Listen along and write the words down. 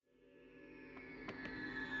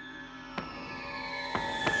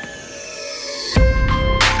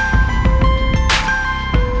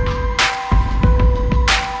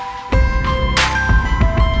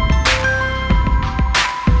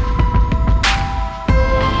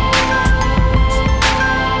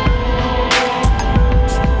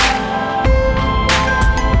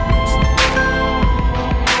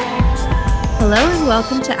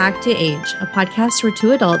welcome to Act to Age, a podcast where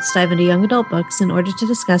two adults dive into young adult books in order to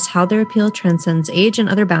discuss how their appeal transcends age and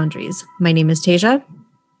other boundaries. My name is Tasia.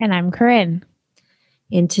 And I'm Corinne.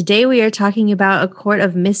 And today we are talking about A Court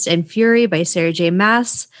of Mist and Fury by Sarah J.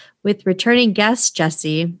 Maas with returning guest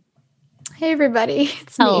Jessie. Hey everybody,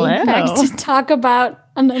 it's Hello. me back to talk about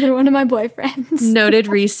another one of my boyfriends. Noted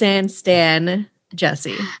recent stan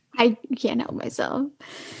Jessie. I can't help myself.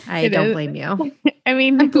 I don't blame you. I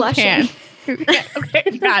mean, I'm blushing.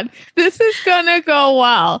 Okay, God, this is gonna go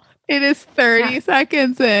well. It is 30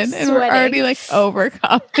 seconds in, and we're already like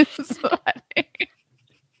overcome sweating.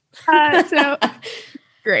 So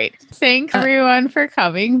great. Thanks everyone for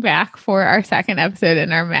coming back for our second episode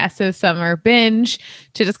in our massive summer binge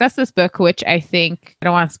to discuss this book, which I think, I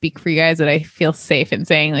don't want to speak for you guys, but I feel safe in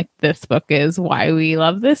saying like this book is why we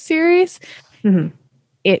love this series. Mm-hmm.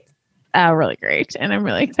 It's really great, and I'm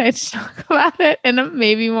really excited to talk about it in a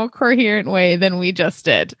maybe more coherent way than we just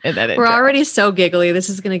did. And then we're already so giggly. This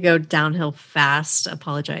is going to go downhill fast.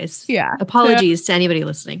 Apologize. Yeah. Apologies to anybody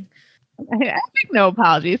listening. I think no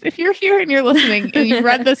apologies. If you're here and you're listening and you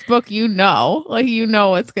read this book, you know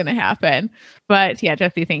what's going to happen. But yeah,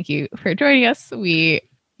 Jessie, thank you for joining us. We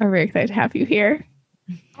are very excited to have you here.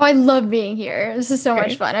 Oh, I love being here. This is so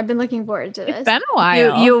much fun. I've been looking forward to this. It's been a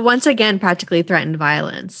while. You once again practically threatened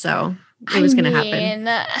violence, so it was going to happen.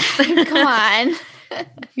 Come on.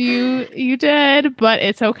 You did, but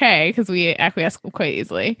it's okay because we acquiesce quite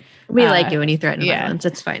easily. We like it when you threaten violence.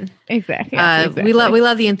 It's fine. Exactly. We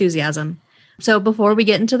love the enthusiasm. So before we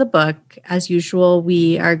get into the book, as usual,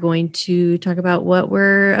 we are going to talk about what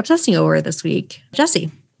we're obsessing over this week.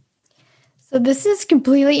 Jessie. So this is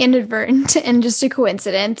completely inadvertent and just a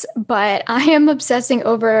coincidence, but I am obsessing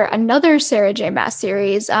over another Sarah J. Maas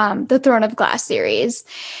series, the Throne of Glass series.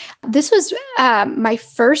 This was my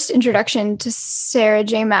first introduction to Sarah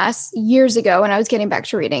J. Maas years ago when I was getting back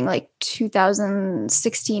to reading, like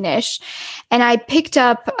 2016-ish. And I picked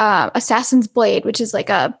up Assassin's Blade, which is like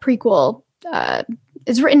a prequel.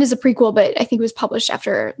 It's written as a prequel, but I think it was published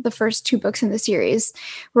after the first two books in the series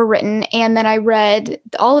were written. And then I read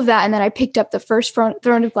all of that. And then I picked up the first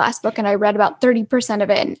Throne of Glass book and I read about 30% of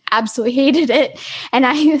it and absolutely hated it. And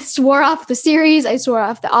I swore off the series. I swore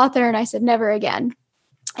off the author and I said, never again.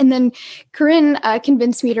 And then Corinne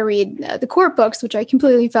convinced me to read the Court books, which I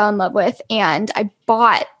completely fell in love with. And I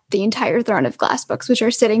bought the entire Throne of Glass books, which are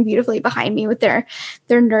sitting beautifully behind me with their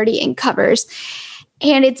nerdy ink covers.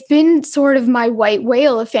 And it's been sort of my white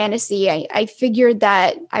whale of fantasy. I figured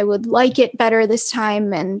that I would like it better this time,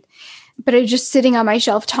 but it's just sitting on my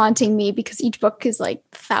shelf taunting me because each book is like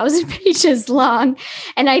 1,000 pages long.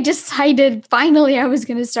 And I decided finally I was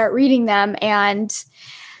going to start reading them. And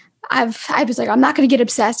I was like, I'm not going to get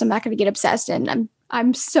obsessed. And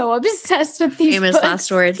I'm so obsessed with these famous books.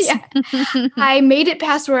 Last words. Yeah. I made it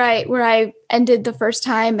past where I ended the first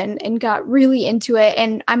time and got really into it.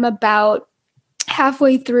 And I'm about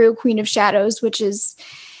halfway through Queen of Shadows, which was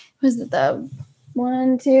it the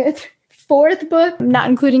 4th book, not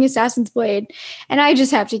including Assassin's Blade. And I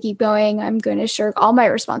just have to keep going. I'm going to shirk all my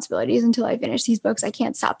responsibilities until I finish these books. I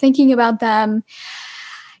can't stop thinking about them.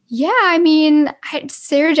 Yeah, I mean,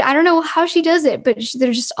 Sarah, I don't know how she does it, but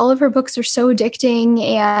they're just, all of her books are so addicting.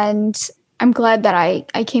 And I'm glad that I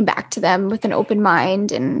came back to them with an open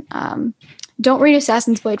mind and, don't read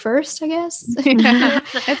Assassin's Blade first, I guess. It's a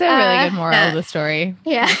really good moral of the story.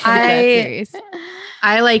 Yeah. I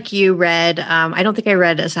like you read, I don't think I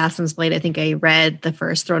read Assassin's Blade. I think I read the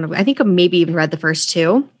first I think I maybe even read the first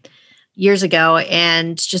 2 years ago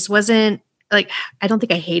and just wasn't like, I don't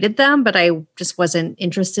think I hated them, but I just wasn't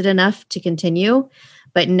interested enough to continue.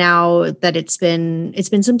 But now that it's been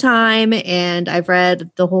some time and I've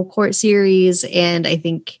read the whole Court series and I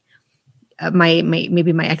think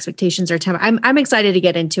maybe my expectations are I'm excited to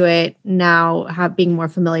get into it now, being more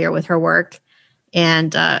familiar with her work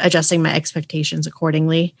and adjusting my expectations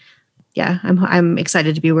accordingly. Yeah, I'm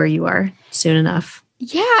excited to be where you are soon enough.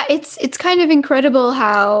 Yeah, it's kind of incredible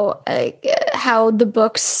how the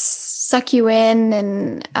books suck you in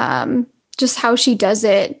and just how she does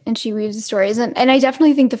it and she weaves the stories. And I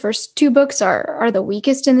definitely think the first 2 books are the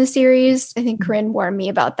weakest in the series. I think Corinne warned me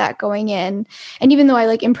about that going in. And even though I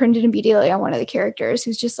like imprinted immediately on one of the characters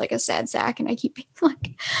who's just like a sad sack and I keep being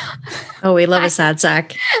like, oh, we love a sad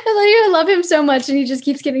sack. I love him so much. And he just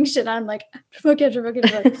keeps getting shit on like, catnip.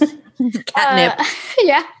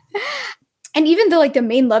 Yeah. And even though like the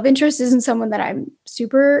main love interest isn't someone that I'm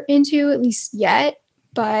super into, at least yet,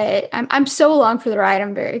 but I'm so along for the ride.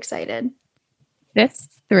 I'm very excited. This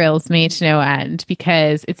thrills me to no end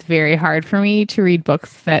because it's very hard for me to read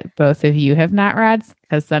books that both of you have not read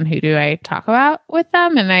because then who do I talk about with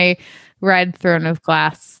them? And I read Throne of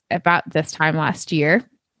Glass about this time last year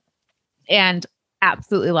and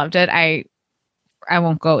absolutely loved it. I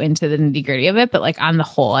won't go into the nitty gritty of it, but like on the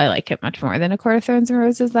whole, I like it much more than A Court of Thorns and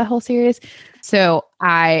Roses, that whole series. So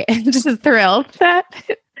I am just thrilled that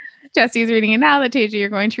Jesse's reading it now, that Tasia, you're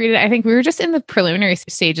going to read it. I think we were just in the preliminary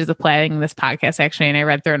stages of planning this podcast, actually, and I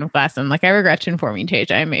read Throne of Glass, and like, I regret informing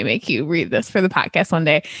Tasia, I may make you read this for the podcast one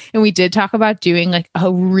day. And we did talk about doing like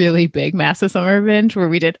a really big, massive summer binge where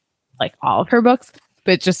we did like all of her books,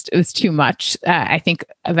 but just it was too much. I think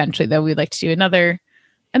eventually, though, we'd like to do another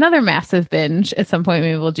massive binge at some point.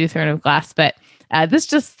 Maybe we'll do Throne of Glass, but this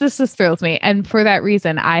just thrills me. And for that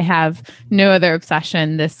reason, I have no other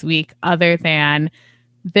obsession this week other than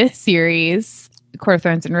this series, Court of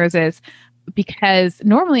Thorns and Roses, because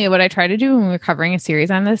normally what I try to do when we're covering a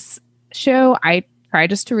series on this show, I try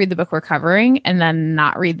just to read the book we're covering and then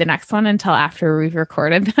not read the next one until after we've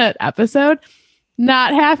recorded that episode.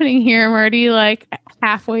 Not happening here. I'm already like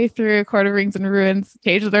halfway through Court of Rings and Ruins.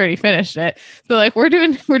 Tasia's already finished it. So like we're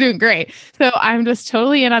doing great. So I'm just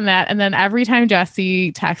totally in on that. And then every time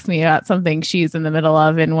Jessie texts me about something she's in the middle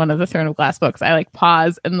of in one of the Throne of Glass books, I like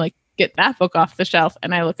pause and like get that book off the shelf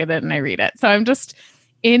and I look at it and I read it. So I'm just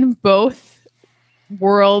in both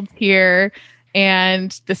worlds here.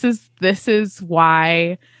 And this is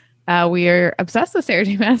why we are obsessed with Sarah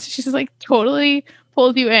J. Maas. She's like totally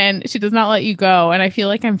pulls you in. She does not let you go. And I feel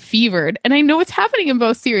like I'm fevered. And I know what's happening in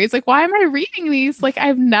both series. Like, why am I reading these? Like,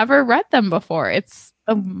 I've never read them before. It's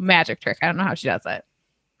a magic trick. I don't know how she does it.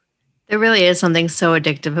 There really is something so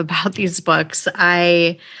addictive about these books.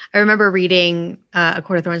 I remember reading A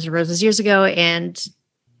Court of Thorns and Roses years ago and,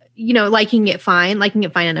 you know, liking it fine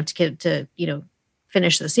enough to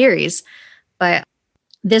finish the series. But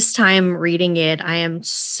this time reading it, I am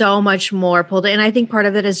so much more pulled in. And I think part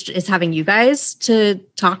of it is having you guys to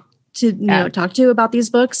talk to about these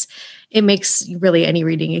books. It makes really any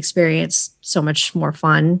reading experience so much more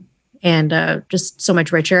fun and just so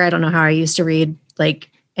much richer. I don't know how I used to read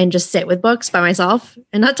and just sit with books by myself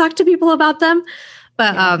and not talk to people about them.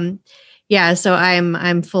 But so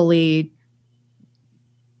I'm fully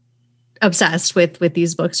obsessed with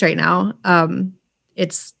these books right now.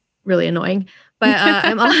 It's really annoying. But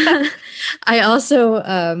I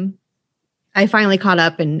finally caught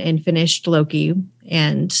up and finished Loki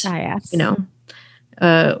and,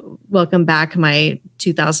 welcome back my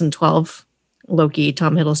 2012 Loki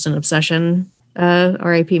Tom Hiddleston obsession.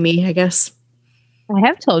 R.I.P. me, I guess. I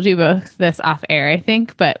have told you both this off air, I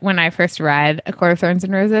think, but when I first read A Court of Thorns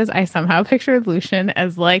and Roses, I somehow pictured Lucian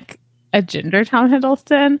as like a ginger Tom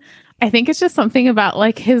Hiddleston. I think it's just something about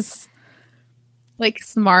like his like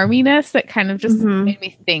smarminess that kind of just made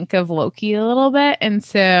me think of Loki a little bit. And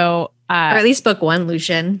so or at least book one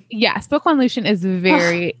Lucian. Yes, book one Lucian is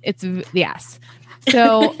very yes.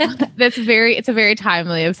 So it's a very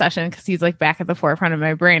timely obsession because he's like back at the forefront of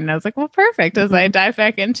my brain. And I was like, well, perfect. As I dive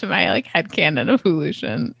back into my like headcanon of who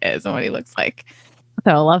Lucian is and what he looks like.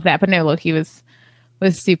 So I love that. But no, Loki was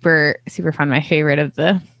super, super fun. My favorite of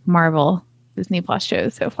the Marvel Disney Plus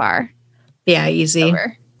shows so far. Yeah, easy.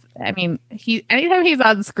 I mean, anytime he's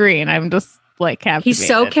on screen, I'm just like captivated. He's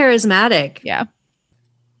so charismatic. Yeah.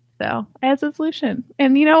 So as is Lucian.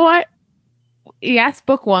 And you know what? Yes,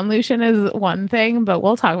 book one Lucian is one thing, but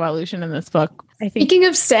we'll talk about Lucian in this book. I think. Speaking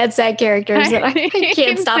of sad characters that I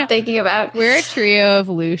can't stop thinking about. We're a trio of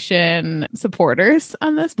Lucian supporters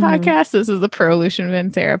on this podcast. This is the Pro Lucian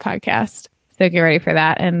Vincera podcast. So get ready for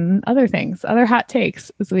that and other things, other hot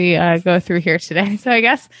takes as we go through here today. So I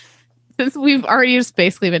guess since we've already just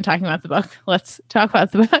basically been talking about the book, let's talk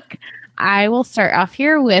about the book. I will start off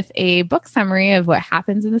here with a book summary of what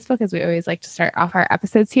happens in this book, as we always like to start off our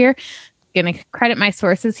episodes here. Going to credit my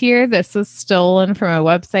sources here. This was stolen from a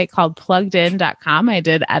website called pluggedin.com. I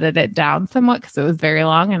did edit it down somewhat because it was very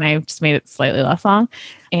long and I just made it slightly less long.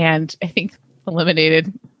 And I think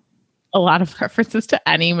eliminated a lot of references to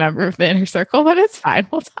any member of the inner circle, but it's fine.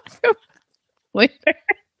 We'll talk about it later.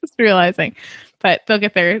 Just realizing, but they'll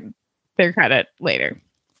get their credit later.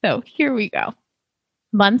 So here we go.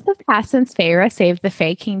 Months have passed since Feyre saved the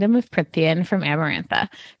Fey kingdom of Prythian from Amarantha.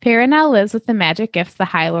 Feyre now lives with the magic gifts the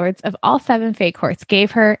High Lords of all 7 Fey courts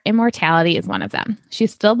gave her. Immortality is one of them.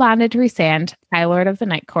 She's still bonded to Rhysand, High Lord of the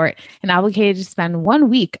Night Court, and obligated to spend 1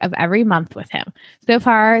 week of every month with him. So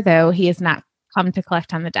far, though, he has not come to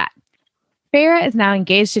collect on the debt. Feyre is now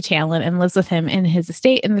engaged to Tamlin and lives with him in his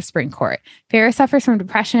estate in the Spring Court. Feyre suffers from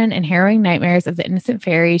depression and harrowing nightmares of the innocent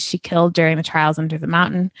fairies she killed during the trials under the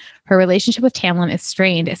mountain. Her relationship with Tamlin is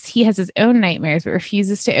strained as he has his own nightmares but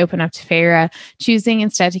refuses to open up to Feyre, choosing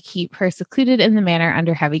instead to keep her secluded in the manor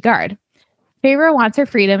under heavy guard. Feyre wants her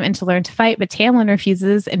freedom and to learn to fight, but Tamlin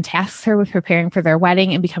refuses and tasks her with preparing for their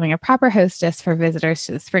wedding and becoming a proper hostess for visitors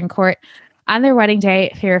to the spring court. On their wedding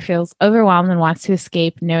day, Feyre feels overwhelmed and wants to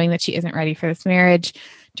escape, knowing that she isn't ready for this marriage.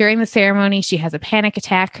 During the ceremony, she has a panic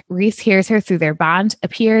attack. Rhys hears her through their bond,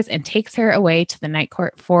 appears, and takes her away to the night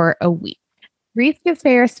court for a week. Rhys gives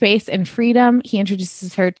Feyre space and freedom. He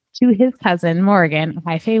introduces her to his cousin, Morgan, a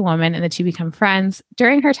high fae woman, and the two become friends.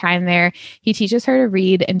 During her time there, he teaches her to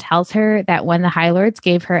read and tells her that when the High Lords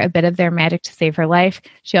gave her a bit of their magic to save her life,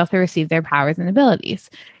 she also received their powers and abilities.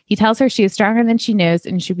 He tells her she is stronger than she knows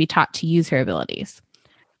and should be taught to use her abilities.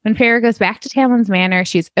 When Feyre goes back to Tamlin's manor,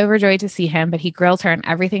 she's overjoyed to see him, but he grills her on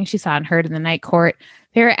everything she saw and heard in the night court.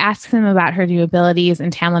 Feyre asks him about her new abilities,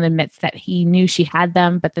 and Tamlin admits that he knew she had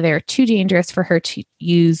them, but that they are too dangerous for her to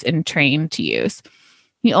use and train to use.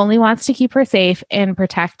 He only wants to keep her safe and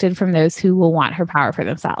protected from those who will want her power for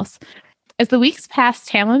themselves. As the weeks pass,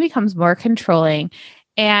 Tamlin becomes more controlling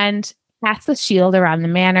and casts a shield around the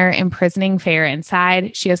manor, imprisoning Feyre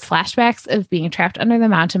inside. She has flashbacks of being trapped under the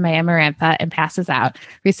mountain by Amarantha and passes out.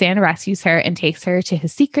 Rhysand rescues her and takes her to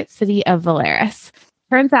his secret city of Velaris.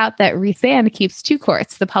 Turns out that Rhysand keeps two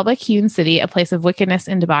courts, the public hewn city, a place of wickedness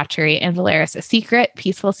and debauchery, and Velaris, a secret,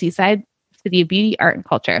 peaceful seaside city of beauty, art, and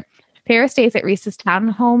culture. Feyre stays at Rhys's town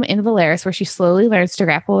home in Velaris, where she slowly learns to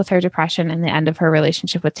grapple with her depression and the end of her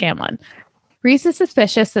relationship with Tamlin. Rhys is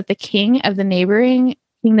suspicious that the king of the neighboring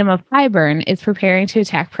kingdom of Hybern is preparing to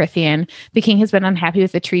attack Prythian. The king has been unhappy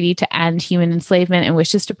with the treaty to end human enslavement and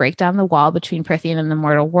wishes to break down the wall between Prythian and the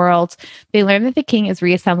mortal world. They learn that the king is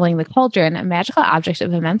reassembling the cauldron, a magical object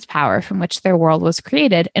of immense power from which their world was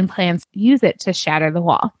created, and plans to use it to shatter the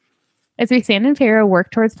wall. As Rhysand and Feyre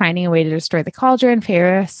work towards finding a way to destroy the cauldron,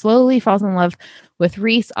 Feyre slowly falls in love with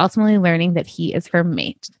Rhys, ultimately learning that he is her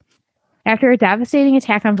mate. After a devastating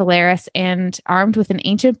attack on Velaris and armed with an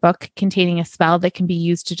ancient book containing a spell that can be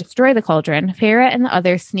used to destroy the cauldron, Feyre and the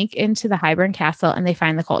others sneak into the Hybern castle and they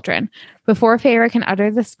find the cauldron. Before Feyre can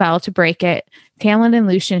utter the spell to break it, Tamlin and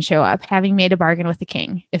Lucien show up, having made a bargain with the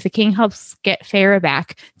king. If the king helps get Feyre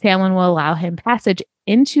back, Tamlin will allow him passage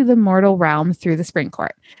into the mortal realm through the spring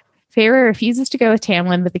court. Feyre refuses to go with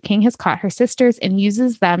Tamlin, but the king has caught her sisters and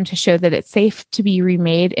uses them to show that it's safe to be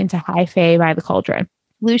remade into high fae by the cauldron.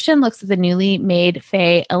 Lucien looks at the newly made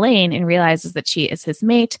fae Elaine and realizes that she is his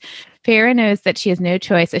mate. Feyre knows that she has no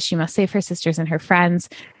choice as she must save her sisters and her friends.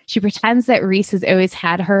 She pretends that Rhys has always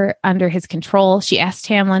had her under his control. She asks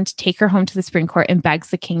Tamlin to take her home to the spring court and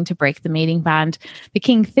begs the king to break the mating bond. The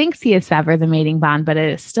king thinks he has severed the mating bond, but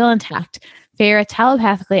it is still intact. Feyre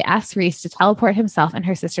telepathically asks Rhys to teleport himself and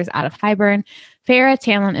her sisters out of Hybern. Feyre,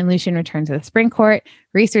 Tamlin, and Lucien return to the spring court.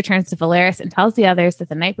 Rhys returns to Velaris and tells the others that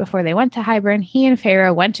the night before they went to Hybern, he and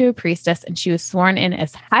Feyre went to a priestess and she was sworn in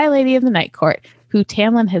as High Lady of the Night Court, who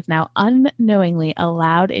Tamlin has now unknowingly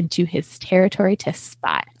allowed into his territory to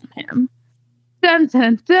spy on him. Dun,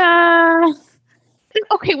 dun, dun.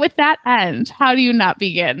 Okay, with that end, how do you not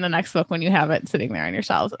begin the next book when you have it sitting there on your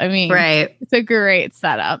shelves? I mean, right. It's a great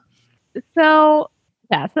setup. So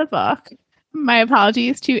that's the book. My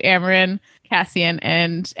apologies to Amarin, Cassian,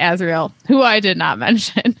 and Azriel, who I did not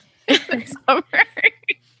mention in the summary.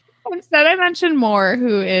 Instead, I mentioned Mor,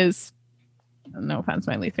 who is, no offense,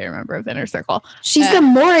 my least favorite member of the Inner Circle. She's the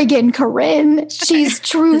Morrigan, Corinne. She's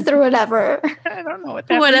truth or whatever. I don't know what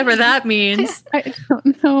that whatever means. that means. I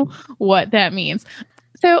don't know what that means.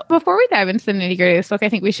 So before we dive into the nitty-gritty of this book, I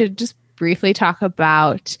think we should just briefly talk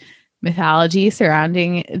about mythology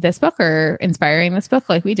surrounding this book or inspiring this book,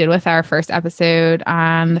 like we did with our first episode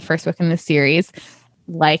on the first book in the series.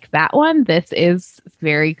 Like that one, this is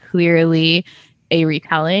very clearly a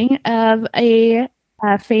retelling of a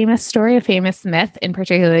famous story, a famous myth, and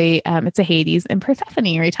particularly it's a Hades and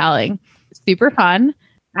Persephone retelling. Super fun.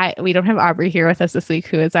 We don't have Aubrey here with us this week,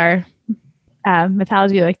 who is our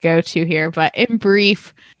mythology like go-to here, but in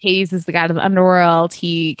brief, Hades is the god of the underworld.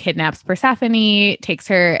 He kidnaps Persephone, takes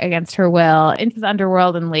her against her will into the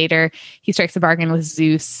underworld, and later he strikes a bargain with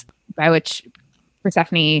Zeus by which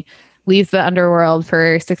Persephone leaves the underworld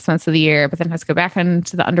for 6 months of the year, but then has to go back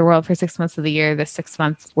into the underworld for 6 months of the year. The 6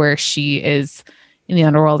 months where she is in the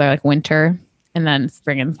underworld are like winter, and then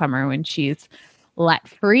spring and summer when she's let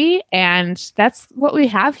free. And that's what we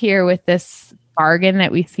have here with this bargain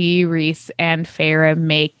that we see Rhys and Feyre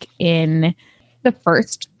make in the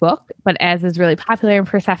first book. But as is really popular in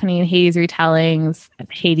Persephone and Hades retellings,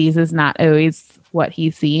 Hades is not always what he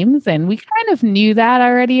seems. And we kind of knew that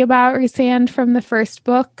already about Rhysand from the first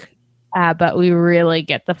book, but we really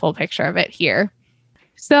get the full picture of it here.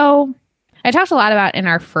 So I talked a lot about in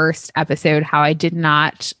our first episode how I did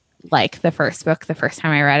not like the first book the first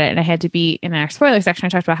time I read it. And I had to be, in our spoiler section, I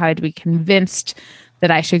talked about how I had to be convinced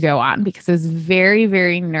that I should go on, because I was very,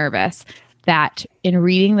 very nervous that in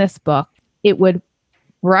reading this book, it would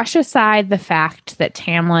brush aside the fact that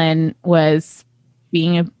Tamlin was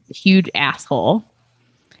being a huge asshole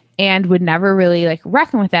and would never really like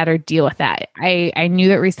reckon with that or deal with that. I knew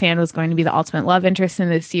that Rhysand was going to be the ultimate love interest in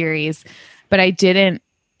this series, but I didn't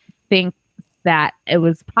think that it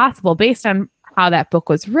was possible, based on how that book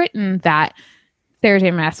was written, that Sarah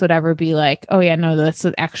J. Maas would ever be like, oh yeah, no, this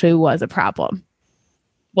actually was a problem.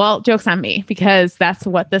 Well, joke's on me, because that's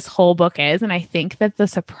what this whole book is. And I think that the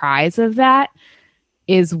surprise of that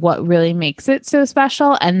is what really makes it so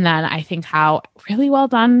special. And then I think how really well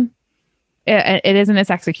done it is in its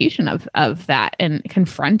execution of that and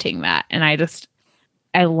confronting that. And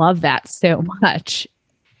I love that so much.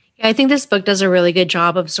 Yeah, I think this book does a really good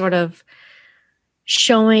job of sort of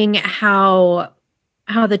showing how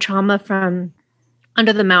the trauma from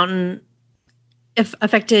Under the Mountain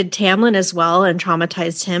affected Tamlin as well and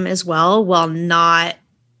traumatized him as well,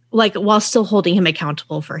 while still holding him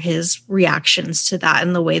accountable for his reactions to that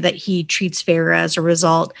and the way that he treats Feyre as a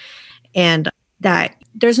result, and that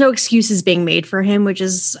there's no excuses being made for him, which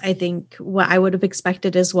is, I think, what I would have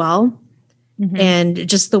expected as well. Mm-hmm. And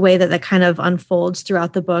just the way that kind of unfolds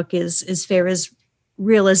throughout the book is Feyre's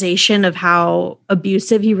realization of how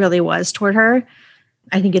abusive he really was toward her.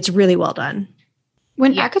 I think it's really well done.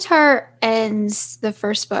 When ACOTAR ends the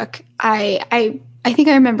first book, I think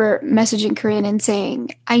I remember messaging Corinne and saying,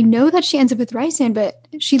 I know that she ends up with Rhysand, but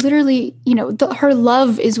she literally, her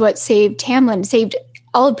love is what saved Tamlin, saved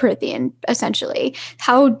all of Prythian, essentially.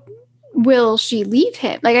 How will she leave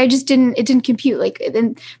him? Like, it didn't compute.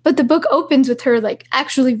 But the book opens with her like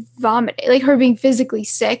actually vomiting, like her being physically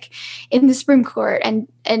sick in the Supreme Court.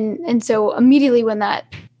 And so immediately when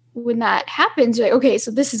that happens, you're like, okay,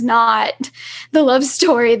 so this is not the love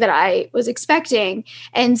story that I was expecting.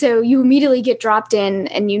 And so you immediately get dropped in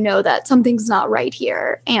and you know that something's not right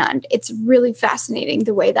here. And it's really fascinating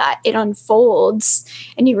the way that it unfolds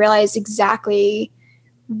and you realize exactly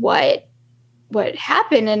what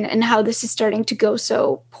happened and how this is starting to go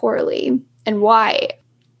so poorly and why.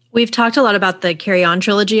 We've talked a lot about the Carry On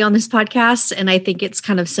trilogy on this podcast, and I think it's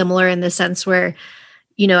kind of similar in the sense where,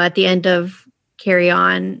 at the end of Carry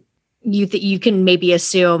On, you can maybe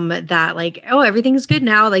assume that like, oh, everything's good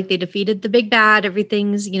now. Like they defeated the big bad,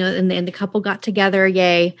 everything's, and the couple got together.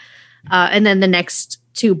 Yay. And then the next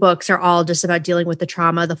two books are all just about dealing with the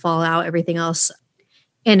trauma, the fallout, everything else.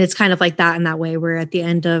 And it's kind of like that in that way, where at the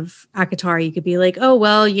end of ACOTAR, you could be like, oh,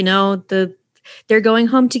 well, they're going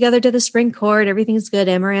home together to the Spring Court. Everything's good.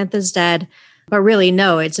 Amarantha's dead. But really,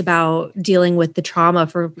 no, it's about dealing with the trauma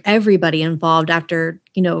for everybody involved after,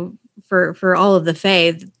 for all of the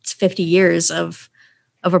Fae, it's 50 years of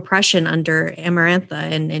oppression under Amarantha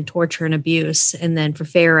and torture and abuse. And then for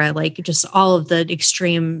Feyre, like just all of the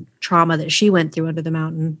extreme trauma that she went through under the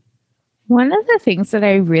mountain. One of the things that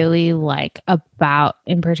I really like about,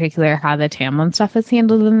 in particular, how the Tamlin stuff is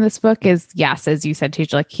handled in this book is, yes, as you said,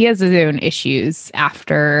 Teach, like he has his own issues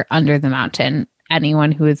after Under the Mountain.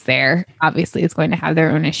 Anyone who is there obviously is going to have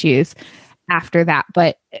their own issues after that,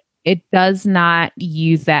 but it does not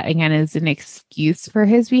use that again as an excuse for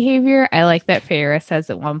his behavior. I like that Feyre says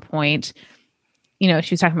at one point, she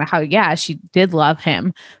was talking about how, yeah, she did love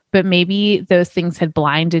him, but maybe those things had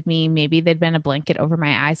blinded me. Maybe they'd been a blanket over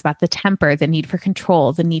my eyes about the temper, the need for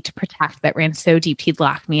control, the need to protect that ran so deep he'd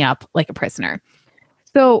lock me up like a prisoner.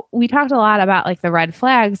 So we talked a lot about like the red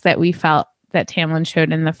flags that we felt that Tamlin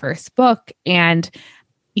showed in the first book. And,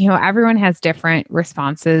 everyone has different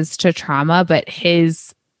responses to trauma, but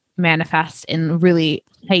his manifest in really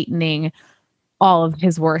heightening all of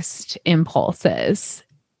his worst impulses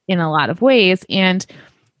in a lot of ways. And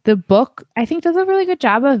the book, I think, does a really good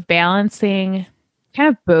job of balancing kind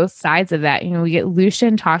of both sides of that. We get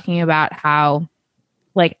Lucien talking about how,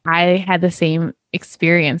 like, I had the same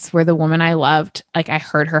experience where the woman I loved, like, I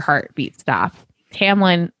heard her heartbeat stop.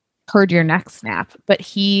 Tamlin heard your neck snap, but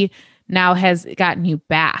he now has gotten you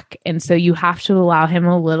back. And so you have to allow him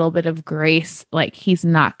a little bit of grace. Like, he's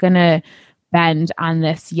not going to bend on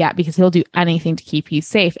this yet because he'll do anything to keep you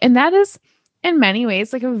safe. And that is, in many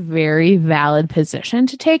ways, like a very valid position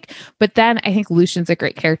to take. But then I think Lucien's a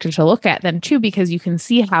great character to look at then too, because you can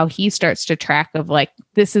see how he starts to track of like,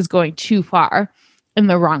 this is going too far in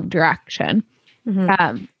the wrong direction.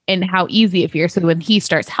 Mm-hmm. And how easy it feels. So when he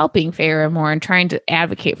starts helping Feyre more and trying to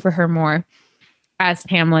advocate for her more, as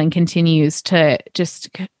Tamlin continues to just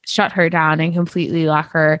shut her down and completely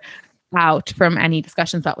lock her out from any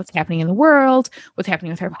discussions about what's happening in the world, what's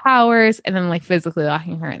happening with her powers, and then like physically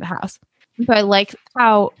locking her in the house. So I like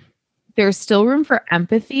how there's still room for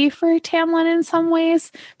empathy for Tamlin in some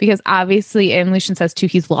ways, because obviously, and Lucien says too,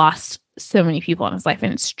 he's lost so many people in his life,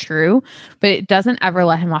 and it's true, but it doesn't ever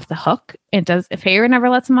let him off the hook. It does. Feyre never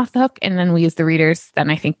lets him off the hook. And then we as the readers, then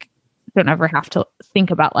I think don't ever have to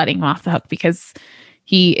think about letting him off the hook, because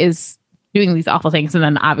he is doing these awful things. And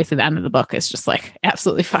then obviously the end of the book is just like,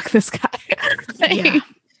 absolutely fuck this guy. Yeah.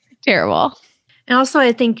 Terrible. And also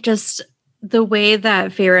I think just the way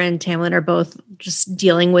that Feyre and Tamlin are both just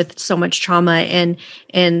dealing with so much trauma,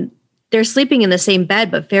 and they're sleeping in the same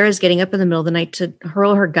bed, but Feyre's getting up in the middle of the night to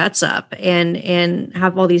hurl her guts up and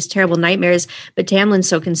have all these terrible nightmares. But Tamlin's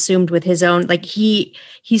so consumed with his own, like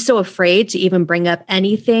he's so afraid to even bring up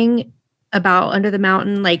anything about Under the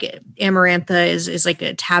Mountain. Like Amarantha is like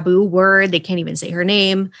a taboo word. They can't even say her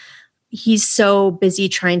name. He's so busy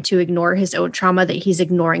trying to ignore his own trauma that he's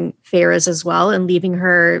ignoring Feyre's as well and leaving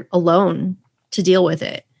her alone to deal with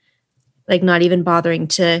it. Like not even bothering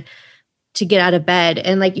to get out of bed.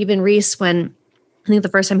 And like even Rhys, when I think the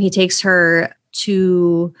first time he takes her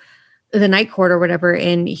to the night court or whatever,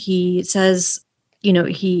 and he says, you know,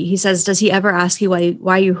 he says, does he ever ask you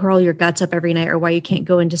why you hurl your guts up every night, or why you can't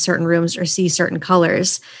go into certain rooms or see certain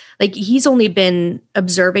colors? Like he's only been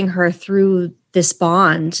observing her through this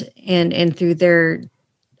bond and through their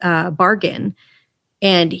bargain.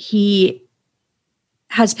 And he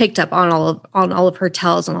has picked up on all of her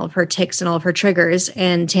tells, on all of her ticks and all of her triggers.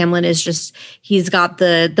 And Tamlin is just, he's got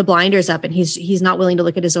the blinders up, and he's not willing to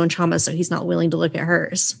look at his own trauma. So he's not willing to look at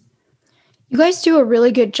hers. You guys do a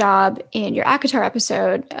really good job in your ACOTAR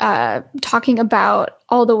episode talking about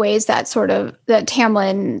all the ways that that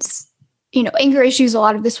Tamlin's, anger issues, a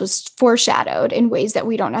lot of this was foreshadowed in ways that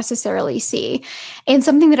we don't necessarily see. And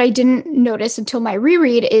something that I didn't notice until my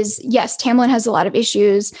reread is, yes, Tamlin has a lot of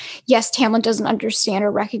issues. Yes, Tamlin doesn't understand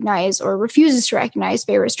or recognize or refuses to recognize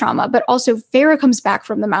Feyre's trauma, but also Feyre comes back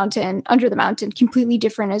from the mountain, Under the Mountain, completely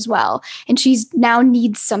different as well. And she's now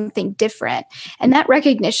needs something different. And that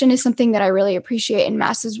recognition is something that I really appreciate in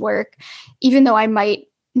Mass's work, even though I might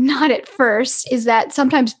not at first, is that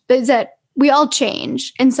we all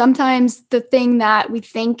change. And sometimes the thing that we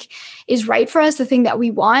think is right for us, the thing that we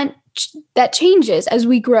want, that changes as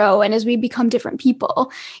we grow and as we become different people.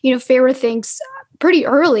 Feyre thinks pretty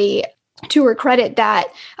early, to her credit, that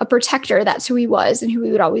a protector, that's who he was and who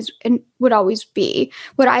he would always be.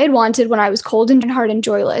 What I had wanted when I was cold and hard and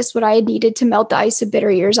joyless, what I had needed to melt the ice of bitter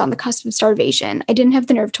years on the cusp of starvation, I didn't have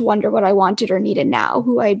the nerve to wonder what I wanted or needed now,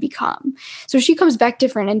 who I had become. So she comes back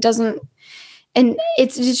different and doesn't. And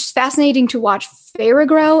it's just fascinating to watch Feyre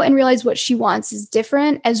grow and realize what she wants is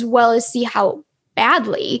different, as well as see how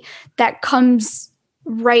badly that comes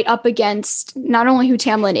right up against not only who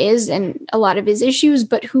Tamlin is and a lot of his issues,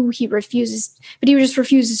 but he just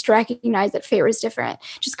refuses to recognize that Feyre is different.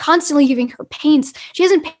 Just constantly giving her paints. She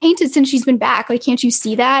hasn't painted since she's been back. Like, can't you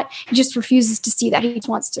see that? He just refuses to see that. He just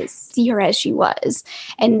wants to see her as she was.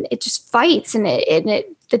 And it just fights, and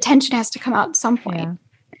the tension has to come out at some point. Yeah.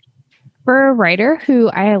 For a writer who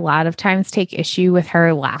I a lot of times take issue with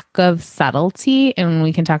her lack of subtlety, and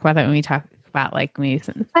we can talk about that when we talk about like maybe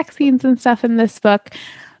some sex scenes and stuff in this book,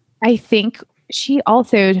 I think she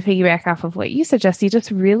also, to piggyback off of what you said, Jesse,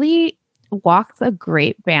 just really walks a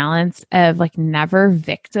great balance of like never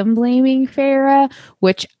victim blaming Feyre,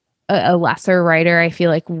 which a lesser writer I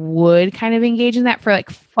feel like would kind of engage in that for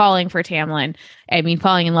like falling for Tamlin. I mean,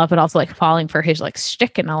 falling in love, but also like falling for his like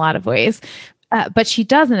shtick in a lot of ways. But she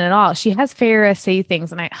doesn't at all. She has Feyre say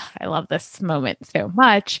things, and I love this moment so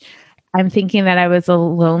much. I'm thinking that I was a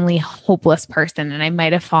lonely, hopeless person, and I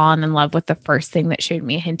might have fallen in love with the first thing that showed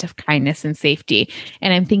me a hint of kindness and safety.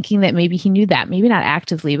 And I'm thinking that maybe he knew that, maybe not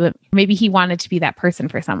actively, but maybe he wanted to be that person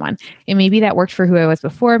for someone. And maybe that worked for who I was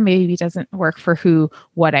before. Maybe it doesn't work for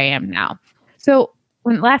what I am now. So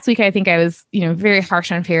last week, I think I was, very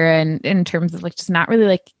harsh on Feyre, and in terms of like just not really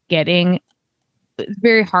like getting. It's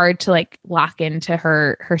very hard to like lock into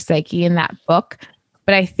her psyche in that book.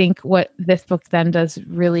 But I think what this book then does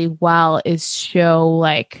really well is show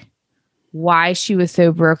like why she was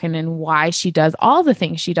so broken and why she does all the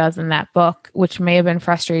things she does in that book, which may have been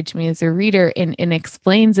frustrating to me as a reader, and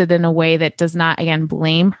explains it in a way that does not, again,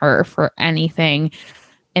 blame her for anything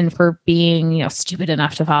and for being, stupid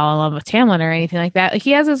enough to fall in love with Tamlin or anything like that. Like,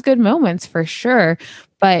 he has his good moments for sure,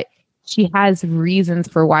 but she has reasons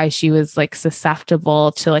for why she was like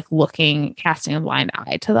susceptible to like casting a blind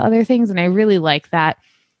eye to the other things. And I really like that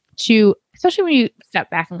too, especially when you step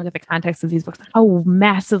back and look at the context of these books, how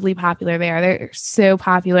massively popular they are. They're so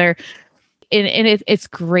popular. And it's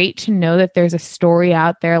great to know that there's a story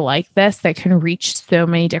out there like this that can reach so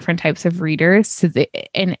many different types of readers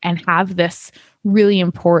and have this really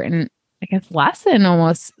important I guess, lesson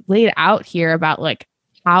almost laid out here about like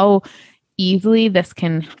how easily this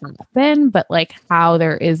can happen, but like how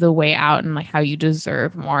there is a way out and like how you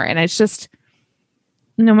deserve more. And it's just,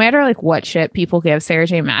 no matter like what shit people give Sarah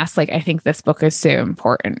J. Maas, like I think this book is so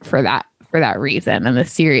important for that reason. And the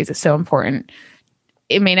series is so important.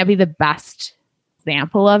 It may not be the best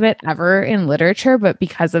example of it ever in literature, but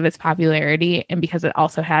because of its popularity and because it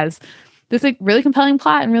also has this like really compelling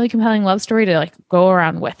plot and really compelling love story to like go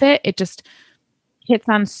around with it, it just hits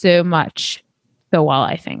on so much so well,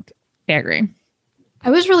 I think. I agree. I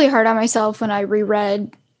was really hard on myself when I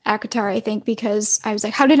reread ACOTAR, I think, because I was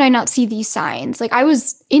like, how did I not see these signs? Like I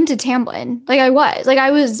was into Tamlin. I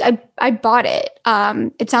bought it.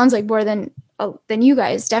 It sounds like more than you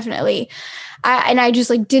guys, definitely. I just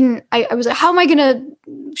like didn't, I was like, how am I going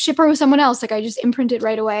to ship her with someone else? Like I just imprinted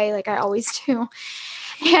right away. Like I always do.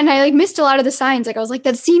 And I like missed a lot of the signs. Like I was like,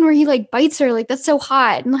 that scene where he like bites her, like that's so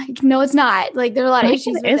hot. And like, no, it's not. Like there are a lot of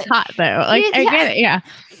issues with it. It's hot though. Like I get it. Yeah.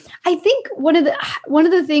 I think one of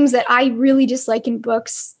the things that I really dislike in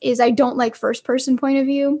books is I don't like first person point of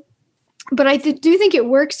view, but I do think it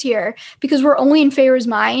works here because we're only in Feyre's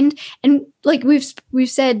mind, and like we've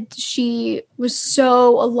said, she was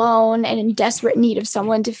so alone and in desperate need of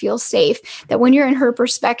someone to feel safe that when you're in her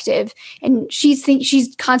perspective and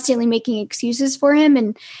she's constantly making excuses for him,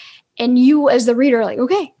 and you as the reader are like,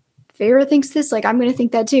 okay, Feyre thinks this, like I'm going to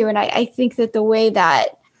think that too, and I think that the way that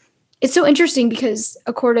it's so interesting because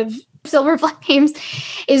A Court of Silver Flames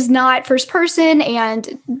is not first person and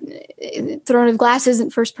Throne of Glass isn't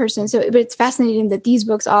first person. So, but it's fascinating that these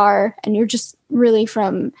books are, and you're just really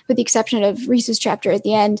with the exception of Rhys's chapter at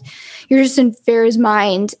the end, you're just in Feyre's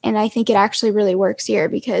mind. And I think it actually really works here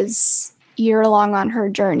because you're along on her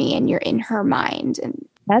journey and you're in her mind. And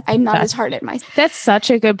I'm not as hard at myself. That's such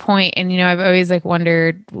a good point. And, I've always like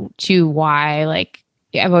wondered too why, like,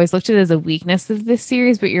 I've always looked at it as a weakness of this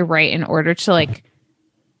series, but you're right. In order to like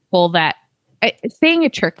pull that, saying a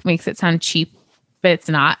trick makes it sound cheap, but it's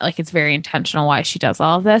not. Like it's very intentional why she does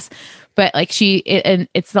all of this. But like and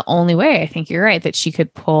it's the only way, I think you're right, that she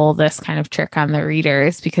could pull this kind of trick on the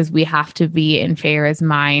readers, because we have to be in Feyre's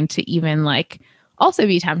mind to even like also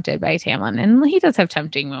be tempted by Tamlin. And he does have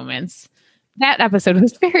tempting moments. That episode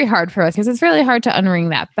was very hard for us because it's really hard to unring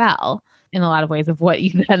that bell in a lot of ways of what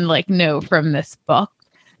you then like know from this book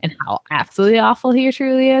and how absolutely awful he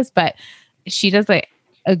truly is. But she does like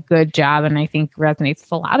a good job, and I think resonates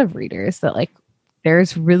with a lot of readers that like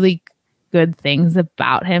there's really good things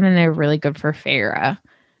about him and they're really good for Feyre.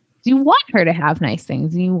 You want her to have nice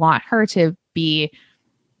things. You want her to be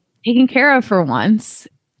taken care of for once.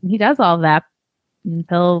 He does all that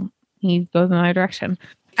until he goes in another direction.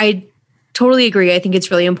 I totally agree. I think it's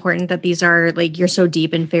really important that these are like, you're so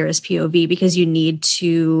deep in Feyre's POV because you need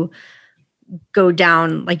to go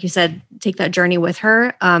down, like you said, take that journey with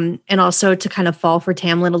her, and also to kind of fall for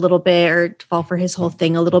Tamlin a little bit, or to fall for his whole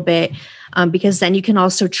thing a little bit, because then you can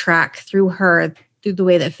also track through the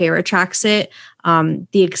way that Feyre tracks it,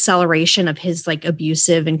 the acceleration of his like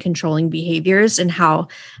abusive and controlling behaviors, and how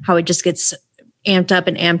it just gets amped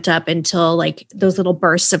up until like those little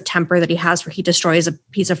bursts of temper that he has where he destroys a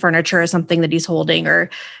piece of furniture or something that he's holding or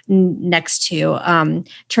next to,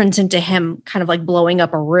 turns into him kind of like blowing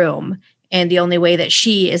up a room. And the only way that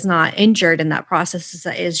she is not injured in that process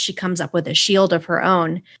is she comes up with a shield of her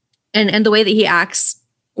own. And the way that he acts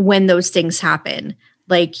when those things happen,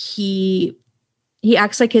 like he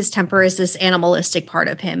acts like his temper is this animalistic part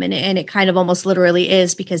of him. And it kind of almost literally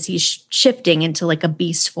is, because he's shifting into like a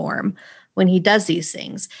beast form when he does these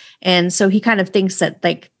things. And so he kind of thinks that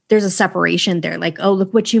like there's a separation there. Like, oh,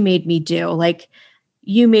 look what you made me do. Like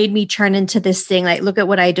you made me turn into this thing. Like, look at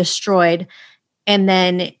what I destroyed. And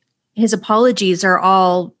then his apologies are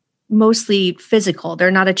all mostly physical. They're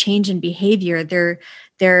not a change in behavior. They're,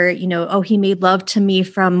 oh, he made love to me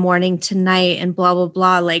from morning to night and blah, blah,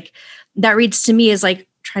 blah. Like that reads to me as like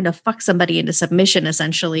trying to fuck somebody into submission,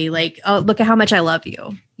 essentially. Like, oh, look at how much I love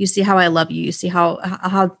you. You see how I love you. You see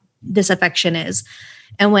how this affection is.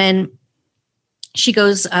 And when she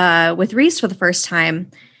goes with Rhys for the first time,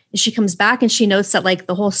 she comes back and she notes that like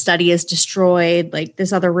the whole study is destroyed. Like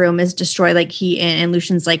this other room is destroyed. Like and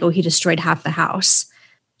Lucian's like, oh, he destroyed half the house.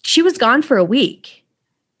 She was gone for a week.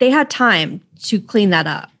 They had time to clean that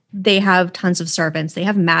up. They have tons of servants. They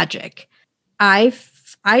have magic. I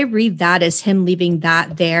read that as him leaving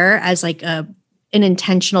that there as like an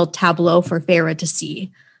intentional tableau for Feyre to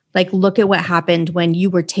see. Like, look at what happened when you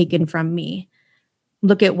were taken from me.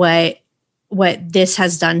 Look at what this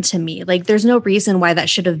has done to me. Like, there's no reason why that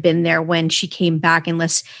should have been there when she came back,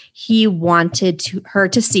 unless he wanted her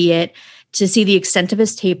to see it, to see the extent of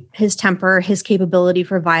his temper, his capability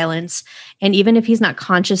for violence. And even if he's not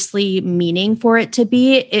consciously meaning for it to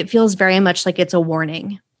be, it feels very much like it's a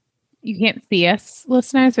warning. You can't see us,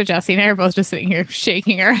 listeners, but Jessie and I are both just sitting here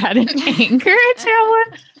shaking our head in anger at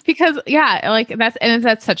Tamlin. Because, yeah, like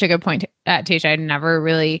that's such a good point, Tasha. I never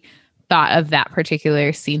really thought of that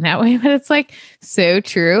particular scene that way, but it's like so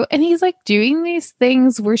true. And he's like doing these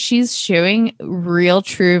things where she's showing real,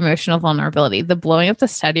 true emotional vulnerability. The blowing up the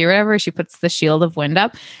study or whatever, she puts the shield of wind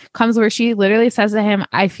up, comes where she literally says to him,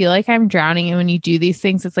 I feel like I'm drowning. And when you do these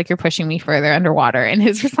things, it's like you're pushing me further underwater. And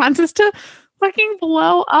his response is to fucking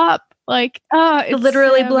blow up. Like, it's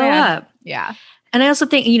literally so blow up. Yeah. And I also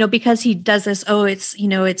think, you know, because he does this, it's, you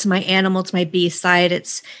know, it's my animal, it's my B side.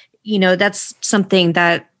 It's, you know, that's something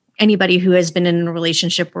that anybody who has been in a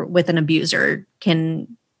relationship with an abuser can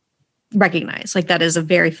recognize. Like that is a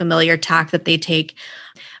very familiar tack that they take.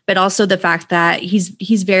 But also the fact that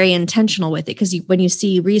he's very intentional with it. Because when you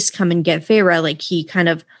see Rhys come and get Feyre, like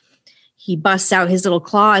he busts out his little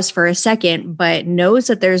claws for a second, but knows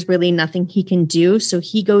that there's really nothing he can do. So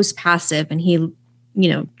he goes passive and he, you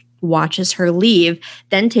know, watches her leave,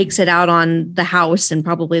 then takes it out on the house and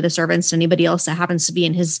probably the servants, anybody else that happens to be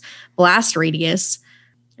in his blast radius.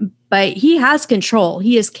 But he has control.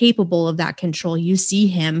 He is capable of that control. You see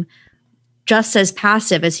him just as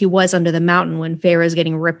passive as he was under the mountain when Feyre is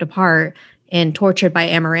getting ripped apart and tortured by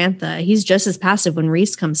Amarantha. He's just as passive when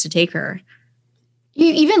Rhys comes to take her.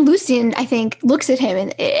 Even Lucien, I think, looks at him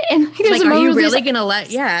and there's like, a are moment you really like, going to let,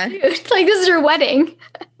 yeah. Like, this is your wedding.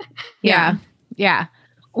 Yeah.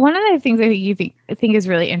 One of the things I think is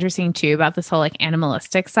really interesting too about this whole like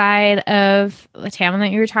animalistic side of the Tamlin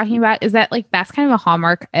that you were talking about is that like that's kind of a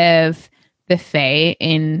hallmark of the Fae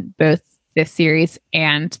in both this series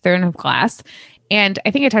and Throne of Glass. And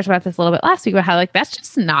I think I talked about this a little bit last week about how like that's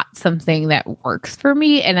just not something that works for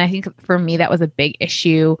me. And I think for me that was a big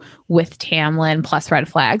issue with Tamlin plus Red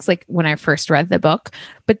Flags, like when I first read the book.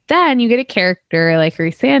 But then you get a character like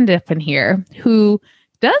Rhysand up in here who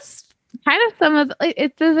does kind of some of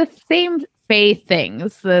it's the same Fae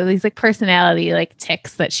things, these like personality like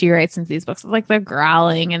tics that she writes in these books, like the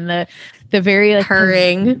growling and the very like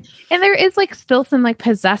purring, and there is like still some like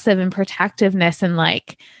possessive and protectiveness and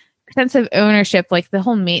like sense of ownership, like the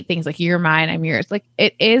whole mate things, like you're mine, I'm yours. Like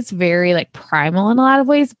it is very like primal in a lot of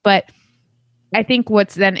ways, but I think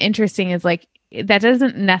what's then interesting is like that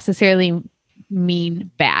doesn't necessarily mean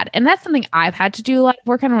bad. And that's something I've had to do a lot of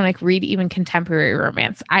work on when like read even contemporary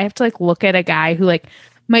romance. I have to like look at a guy who like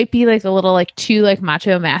might be like a little like too like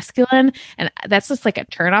macho masculine, and that's just like a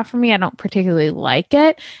turnoff for me. I don't particularly like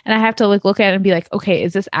it, and I have to like look at it and be like, okay,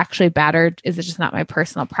 is this actually bad or is it just not my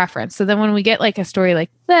personal preference? So then when we get like a story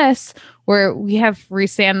like this where we have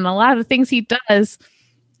Rhysand and a lot of the things he does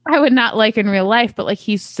I would not like in real life, but like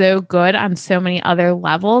he's so good on so many other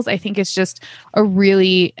levels. I think it's just a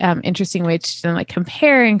really interesting way to like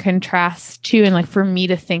compare and contrast too. And like for me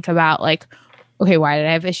to think about like, okay, why did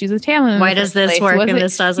I have issues with Tamlin? Why does this work and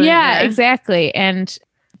this doesn't? Yeah, exactly. And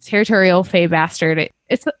territorial Fae bastard.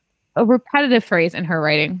 It's a repetitive phrase in her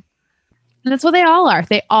writing. And that's what they all are.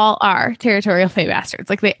 They all are territorial Fae bastards.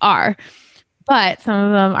 Like they are. But some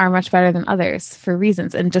of them are much better than others for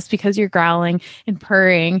reasons. And just because you're growling and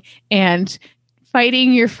purring and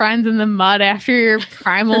fighting your friends in the mud after your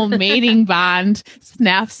primal mating bond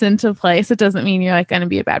snaps into place, it doesn't mean you're like going to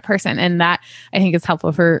be a bad person. And that I think is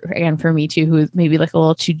helpful for me too, who is maybe like a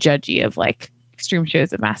little too judgy of like extreme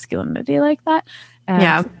shows of masculinity like that.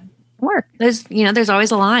 Yeah. Work. There's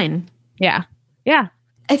always a line. Yeah. Yeah.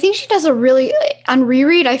 I think she does on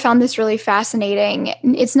reread, I found this really fascinating.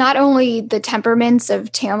 It's not only the temperaments of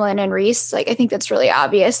Tamlin and Rhys. Like, I think that's really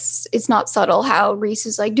obvious. It's not subtle how Rhys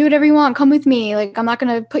is like, do whatever you want, come with me. Like, I'm not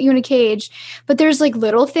going to put you in a cage. But there's like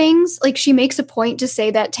little things. Like she makes a point to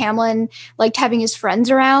say that Tamlin liked having his friends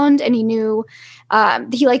around and he knew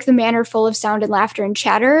he liked the manner full of sound and laughter and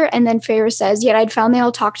chatter. And then Feyre says, yet I'd found they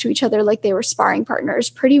all talked to each other like they were sparring partners,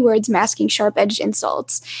 pretty words masking sharp-edged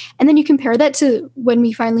insults. And then you compare that to when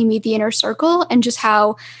we finally meet the inner circle and just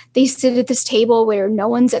how they sit at this table where no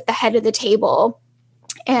one's at the head of the table.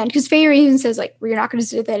 And because Feyre even says, like, well, you're not going to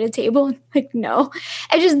sit at the head of the table? Like, no.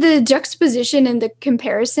 And just the juxtaposition and the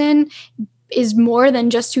comparison is more than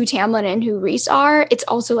just who Tamlin and who Rhys are. It's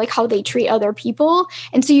also like how they treat other people.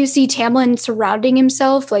 And so you see Tamlin surrounding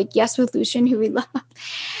himself, like, yes, with Lucien, who we love,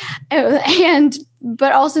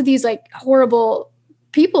 but also these like horrible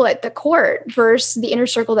people at the court versus the inner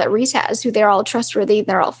circle that Rhys has, who they're all trustworthy,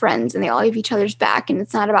 they're all friends, and they all have each other's back. And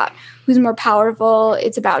it's not about who's more powerful.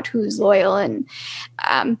 It's about who's loyal. And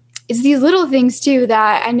it's these little things too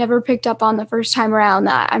that I never picked up on the first time around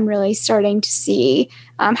that I'm really starting to see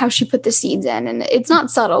how she put the seeds in. And it's not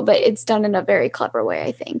subtle, but it's done in a very clever way,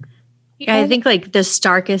 I think. Yeah, I think like the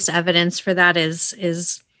starkest evidence for that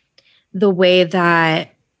is the way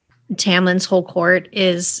that Tamlin's whole court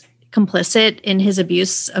is complicit in his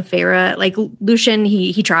abuse of Feyre. Like Lucien,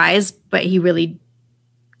 he tries, but he really,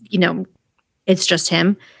 it's just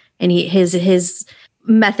him. And his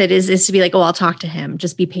method is to be like, oh, I'll talk to him.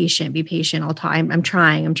 Just be patient. I'm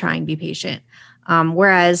trying, be patient.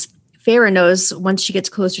 Whereas Feyre knows once she gets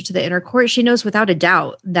closer to the inner court, she knows without a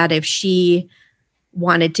doubt that if she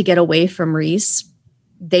wanted to get away from Rhys,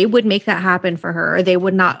 they would make that happen for her, or they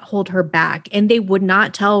would not hold her back. And they would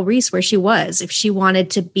not tell Rhys where she was if she wanted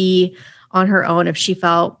to be on her own, if she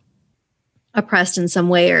felt oppressed in some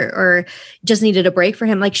way or just needed a break for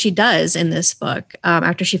him, like she does in this book.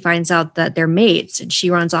 After she finds out that they're mates and she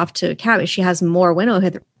runs off to Cabot, she has Mor winnow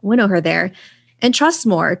her there and trusts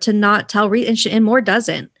Mor to not tell Rhys, and Mor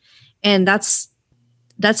doesn't. And that's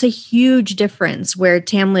a huge difference where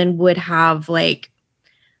Tamlin would have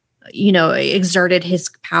exerted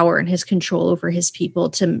his power and his control over his people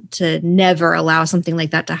to never allow something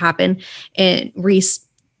like that to happen. And Rhys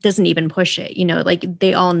doesn't even push it,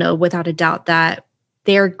 they all know without a doubt that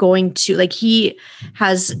they're going to, he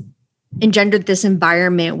has engendered this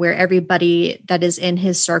environment where everybody that is in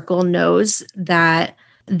his circle knows that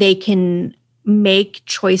they can make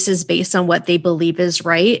choices based on what they believe is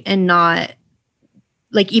right, and not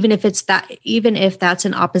even if that's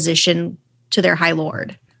in opposition to their High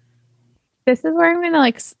Lord. This is where I'm going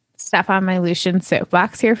to step on my Lucien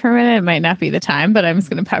soapbox here for a minute. It might not be the time, but I'm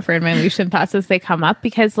just going to pepper in my Lucien thoughts as they come up,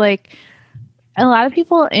 because a lot of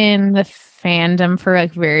people in the fandom for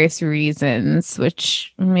various reasons,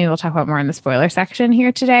 which maybe we'll talk about more in the spoiler section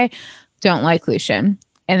here today, don't like Lucien.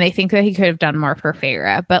 And they think that he could have done more for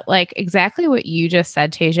Feyre. But exactly what you just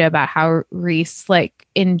said, Tasia, about how Rhys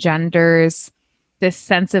engenders this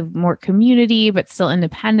sense of more community, but still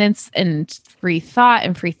independence and free thought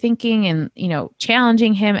and free thinking and,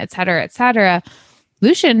 challenging him, et cetera, et cetera.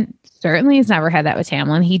 Lucien certainly has never had that with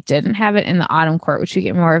Tamlin. He didn't have it in the Autumn Court, which we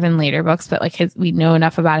get more of in later books, but we know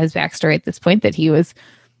enough about his backstory at this point that he was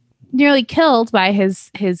nearly killed by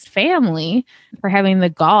his family for having the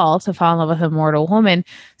gall to fall in love with a mortal woman.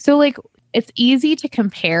 So it's easy to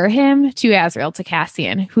compare him to Azriel, to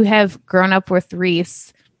Cassian, who have grown up with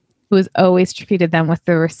Rhys, who has always treated them with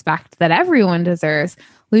the respect that everyone deserves.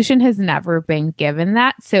 Lucien has never been given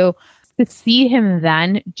that. So to see him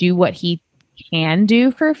then do what he can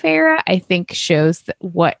do for Feyre, I think shows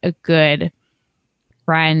what a good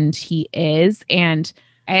friend he is. And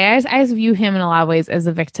I view him in a lot of ways as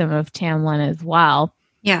a victim of Tamlin as well.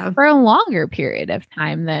 Yeah. For a longer period of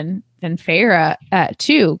time than Feyre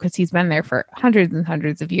too, because he's been there for hundreds and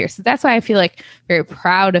hundreds of years. So that's why I feel very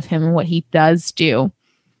proud of him and what he does do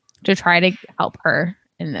to try to help her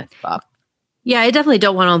in this book. Yeah, I definitely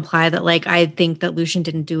don't want to imply that I think that Lucien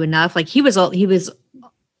didn't do enough. He was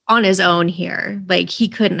on his own here. He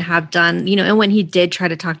couldn't have done, and when he did try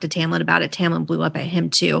to talk to Tamlin about it, Tamlin blew up at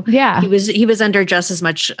him too. Yeah. He was under just as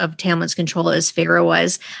much of Tamlin's control as Feyre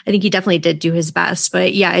was. I think he definitely did do his best.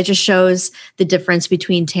 But yeah, it just shows the difference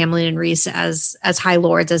between Tamlin and Rhys as High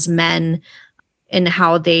Lords, as men, and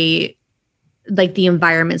how they the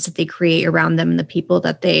environments that they create around them and the people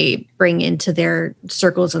that they bring into their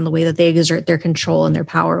circles and the way that they exert their control and their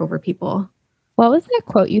power over people. What was that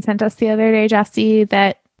quote you sent us the other day, Jessie,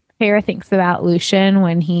 that Feyre thinks about Lucien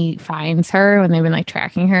when he finds her, when they've been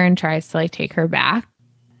tracking her and tries to take her back?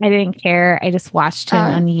 I didn't care. I just watched him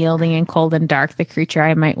unyielding and cold and dark, the creature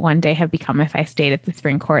I might one day have become if I stayed at the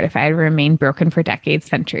Spring Court, if I had remained broken for decades,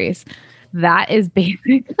 centuries. That is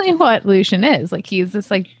basically what Lucien is. He's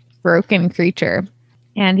this broken creature.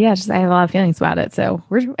 And yeah, I have a lot of feelings about it. So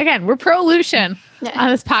we're pro Lucien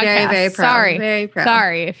on this podcast. Very, very pro. Sorry. Very pro.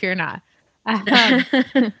 Sorry if you're not.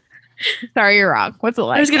 Sorry, you're wrong. What's it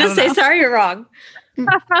like? I was going to say, sorry, you're wrong. All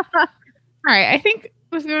right. I think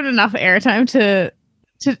we've given enough airtime to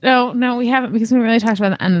no, we haven't, because we haven't really talked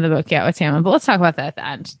about the end of the book yet with Tamlin, but let's talk about that at the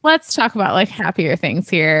end. Let's talk about happier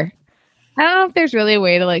things here. I don't know if there's really a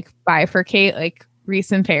way to bifurcate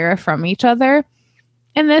Rhys and Feyre from each other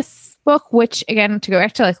in this book, which again, to go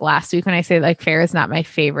back to last week when I say Feyre is not my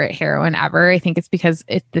favorite heroine ever, I think it's because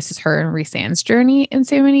this is her and Rhys-Anne's journey in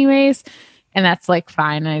so many ways. And that's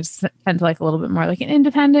fine. I just tend to a little bit more an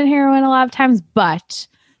independent heroine a lot of times. But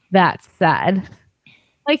that said,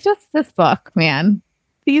 just this book, man,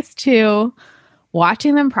 these two,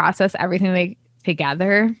 watching them process everything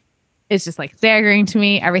together is just staggering to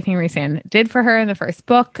me. Everything Rhys-Anne did for her in the first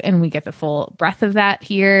book, and we get the full breadth of that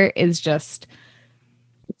here, is just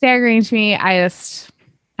staggering to me. I'm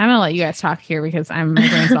gonna let you guys talk here because my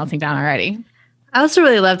brain's melting down already. I also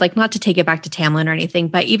really loved, like, not to take it back to Tamlin or anything,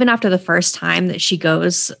 but even after the first time that she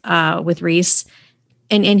goes with Rhys,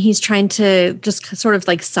 and he's trying to just sort of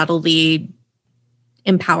like subtly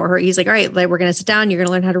empower her. He's like, all right, like, we're going to sit down. You're going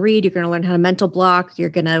to learn how to read. You're going to learn how to mental block. You're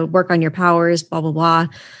going to work on your powers, blah, blah, blah.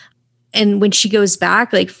 And when she goes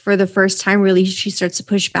back, like, for the first time, really, she starts to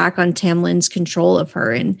push back on Tamlin's control of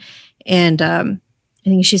her. And I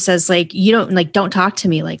think she says, like, don't talk to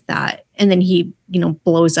me like that. And then he,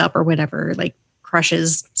 blows up or whatever, like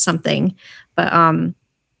crushes something. But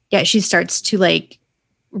yeah, she starts to like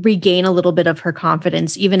regain a little bit of her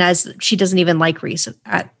confidence, even as she doesn't even like Rhys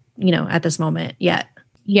at this moment yet.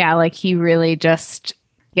 Yeah, like he really just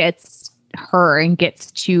gets her and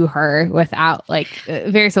gets to her without like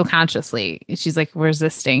very subconsciously. She's like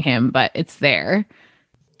resisting him, but it's there.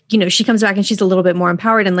 She comes back and she's a little bit more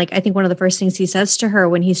empowered. And like, I think one of the first things he says to her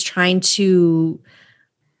when he's trying to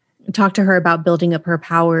talk to her about building up her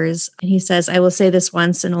powers, and he says, I will say this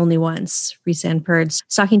once and only once, Rhysand purred,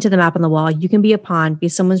 stalking to the map on the wall. You can be a pawn, be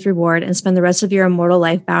someone's reward, and spend the rest of your immortal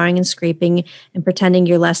life bowing and scraping and pretending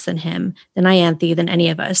you're less than him, than Ianthe, than any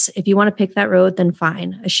of us. If you want to pick that road, then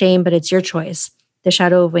fine. A shame, but it's your choice. The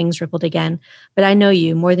shadow of wings rippled again. But I know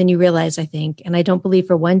you more than you realize, I think, and I don't believe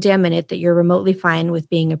for one damn minute that you're remotely fine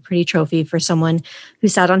with being a pretty trophy for someone who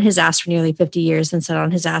sat on his ass for nearly 50 years and sat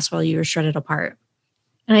on his ass while you were shredded apart.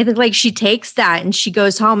 And I think like she takes that and she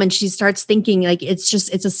goes home and she starts thinking like it's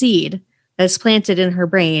a seed that's planted in her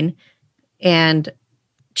brain. And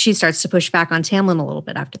she starts to push back on Tamlin a little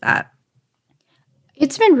bit after that.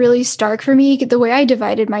 It's been really stark for me. The way I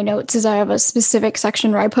divided my notes is I have a specific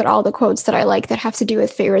section where I put all the quotes that I like that have to do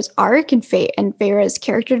with Feyre's arc and Feyre's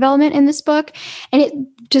character development in this book. And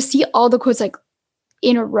to see all the quotes like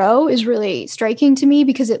in a row is really striking to me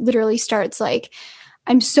because it literally starts like,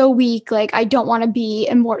 I'm so weak. Like, I don't want to be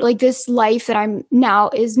immortal. Like, this life that I'm now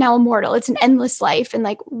is now immortal. It's an endless life. And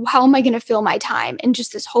like, how am I going to fill my time? And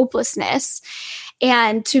just this hopelessness.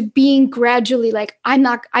 And to being gradually like,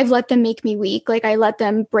 I've let them make me weak. Like, I let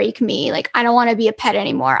them break me. Like, I don't want to be a pet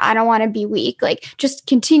anymore. I don't want to be weak. Like, just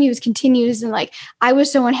continues. And like, I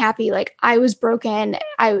was so unhappy. Like, I was broken.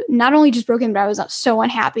 I not only just broken, but I was so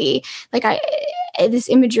unhappy. Like, this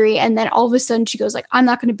imagery. And then all of a sudden she goes like, I'm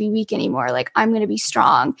not going to be weak anymore. Like, I'm going to be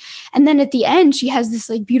strong. And then at the end, she has this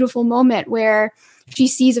like beautiful moment where she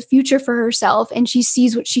sees a future for herself and she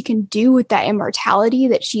sees what she can do with that immortality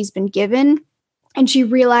that she's been given. And she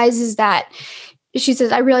realizes that she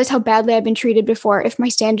says, I realize how badly I've been treated before. If my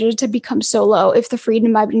standards had become so low, if the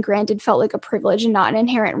freedom I've been granted felt like a privilege and not an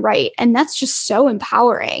inherent right. And that's just so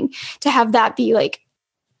empowering to have that be like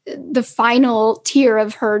the final tier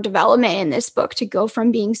of her development in this book, to go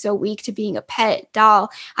from being so weak to being a pet doll.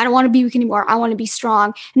 I don't want to be weak anymore. I want to be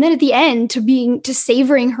strong. And then at the end to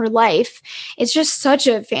savoring her life. It's just such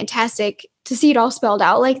a fantastic to see it all spelled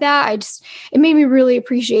out like that. It made me really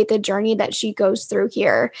appreciate the journey that she goes through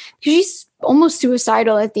here, because she's almost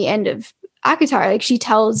suicidal at the end of ACOTAR. Like, she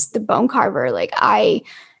tells the bone carver, like, I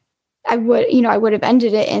would have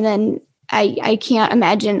ended it. And then I can't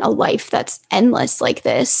imagine a life that's endless like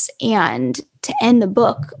this. And to end the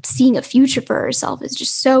book, seeing a future for herself is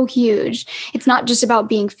just so huge. It's not just about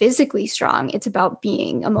being physically strong. It's about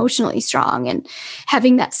being emotionally strong and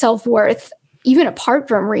having that self-worth, even apart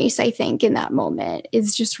from Rhys, I think, in that moment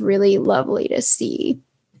is just really lovely to see.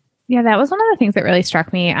 Yeah, that was one of the things that really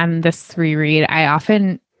struck me on this reread. I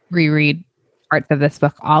often reread parts of this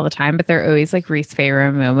book all the time, but they're always like Rhys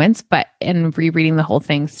Feyre moments. But in rereading the whole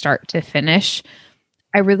thing start to finish,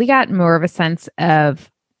 I really got more of a sense of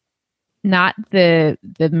not the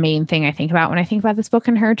main thing I think about when I think about this book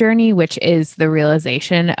and her journey, which is the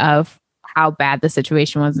realization of how bad the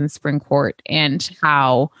situation was in Spring Court and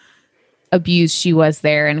how abused she was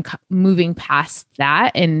there, and moving past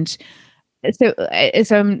that. And so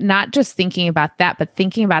I'm not just thinking about that, but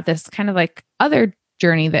thinking about this kind of like other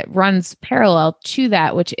journey that runs parallel to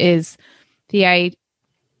that, which is the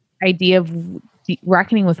idea of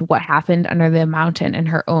reckoning with what happened under the mountain and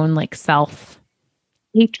her own like self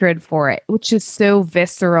hatred for it, which is so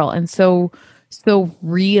visceral and so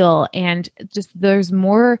real. And just there's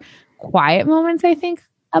more quiet moments, I think,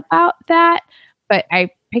 about that, but I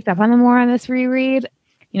picked up on them more on this reread.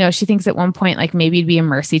 She thinks at one point, like, maybe it'd be a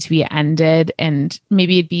mercy to be ended, and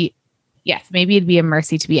maybe it'd be a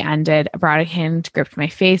mercy to be ended. A broad hand gripped my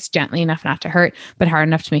face, gently enough not to hurt, but hard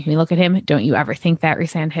enough to make me look at him. Don't you ever think that,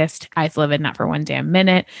 Rhysand hissed, eyes livid, not for one damn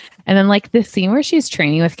minute. And then like this scene where she's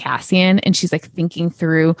training with Cassian and she's like thinking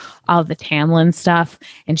through all of the Tamlin stuff.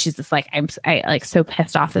 And she's just like, I like so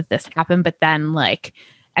pissed off that this happened. But then like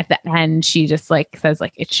at the end, she just like says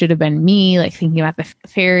like, it should have been me, like thinking about the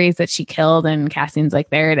fairies that she killed. And Cassian's like,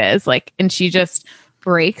 there it is. Like, and she just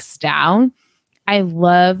breaks down. I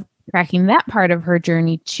love tracking that part of her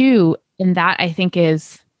journey too. And that I think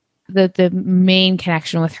is the main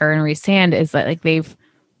connection with her and Rhysand is that like they've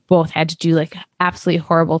both had to do like absolutely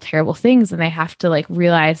horrible, terrible things. And they have to like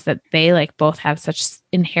realize that they like both have such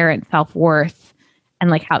inherent self-worth and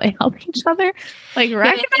like how they help each other. Like,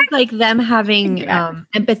 right? Yeah, I think, like them having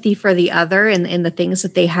empathy for the other and the things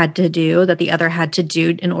that they had to do, that the other had to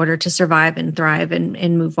do in order to survive and thrive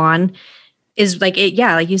and move on is like it.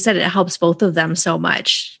 Yeah. Like you said, it helps both of them so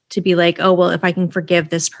much to be like, oh, well, if I can forgive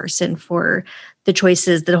this person for the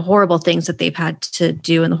choices, the horrible things that they've had to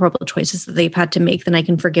do and the horrible choices that they've had to make, then I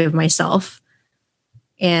can forgive myself.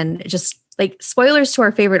 And just like spoilers to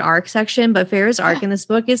our favorite arc section, but Feyre's arc in this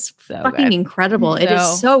book is so fucking incredible. It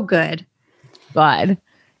is so good. God,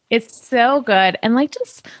 it's so good. And like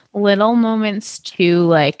just little moments too,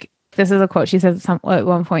 like this is a quote she says at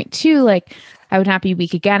one point too, like, I would not be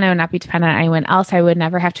weak again. I would not be dependent on anyone else. I would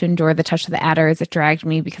never have to endure the touch of the adder as it dragged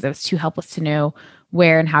me because I was too helpless to know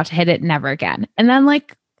where and how to hit it. Never again. And then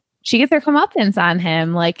like she gets her comeuppance on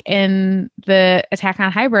him, like in the attack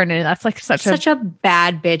on Hybern, and that's like such a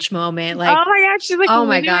bad bitch moment. Like, oh my god, she's like, oh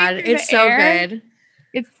my god, it's so good.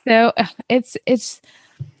 It's so it's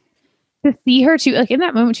to see her too, like in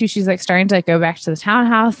that moment too, she's like starting to like go back to the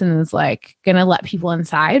townhouse and is like gonna let people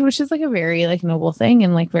inside, which is like a very like noble thing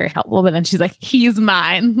and like very helpful. But then she's like, he's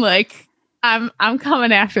mine. Like I'm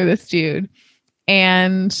coming after this dude.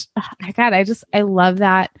 And God, I love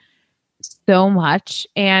that so much.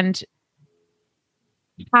 And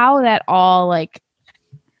how that all like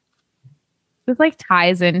just like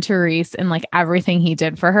ties into Rhys and like everything he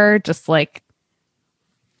did for her, just like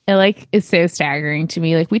it like is so staggering to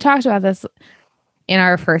me. Like we talked about this in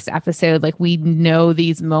our first episode, like we know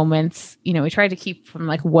these moments, you know, we tried to keep from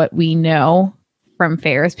like what we know from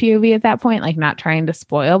Feyre's POV at that point, like not trying to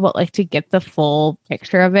spoil, but like to get the full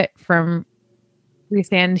picture of it from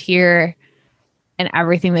Rhysand here and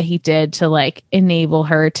everything that he did to like enable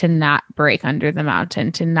her to not break under the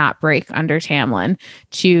mountain, to not break under Tamlin,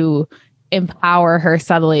 to empower her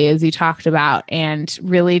subtly as you talked about, and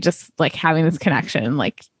really just like having this connection,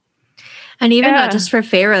 like, and even not just for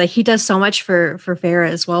Feyre, like he does so much for Feyre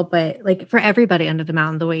as well, but like for everybody under the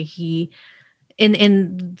mountain, the way he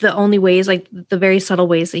in the only ways, like the very subtle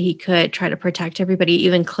ways that he could try to protect everybody,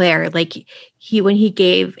 even Claire, like when he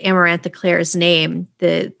gave Amarantha Claire's name,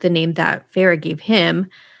 the name that Feyre gave him,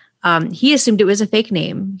 he assumed it was a fake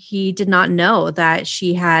name. He did not know that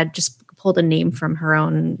she had just pulled a name from her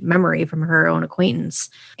own memory, from her own acquaintance.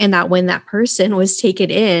 And that when that person was taken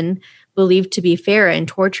in, believed to be Feyre and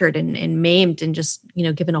tortured and maimed and just, you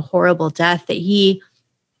know, given a horrible death, that he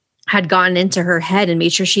had gotten into her head and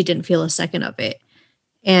made sure she didn't feel a second of it.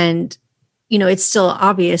 And, you know, it's still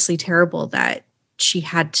obviously terrible that she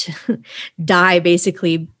had to die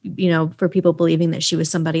basically, you know, for people believing that she was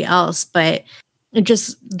somebody else, but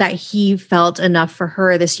just that he felt enough for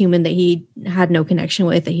her, this human that he had no connection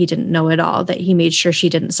with, that he didn't know at all, that he made sure she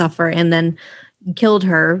didn't suffer and then killed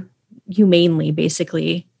her humanely,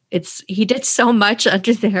 basically. He did so much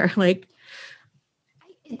under there. Like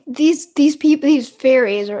these people, these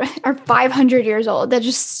fairies are 500 years old. That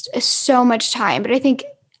just is so much time. But I think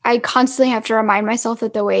I constantly have to remind myself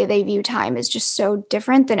that the way they view time is just so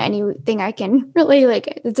different than anything I can really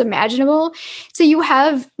like. It's imaginable. So you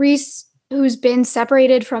have Rhys, who's been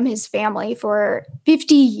separated from his family for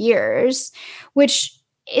 50 years, which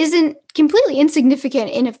isn't completely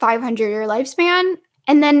insignificant in a 500-year lifespan.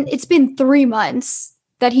 And then it's been 3 months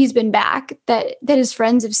that he's been back, that his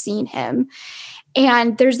friends have seen him.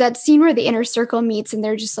 And there's that scene where the inner circle meets and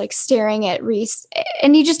they're just like staring at Rhys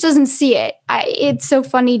and he just doesn't see it. It's so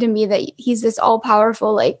funny to me that he's this all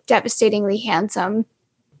powerful, like devastatingly handsome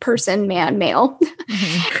person, male.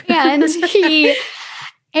 Mm-hmm.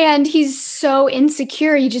 and he's so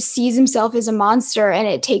insecure. He just sees himself as a monster. And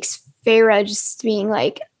it takes Feyre just being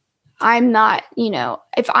like, I'm not, you know,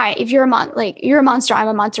 if you're you're a monster, I'm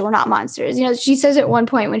a monster. We're not monsters. You know, she says at one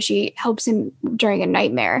point when she helps him during a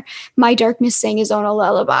nightmare, my darkness sang his own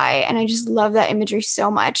lullaby. And I just love that imagery so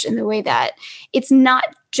much, and the way that it's not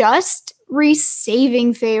just Rhys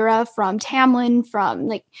saving Feyre from Tamlin, from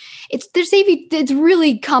like, it's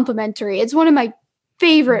really complimentary. It's one of my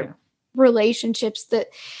favorite relationships, that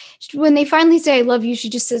when they finally say I love you, she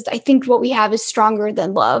just says, I think what we have is stronger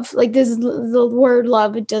than love. Like this, the word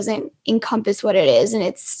love, it doesn't encompass what it is, and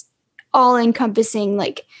it's all encompassing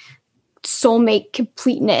like soulmate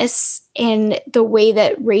completeness, and the way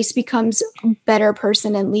that Rhys becomes a better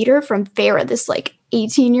person and leader from Feyre, this like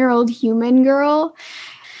 18-year-old human girl.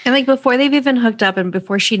 And like before they've even hooked up and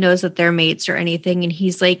before she knows that they're mates or anything, and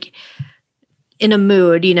he's like in a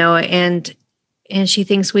mood, and she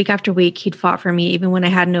thinks week after week he'd fought for me, even when I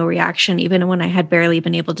had no reaction, even when I had barely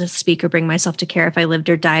been able to speak or bring myself to care if I lived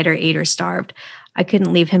or died or ate or starved. I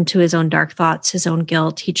couldn't leave him to his own dark thoughts, his own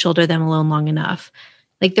guilt. He'd shoulder them alone long enough.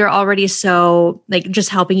 Like they're already so like just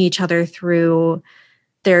helping each other through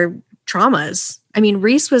their traumas. I mean,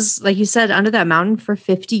 Rhys was, like you said, under that mountain for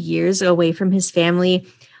 50 years away from his family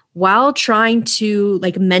while trying to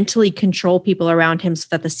like mentally control people around him so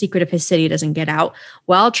that the secret of his city doesn't get out,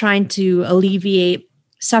 while trying to alleviate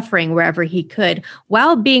suffering wherever he could,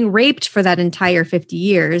 while being raped for that entire 50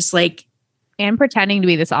 years, like, and pretending to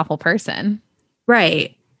be this awful person.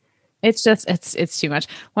 Right. It's just, it's too much.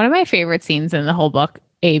 One of my favorite scenes in the whole book,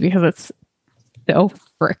 A, because it's so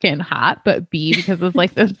freaking hot, but B, because it's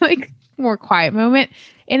like this like more quiet moment.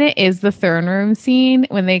 And it is the throne room scene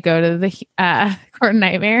when they go to the Court of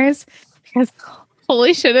Nightmares, because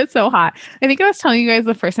holy shit, it's so hot. I think I was telling you guys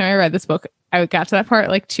the first time I read this book, I got to that part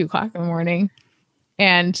at like 2:00 in the morning.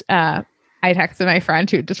 And I texted my friend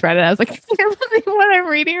who just read it. I was like, I can't believe what I'm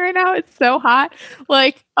reading right now. It's so hot.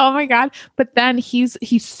 Like, oh my God. But then he's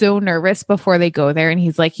so nervous before they go there. And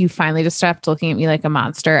he's like, you finally just stopped looking at me like a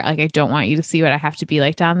monster. Like, I don't want you to see what I have to be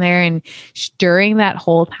like down there. And during that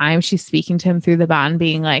whole time, she's speaking to him through the bond,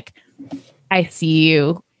 being like, I see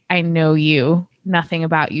you. I know you. Nothing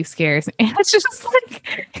about you scares me. And it's just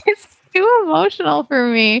like, it's too emotional for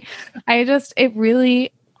me. It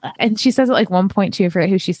really... And she says at like one point too, I forget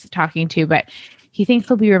who she's talking to, but he thinks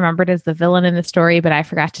he'll be remembered as the villain in the story. But I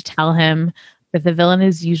forgot to tell him that the villain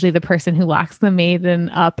is usually the person who locks the maiden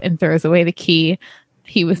up and throws away the key.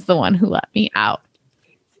 He was the one who let me out.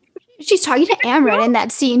 She's talking to Amren in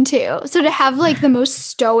that scene too. So to have like the most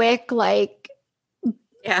stoic, like,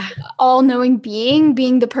 all-knowing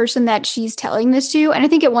being the person that she's telling this to. And I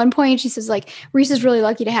think at one point she says like, Rhys is really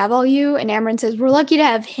lucky to have all you. And Amren says, we're lucky to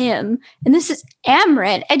have him. And this is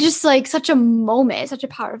Amren. And just like such a moment, such a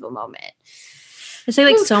powerful moment. I say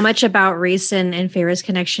like so much about Rhys and Feyre's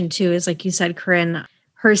connection too is, like you said, Corinne,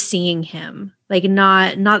 her seeing him, like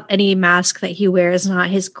not any mask that he wears,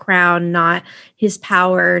 not his crown, not his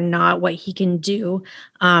power, not what he can do,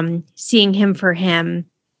 seeing him for him.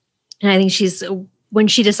 And I think when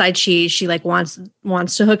she decides she like wants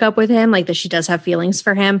to hook up with him, like that she does have feelings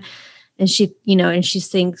for him. And she, and she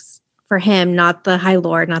thinks for him, not the High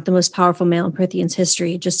Lord, not the most powerful male in Prythian's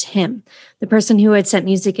history, just him, the person who had sent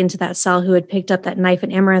music into that cell, who had picked up that knife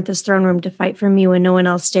in Amaranth's throne room to fight for me when no one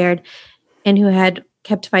else dared, and who had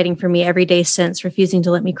kept fighting for me every day since, refusing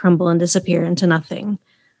to let me crumble and disappear into nothing.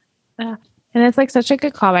 And it's like such a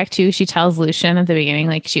good callback too. She tells Lucien at the beginning,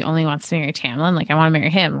 like she only wants to marry Tamlin. Like, I want to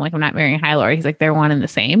marry him. Like, I'm not marrying High Lord. He's like, they're one and the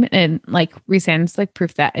same. And like Rhysand's like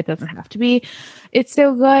proof that it doesn't have to be. It's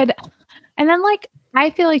so good. And then like, I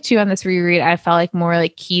feel like too on this reread, I felt like more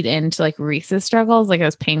like keyed into like Rhys's struggles. Like I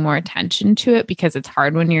was paying more attention to it because it's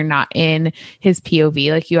hard when you're not in his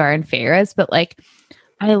POV like you are in Feyre's. But like,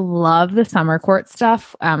 I love the summer court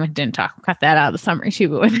stuff. I didn't cut that out of the summary sheet,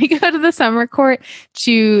 but when they go to the summer court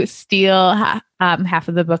to steal half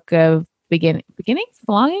of the book of breathings,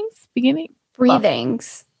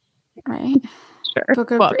 right? Sure.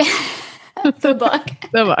 Book of the book.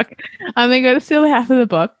 The book. They go to steal half of the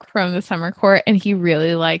book from the summer court, and he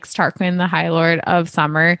really likes Tarquin, the High Lord of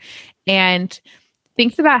Summer, and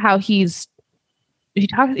thinks about how he's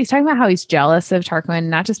talking about how he's jealous of Tarquin,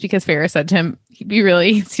 not just because Feyre said to him he'd be really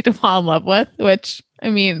easy to fall in love with, which, I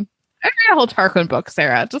mean, I read a whole Tarquin book,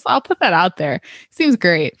 Sarah. I'll put that out there. Seems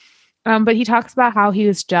great. But he talks about how he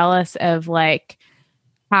was jealous of like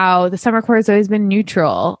how the summer court has always been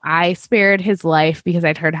neutral. I spared his life because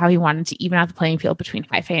I'd heard how he wanted to even out the playing field between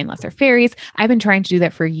high fae and lesser fairies. I've been trying to do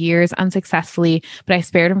that for years unsuccessfully, but I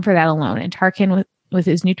spared him for that alone. And Tarquin with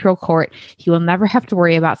his neutral court, he will never have to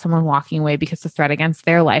worry about someone walking away because the threat against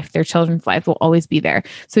their life, their children's lives will always be there.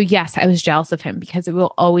 So yes, I was jealous of him because it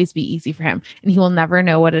will always be easy for him. And he will never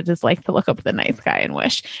know what it is like to look up at the night sky and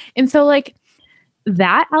wish. And so like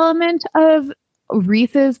that element of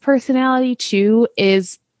Rhys's personality too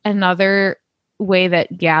is another way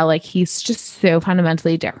that, yeah, like he's just so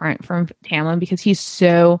fundamentally different from Tamlin because he's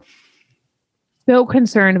so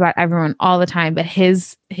concerned about everyone all the time, but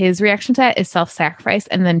his reaction to that is self-sacrifice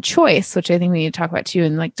and then choice, which I think we need to talk about too,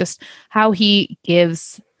 and like just how he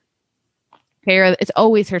gives Feyre, it's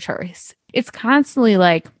always her choice. It's constantly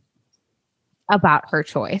like about her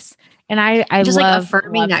choice, and I just love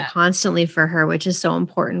affirming that constantly for her, which is so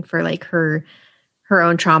important for like her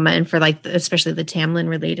own trauma and for like especially the Tamlin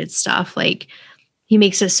related stuff. Like he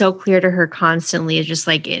makes it so clear to her constantly, just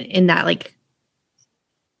like in that like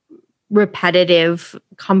repetitive,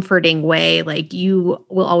 comforting way. Like you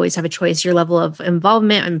will always have a choice. Your level of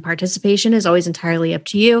involvement and participation is always entirely up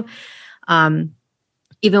to you.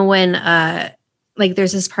 Even when like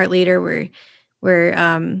there's this part later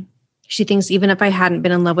where she thinks even if I hadn't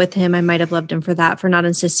been in love with him, I might have loved him for that, for not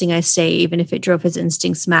insisting I stay, even if it drove his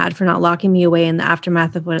instincts mad, for not locking me away in the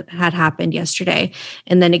aftermath of what had happened yesterday.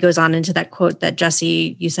 And then it goes on into that quote that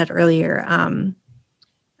Jesse, you said earlier,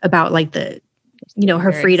 about like the,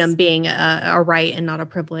 her freedom being a right and not a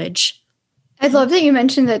privilege. I love that you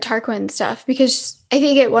mentioned the Tarquin stuff, because I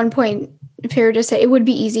think at one point, Feyre just said it would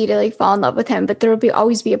be easy to like fall in love with him, but there would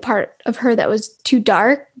always be a part of her that was too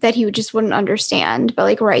dark that he just wouldn't understand. But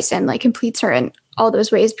like Rhysand like completes her in all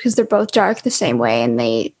those ways because they're both dark the same way, and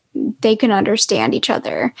they can understand each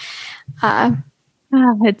other.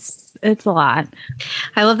 It's a lot.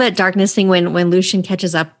 I love that darkness thing when Lucien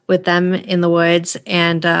catches up with them in the woods,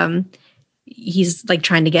 and he's like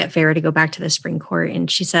trying to get Feyre to go back to the spring court, and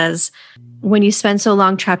she says, when you spend so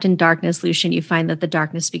long trapped in darkness, Lucien, you find that the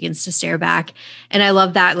darkness begins to stare back. And I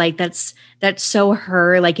love that. Like that's so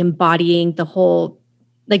her, like embodying the whole,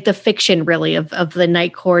 like the fiction really of the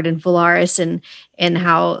Night Court and Velaris, and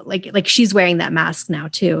how like she's wearing that mask now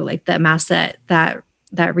too. Like that mask that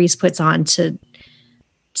Rhys puts on to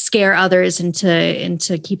scare others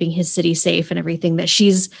into keeping his city safe and everything, that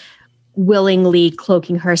she's willingly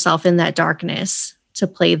cloaking herself in that darkness to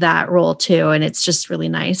play that role too. And it's just really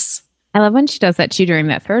nice. I love when she does that too during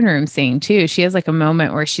that throne room scene too. She has like a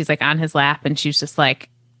moment where she's like on his lap and she's just like,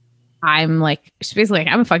 she's basically like,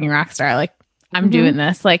 I'm a fucking rock star. Like I'm doing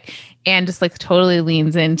this, like, and just like totally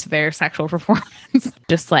leans into their sexual performance.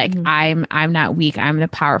 Just like, I'm not weak. I'm the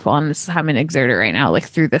powerful. And this is how I'm going to exert it right now. Like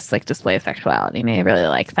through this like display of sexuality. And I really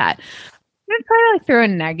like that. I'm going to try to like throw a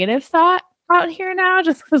negative thought out here now,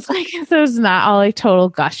 just because like so it's not all like total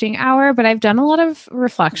gushing hour, but I've done a lot of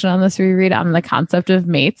reflection on this reread on the concept of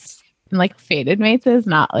mates. And like fated mates is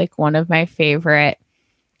not like one of my favorite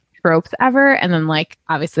tropes ever. And then like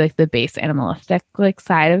obviously like the base animalistic like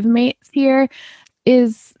side of mates here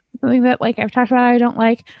is something that like I've talked about I don't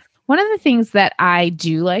like. One of the things that I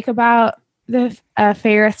do like about the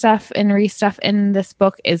Feyre stuff and Rhys stuff in this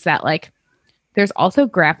book is that like there's also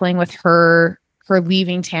grappling with her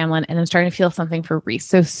leaving Tamlin and then starting to feel something for Rhys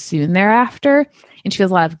so soon thereafter. And she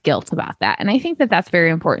feels a lot of guilt about that. And I think that that's very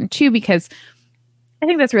important too, because I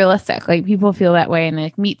think that's realistic. Like people feel that way and they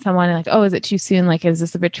like meet someone and like, oh, is it too soon? Like, is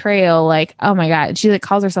this a betrayal? Like, oh my God. She like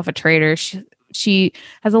calls herself a traitor. She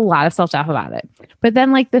has a lot of self-doubt about it. But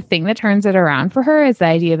then like the thing that turns it around for her is the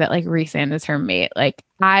idea that like Rhysand is her mate. Like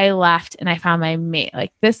I left and I found my mate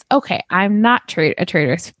like this. Okay. I'm not a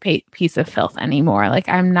traitorous piece of filth anymore. Like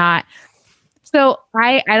I'm not. So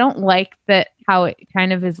I don't like that how it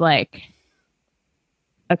kind of is like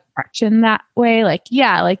a crutch in that way. Like,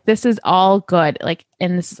 yeah, like this is all good. Like,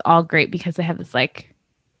 and this is all great because they have this like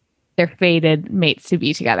they're fated mates to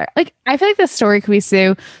be together. Like, I feel like the story could be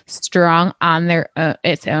so strong on their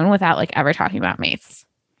its own without like ever talking about mates.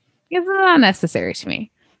 It's not necessary to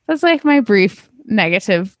me. That's like my brief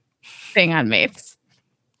negative thing on mates.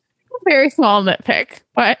 A very small nitpick,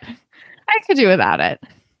 but I could do without it.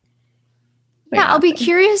 Yeah, I'll be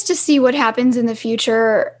curious to see what happens in the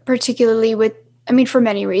future, particularly with, I mean, for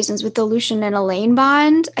many reasons, with the Lucien and Elain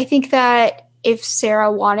bond. I think that if Sarah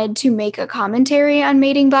wanted to make a commentary on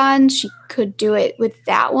mating bonds, she could do it with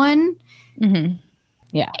that one. Mm-hmm.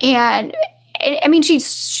 Yeah. And I mean, she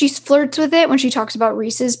flirts with it when she talks about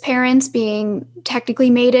Rhys's parents being technically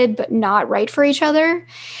mated, but not right for each other.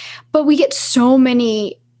 But we get so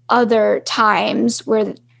many other times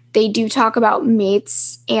where they do talk about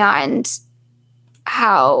mates and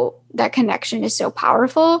how that connection is so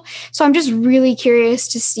powerful. So I'm just really curious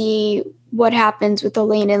to see what happens with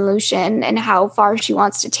Elain and Lucien and how far she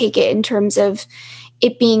wants to take it in terms of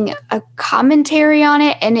it being a commentary on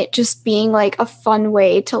it and it just being like a fun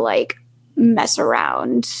way to like mess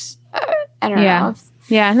around. I don't know.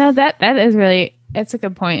 Yeah, no, that is really, it's a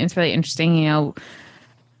good point. It's really interesting. You know,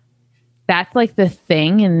 that's like the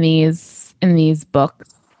thing in these books.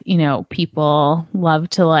 You know, people love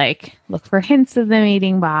to like look for hints of the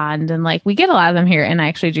mating bond, and like we get a lot of them here, and I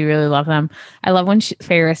actually do really love them. I love when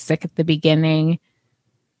Feyre is sick at the beginning.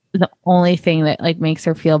 The only thing that like makes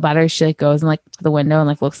her feel better is she like goes and like to the window and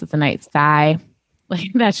like looks at the night sky.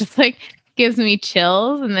 Like that just like gives me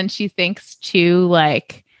chills. And then she thinks too,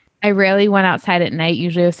 like, I rarely went outside at night.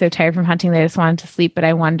 Usually I was so tired from hunting that I just wanted to sleep. But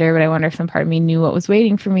I wonder if some part of me knew what was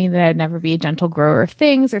waiting for me, that I'd never be a gentle grower of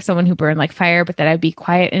things or someone who burned like fire, but that I'd be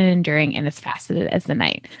quiet and enduring and as faceted as the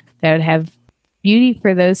night. That I would have beauty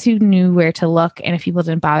for those who knew where to look. And if people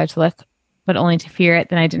didn't bother to look, but only to fear it,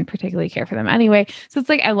 then I didn't particularly care for them anyway. So it's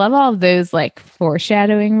like I love all of those like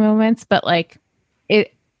foreshadowing moments, but like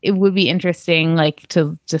it would be interesting like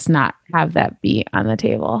to just not have that be on the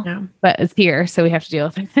table. Yeah. But it's here, so we have to deal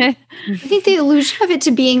with it. I think the illusion of it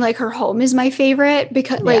to being like her home is my favorite,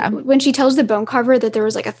 because like when she tells the bone carver that there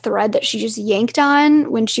was like a thread that she just yanked on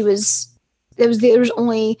when there was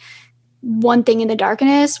only one thing in the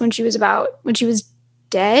darkness when she was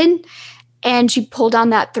dead, and she pulled on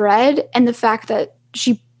that thread, and the fact that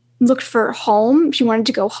she looked for home, she wanted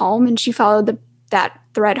to go home, and she followed that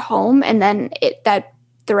thread home, and then that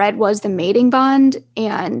thread was the mating bond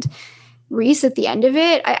and Rhys at the end of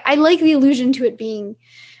it. I like the allusion to it being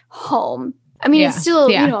home. I mean, it's still,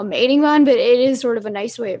 a mating bond, but it is sort of a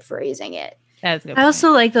nice way of phrasing it. That's good. I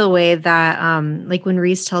also like the way that, like when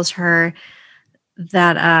Rhys tells her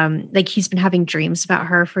that, like he's been having dreams about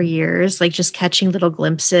her for years, like just catching little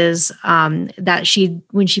glimpses, that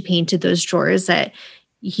when she painted those drawers, that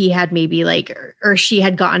he had maybe like, or she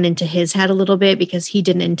had gotten into his head a little bit because he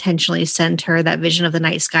didn't intentionally send her that vision of the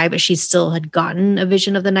night sky, but she still had gotten a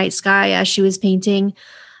vision of the night sky as she was painting.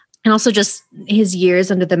 And also just his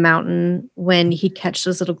years under the mountain when he'd catch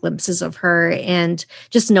those little glimpses of her, and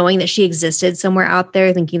just knowing that she existed somewhere out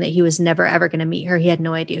there, thinking that he was never, ever going to meet her. He had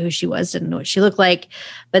no idea who she was, didn't know what she looked like,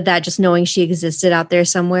 but that just knowing she existed out there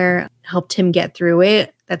somewhere helped him get through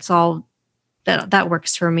it. That's all that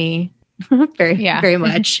works for me. Very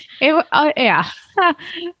much. Too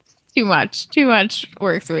much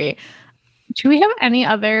works for me. Do we have any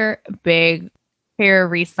other big Feyre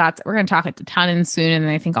Rhys thoughts? We're going to talk a ton in soon, and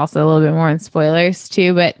I think also a little bit more in spoilers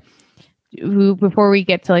too. But before we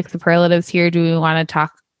get to like superlatives here, do we want to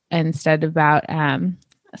talk instead about some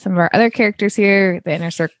of our other characters here, the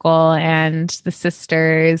inner circle and the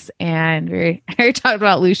sisters? And we already talked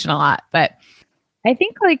about Lucien a lot, but I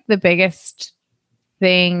think like the biggest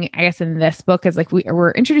thing, I guess, in this book is like we're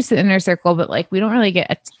introduced to the inner circle, but like we don't really get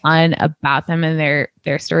a ton about them and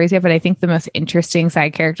their stories yet. But I think the most interesting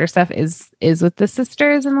side character stuff is with the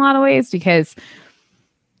sisters in a lot of ways, because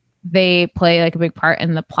they play like a big part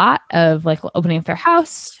in the plot of like opening up their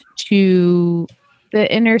house to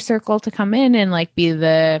the inner circle to come in and like be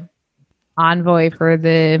the envoy for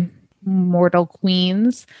the mortal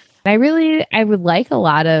queens. And I would like a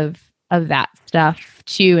lot of that stuff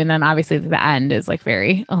too. And then obviously the end is like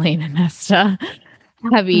very Elain and Nesta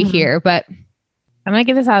heavy here, but I'm going to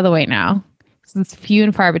get this out of the way now. It's few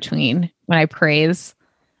and far between when I praise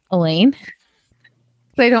Elain.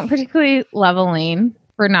 So I don't particularly love Elain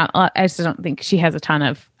I just don't think she has a ton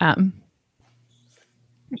of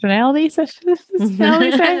personality.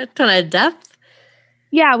 A ton of depth.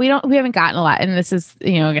 Yeah, we haven't gotten a lot, and this is,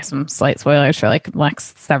 I guess some slight spoilers for like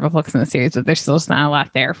next several books in the series, but there's still just not a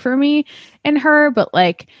lot there for me and her. But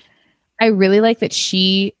like, I really like that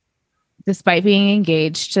she, despite being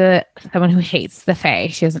engaged to someone who hates the Fae,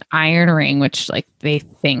 she has an iron ring, which like they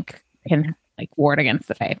think can like ward against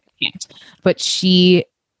the Fae. Can't. But she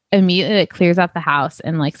immediately like clears out the house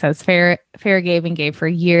and like says, Feyre gave for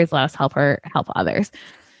years, let us help her help others.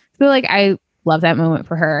 So like, I love that moment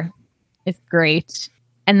for her. It's great.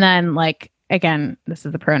 And then like, again, this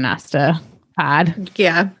is the pro Nesta pod.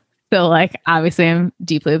 Yeah. So like, obviously I'm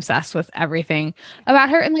deeply obsessed with everything about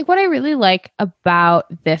her. And like, what I really like about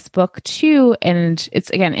this book too, and it's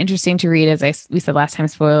again, interesting to read, as we said last time,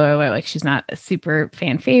 spoiler alert, like she's not a super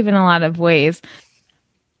fan fave in a lot of ways.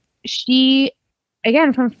 She,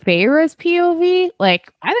 again, from Feyre's POV,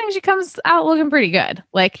 like I think she comes out looking pretty good.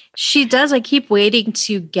 Like she does. I keep waiting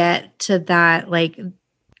to get to that, like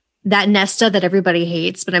that Nesta that everybody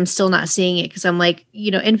hates, but I'm still not seeing it because I'm like,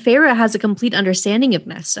 and Feyre has a complete understanding of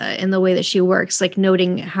Nesta in the way that she works, like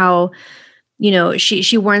noting how,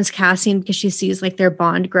 she warns Cassian because she sees like their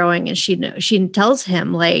bond growing, and she tells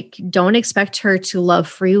him like, don't expect her to love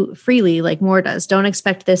freely like Mor does. Don't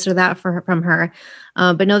expect this or that from her,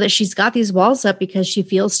 but know that she's got these walls up because she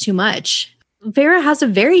feels too much. Feyre has a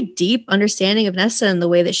very deep understanding of Nesta and the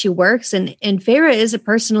way that she works, and Feyre is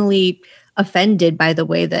personally offended by the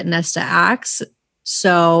way that Nesta acts.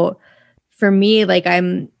 So for me, like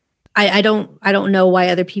I don't know why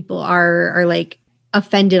other people are like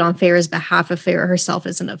offended on Feyre's behalf if Feyre herself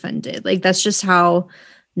isn't offended. Like that's just how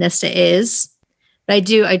Nesta is. But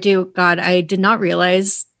I do. God, I did not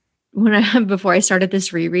realize before I started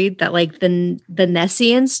this reread that like the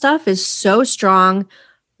Nessian stuff is so strong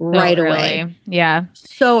right away. Yeah.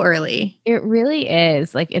 So early. It really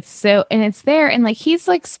is. Like it's there, and like he's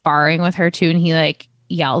like sparring with her too, and he like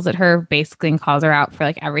yells at her basically and calls her out for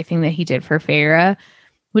like everything that he did for Feyre,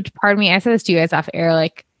 which, pardon me, I said this to you guys off air,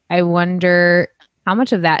 like I wonder how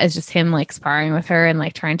much of that is just him like sparring with her and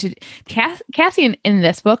like trying to Cassian in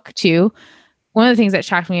this book too. One of the things that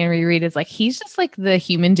shocked me in reread is like he's just like the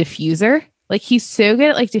human diffuser. Like he's so good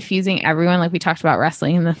at like diffusing everyone. Like we talked about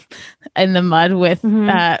wrestling in the mud with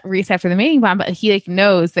Rhys after the mating bomb, but he like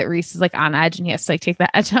knows that Rhys is like on edge and he has to like take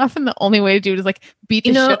that edge off. And the only way to do it is like beat the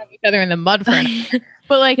shit out of each other in the mud for an hour.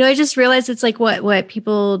 But like, I just realized it's like what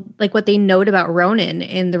people like what they note about Ronan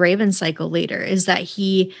in the Raven cycle later is that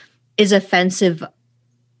he is offensive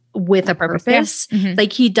with a purpose. Yeah. Mm-hmm.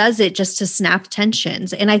 Like he does it just to snap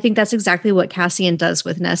tensions. And I think that's exactly what Cassian does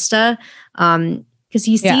with Nesta. Because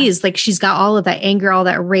he sees like she's got all of that anger, all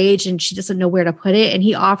that rage, and she doesn't know where to put it. And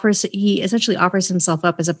he essentially offers himself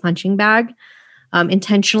up as a punching bag,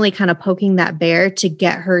 intentionally kind of poking that bear to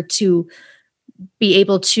get her to be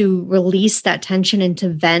able to release that tension and to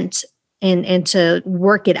vent and to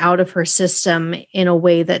work it out of her system in a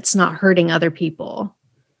way that's not hurting other people.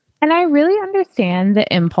 And I really understand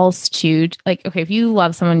the impulse to like, okay, if you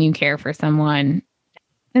love someone, you care for someone,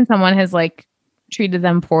 and someone has like treated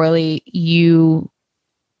them poorly, you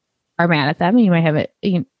are mad at them and you might have it.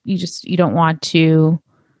 You don't want to,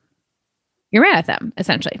 you're mad at them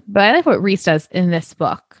essentially. But I like what Rhys does in this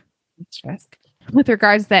book with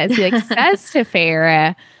regards to that is he like says to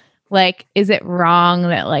Feyre, like, is it wrong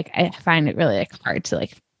that like, I find it really like hard to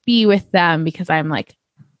like be with them because I'm like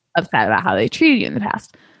upset about how they treated you in the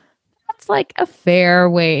past. That's like a fair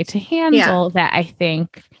way to handle that, I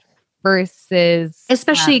think, versus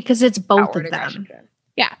especially because it's both of them.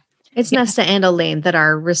 Yeah. It's Nesta and Elaine that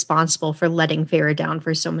are responsible for letting Feyre down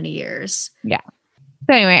for so many years. Yeah.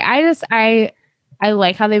 So anyway, I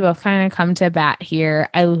like how they both kind of come to bat here.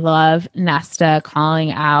 I love Nesta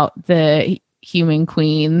calling out the human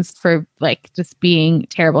queens for like just being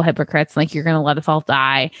terrible hypocrites. Like you're going to let us all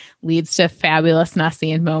die. Leads to fabulous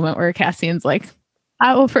Nessian moment where Cassian's like,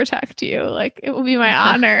 I will protect you. Like it will be my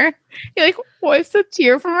honor. He like wipes a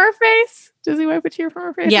tear from her face. Does he wipe a tear from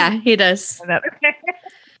her face? Yeah, he does.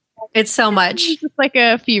 It's so much. It's just like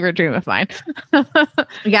a fever dream of mine.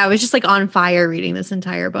 Yeah, I was just like on fire reading this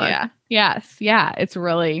entire book. Yeah. Yes. Yeah. It's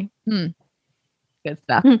really good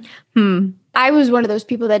stuff. I was one of those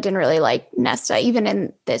people that didn't really like Nesta, even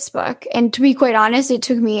in this book. And to be quite honest, it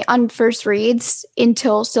took me on first reads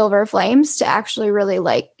until Silver Flames to actually really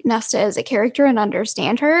like Nesta as a character and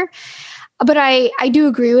understand her. But I do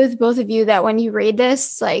agree with both of you that when you read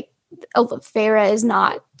this, like, Feyre is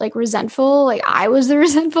not like resentful. Like I was the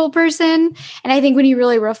resentful person. And I think when you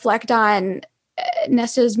really reflect on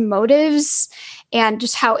Nesta's motives and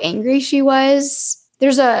just how angry she was,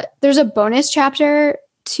 there's a bonus chapter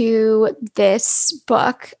to this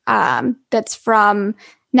book that's from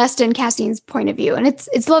Nesta and Cassian's point of view. And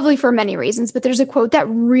it's lovely for many reasons, but there's a quote that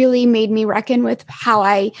really made me reckon with how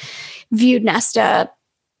I viewed Nesta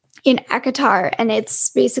in ACOTAR, and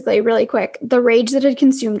it's basically really quick. The rage that had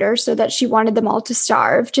consumed her so that she wanted them all to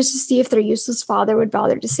starve just to see if their useless father would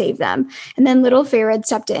bother to save them. And then little Feyre had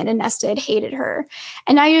stepped in and Nesta had hated her.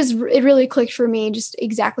 And it really clicked for me just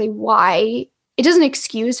exactly why. It doesn't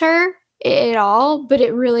excuse her at all, but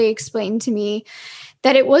it really explained to me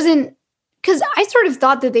that it wasn't, because I sort of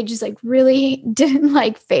thought that they just like really didn't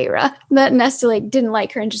like Feyre, that Nesta like didn't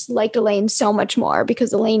like her and just liked Elaine so much more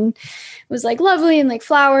because Elaine was like lovely and like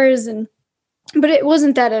flowers, but it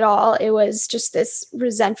wasn't that at all. It was just this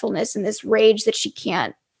resentfulness and this rage that she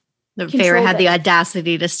can't. Feyre had the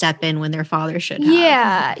audacity to step in when their father should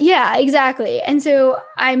have. Yeah, exactly. And so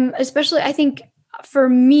I think for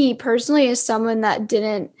me personally, as someone that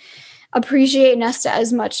didn't appreciate Nesta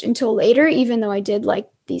as much until later, even though I did like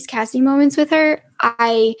these Cassie moments with her,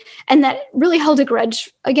 and that really held a grudge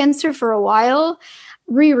against her for a while,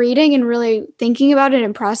 rereading and really thinking about it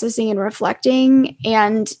and processing and reflecting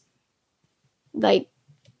and like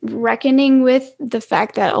reckoning with the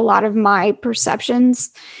fact that a lot of my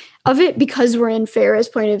perceptions of it, because we're in Feyre's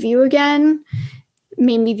point of view again,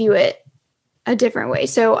 made me view it a different way.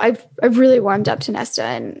 So I've really warmed up to Nesta,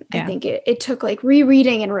 and I think it took like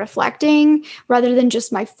rereading and reflecting rather than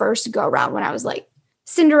just my first go around when I was like,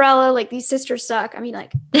 Cinderella, like these sisters suck. I mean,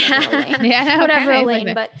 like whatever,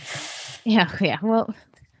 Elaine, but yeah. Well,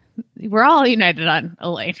 we're all united on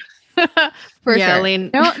Elaine. For sure. Elaine.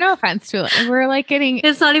 No offense to Elaine. We're like getting.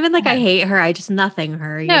 It's not even like I hate her. I just nothing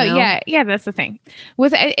her. You know? Yeah. That's the thing.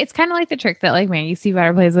 It's kind of like the trick that like you see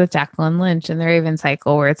better plays with Declan Lynch in the Raven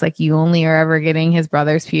cycle, where it's like you only are ever getting his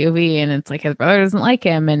brother's POV, and it's like his brother doesn't like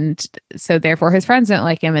him, and so therefore his friends don't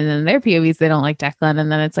like him, and then their POVs they don't like Declan,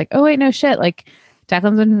 and then it's like, oh wait, no shit, like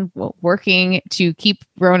Declan's been working to keep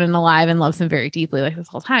Ronan alive and loves him very deeply like this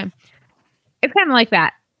whole time. It's kind of like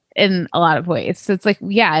that in a lot of ways. So it's like,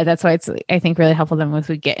 yeah, that's why it's, I think, really helpful then once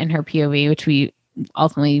we get in her POV, which we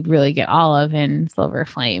ultimately really get Olive in Silver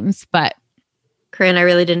Flames. But Corinne, I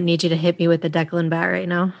really didn't need you to hit me with the Declan bat right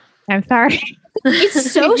now. I'm sorry.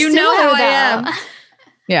 It's so you similar, know how I though. am.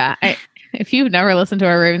 Yeah. If you've never listened to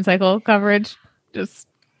our Raven Cycle coverage, just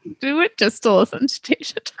do it just to listen to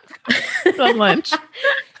Tasha Lynch.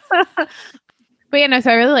 But yeah, no,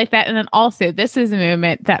 so I really like that. And then also, this is a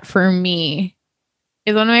moment that for me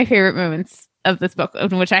is one of my favorite moments of this book,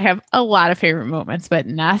 in which I have a lot of favorite moments. But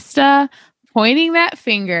Nesta pointing that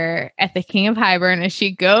finger at the King of Hybern as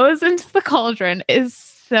she goes into the cauldron is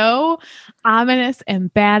so ominous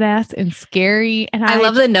and badass and scary. And I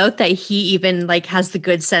love the note that he even like has the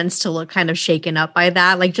good sense to look kind of shaken up by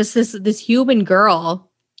that. Like just this human girl,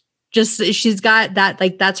 just she's got that,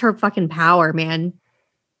 like that's her fucking power, man.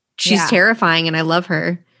 She's terrifying and I love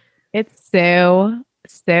her. It's so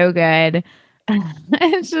good.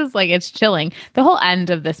 It's just like, it's chilling. The whole end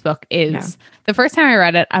of this book is the first time I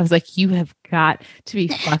read it, I was like, you have got to be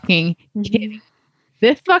fucking kidding.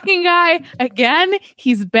 This fucking guy again,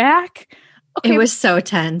 he's back. Okay, it was so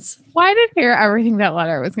tense. Why did Feyre ever think that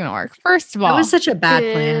letter was going to work? First of all, that was such a bad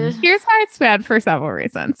plan. Here's why it's bad for several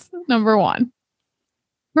reasons. Number one,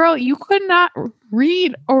 girl, you could not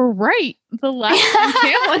read or write the last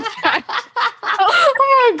Tamlin text.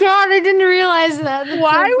 Oh my god, I didn't realize that. That's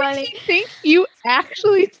why so would funny. you think you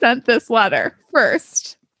actually sent this letter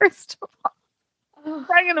first? First of all.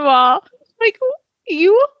 Second of all, like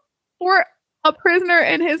you were a prisoner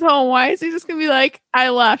in his home. Why is he just gonna be like, I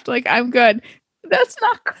left, like I'm good? That's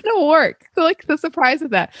not gonna work. So like the surprise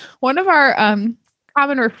of that. One of our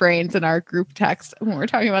common refrains in our group text when we're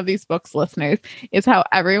talking about these books, listeners, is how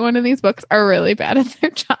everyone in these books are really bad at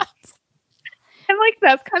their jobs. And like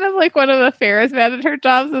that's kind of like one of the Feyre's bad at her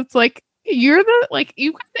jobs. It's like you're the like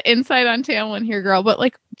you got the insight on Tamlin here, girl, but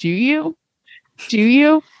like do you?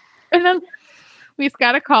 And then we've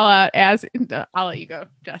got to call out as I'll let you go,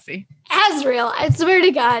 Jesse. Azriel, I swear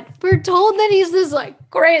to God, we're told that he's this like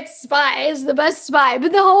great spy, he's the best spy,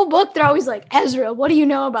 but the whole book they're always like, Azriel, what do you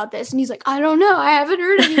know about this? And he's like, I don't know, I haven't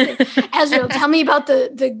heard anything. Azriel, tell me about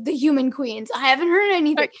the human queens. I haven't heard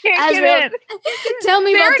anything. I can't Azriel, get in. Tell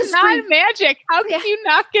me about the They're not magic. How can you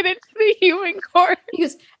not get into the human court? He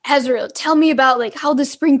goes, Azriel, tell me about like how the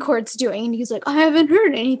spring court's doing. And he's like, I haven't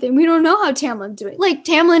heard anything. We don't know how Tamlin's doing. Like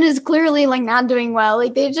Tamlin is clearly like not doing well.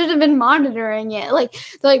 Like they should have been monitoring it. Like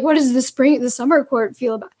they're like, what does the summer court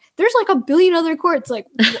feel about? There's like a billion other courts. Like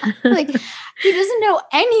he doesn't know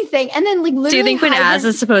anything. And then like literally, do you think when Az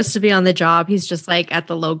is supposed to be on the job, he's just like at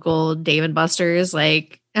the local Dave and Buster's,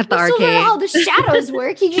 like at the arcade? Still how the shadows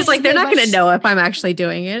work. He's like, they're not going to know if I'm actually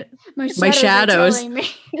doing it. My shadows.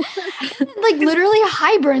 Like literally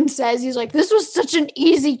Hybern says, he's like, this was such an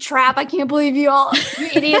easy trap. I can't believe you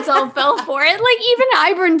idiots all fell for it. Like even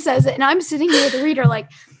Hybern says it. And I'm sitting here with the reader like,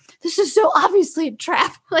 this is so obviously a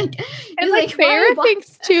trap. Like, and like Feyre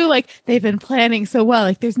thinks too, like they've been planning so well.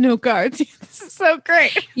 Like there's no guards. This is so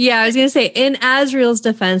great. Yeah, I was gonna say, in Azriel's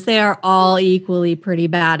defense, they are all equally pretty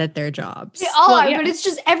bad at their jobs. They all are, but it's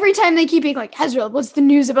just every time they keep being like, Azriel, what's the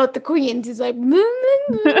news about the queens? He's like,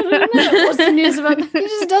 what's the news about them? He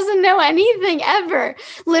just doesn't know anything ever.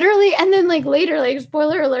 Literally, and then like later, like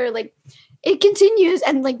spoiler alert, like it continues,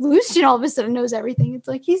 and like Lucian all of a sudden knows everything. It's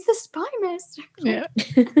like he's the spy master. Yeah,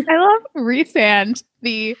 I love Rhysand,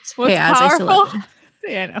 the most powerful.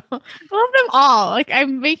 Yeah, I know. I love them all. Like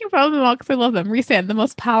I'm making fun of them all because I love them. Rhysand, the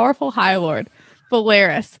most powerful High Lord.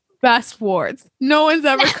 Valeris, best wards. No one's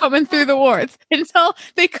ever coming through the wards until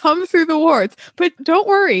they come through the wards. But don't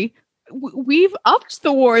worry, we've upped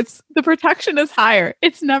the wards. The protection is higher.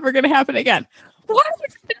 It's never going to happen again. Why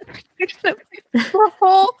is the protection the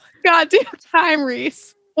whole goddamn time,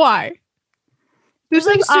 Reese? Why? There's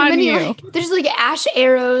like so many, like, there's like ash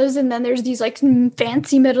arrows, and then there's these like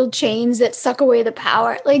fancy metal chains that suck away the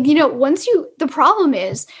power. Like, you know, the problem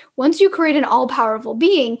is once you create an all-powerful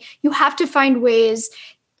being, you have to find ways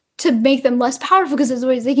to make them less powerful because there's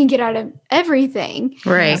ways they can get out of everything.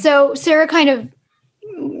 Right. So Sarah kind of,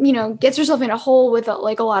 you know, gets herself in a hole with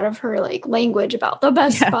like a lot of her like language about the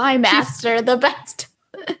best spy master, the best.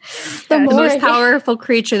 The most powerful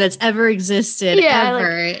creature that's ever existed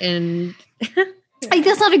ever. Like, and like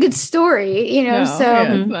that's not a good story, you know. It's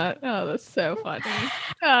not. Oh, that's so funny.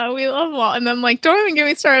 We love Walt, and then like, don't even get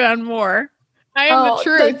me started on more. I am the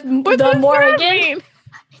truth. What the Morrigan.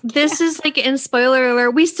 This is like in spoiler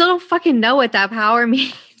alert. We still don't fucking know what that power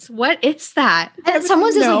means. What is that? And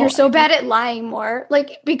someone says like, you're so bad at lying more,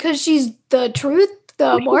 like because she's the truth,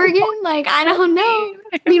 the Morrigan. Like I don't know.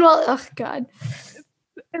 Meanwhile, oh god.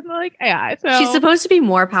 And like, yeah, so she's supposed to be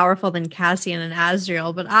more powerful than Cassian and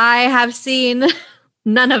Azriel, but I have seen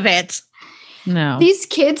none of it. No. These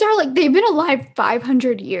kids are like, they've been alive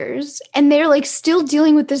 500 years and they're like still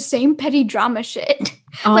dealing with the same petty drama shit.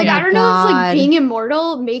 Oh like, I don't know if like God. being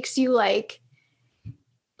immortal makes you like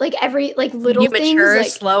every like little you things mature like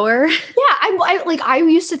slower. Yeah, I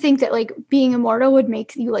used to think that like being immortal would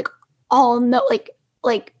make you like all know like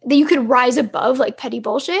that you could rise above like petty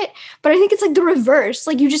bullshit, but I think it's like the reverse.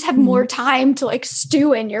 Like you just have more time to like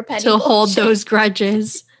stew in your petty bullshit. Hold those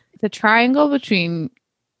grudges. The triangle between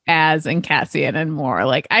Az and Cassian and Mor.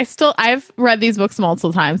 Like I've read these books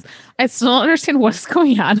multiple times. I still don't understand what's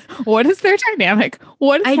going on. What is their dynamic?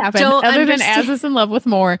 What has happened other than Az is in love with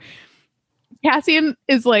Mor? Cassian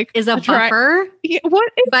is like a buffer.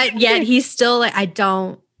 But yet he's still like, I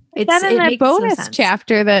don't. Then in that bonus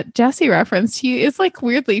chapter that Jesse referenced, he is like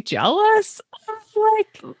weirdly jealous of Mor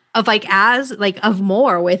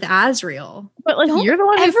with Azriel. But like you're the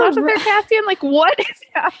one who slept with her, Cassian. Like what is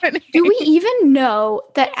happening? Do we even know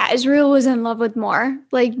that Azriel was in love with Mor?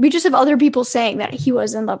 Like we just have other people saying that he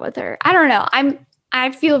was in love with her. I don't know.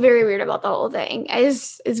 I feel very weird about the whole thing.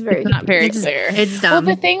 It's not very clear. It's dumb.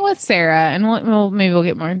 Well, the thing with Sarah, and we'll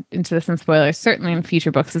get more into this in spoilers, certainly in future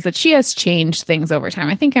books, is that she has changed things over time.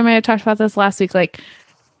 I think I might have talked about this last week. Like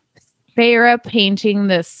Feyre painting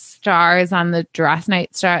the stars on the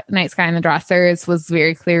night sky and the dressers was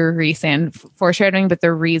very clear Rhysand foreshadowing, but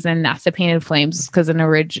the reason Nesta painted flames is because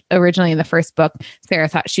originally in the first book, Sarah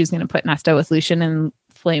thought she was going to put Nesta with Lucien, and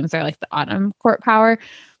flames are like the autumn court power.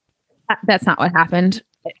 That's not what happened.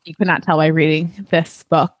 You could not tell by reading this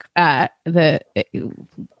book. Cassian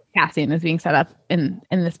is being set up in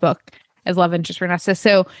this book as love interest for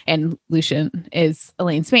Nesta. And Lucien is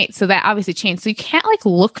Elaine's mate. So that obviously changed. So you can't like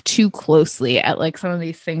look too closely at like some of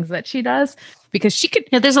these things that she does because she could.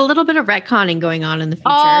 Yeah, there's a little bit of retconning going on in the future.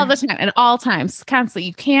 All the time, at all times, constantly.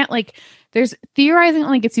 You can't like. There's theorizing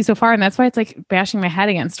only gets you so far, and that's why it's like bashing my head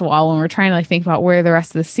against a wall when we're trying to like think about where the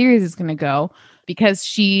rest of the series is going to go. Because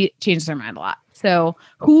she changes her mind a lot. So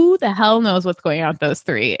who the hell knows what's going on with those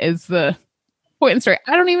three is the point in the story.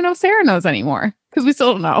 I don't even know if Sarah knows anymore because we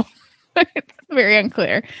still don't know. It's very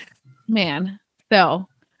unclear. Man. So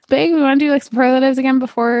big. We want to do like superlatives again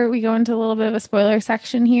before we go into a little bit of a spoiler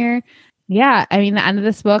section here. Yeah. I mean, the end of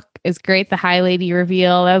this book is great. The High Lady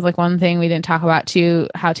reveal. That was like one thing we didn't talk about too.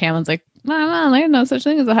 How Tamlin's like, no, there's no such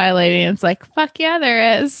thing as a High Lady. And it's like, fuck yeah,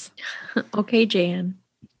 there is. Okay, Jan.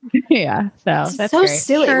 Yeah, so it's that's so great.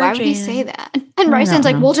 silly. Why would he say that? And Rhysand's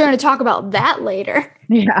like, we're going to talk about that later.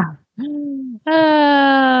 Yeah.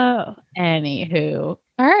 Anywho,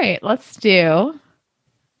 all right, let's do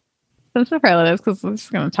some superlatives because we're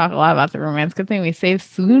just going to talk a lot about the romance. Good thing we saved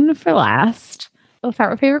soon for last. We'll start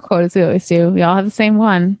with favorite quote as we always do. We all have the same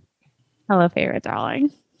one. Hello, favorite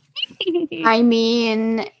darling. I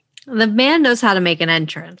mean, the man knows how to make an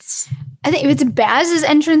entrance. I think it's Baz's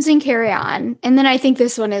entrance in Carry On. And then I think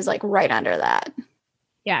this one is like right under that.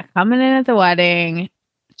 Yeah. Coming in at the wedding.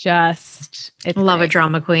 It's love great. A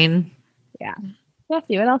drama queen. Yeah.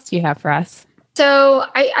 Jesse, what else do you have for us? So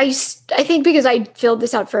I think because I filled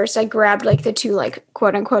this out first, I grabbed like the two like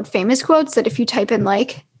quote unquote famous quotes that if you type in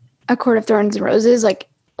like A Court of Thorns and Roses, like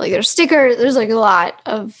there's stickers, there's like a lot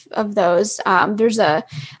of those. There's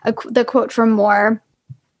the quote from Mor.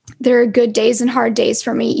 There are good days and hard days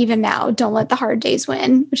for me, even now. Don't let the hard days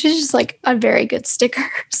win, which is just like a very good sticker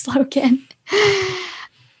slogan.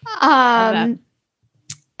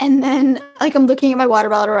 And then like I'm looking at my water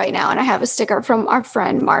bottle right now and I have a sticker from our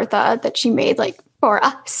friend Martha that she made like for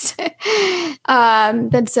us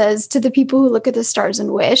that says, to the people who look at the stars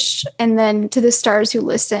and wish, and then to the stars who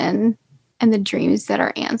listen and the dreams that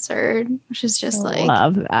are answered, which is just like.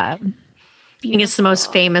 Love that. I think it's the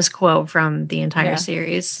most famous quote from the entire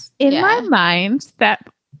series. In my mind, that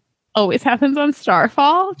always happens on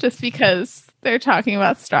Starfall, just because they're talking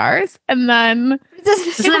about stars. And then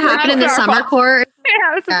doesn't it happen in the summer court?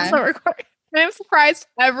 Yeah, it's in the summer court. And I'm surprised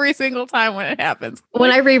every single time when it happens.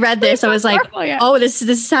 When I reread this, I was like, "Oh, this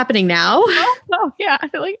is happening now." Oh, yeah,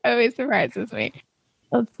 it like always surprises me.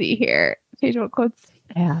 Let's see here. Page what quotes?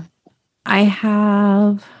 Yeah,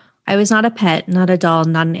 I was not a pet, not a doll,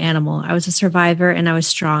 not an animal. I was a survivor and I was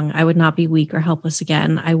strong. I would not be weak or helpless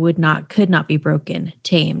again. I could not be broken,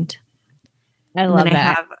 tamed. I love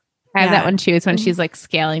that. I have that one too. It's when she's like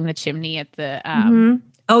scaling the chimney at the.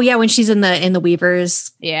 Oh yeah, when she's in the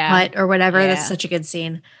Weaver's hut or whatever. Yeah. That's such a good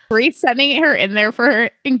scene. Sending her in there for her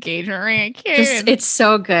engagement ring. It's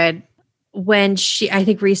so good. When I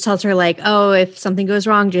think Rhys tells her like, "Oh, if something goes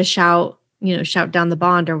wrong, just shout down the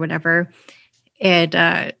bond or whatever."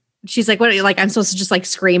 And she's like, "What? Like I'm supposed to just like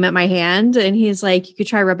scream at my hand?" And he's like, "You could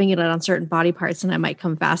try rubbing it on certain body parts, and it might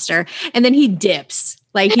come faster." And then he dips,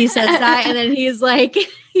 like he says that, and then he's like,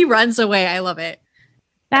 He runs away. I love it.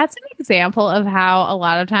 That's an example of how a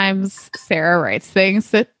lot of times Sarah writes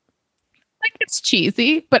things that like it's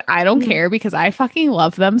cheesy, but I don't care because I fucking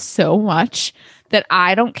love them so much that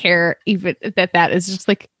I don't care even that is just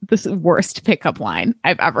like the worst pickup line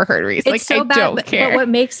I've ever heard. Reese. Like, so I bad, don't care. But what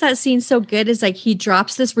makes that scene so good is like he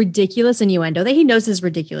drops this ridiculous innuendo that he knows is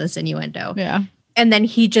ridiculous innuendo. Yeah. And then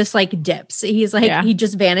he just like dips. He's like, he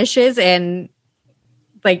just vanishes and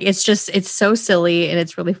like, it's so silly and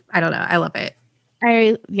it's really, I don't know. I love it.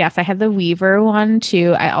 I had the Weaver one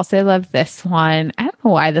too. I also love this one. I don't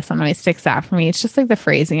know why this one always sticks out for me. It's just like the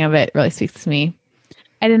phrasing of it really speaks to me.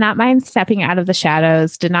 I did not mind stepping out of the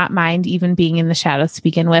shadows, did not mind even being in the shadows to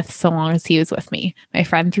begin with, so long as he was with me. My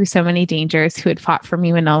friend through so many dangers who had fought for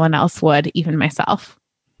me when no one else would, even myself.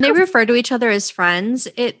 They refer to each other as friends.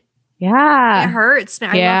 It hurts. I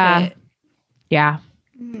love it. Yeah.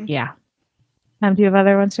 Mm-hmm. Yeah. Do you have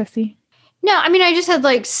other ones, Jessie? No, I mean, I just had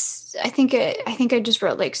like, I think I just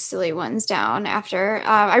wrote like silly ones down after.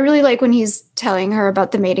 I really like when he's telling her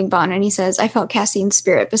about the mating bond and he says, I felt Cassian's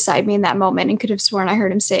spirit beside me in that moment and could have sworn I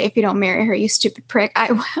heard him say, if you don't marry her, you stupid prick,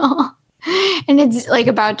 I will. And it's like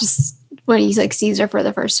about just when he like sees her for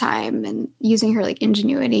the first time and using her like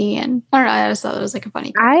ingenuity. And I don't know, I just thought it was like a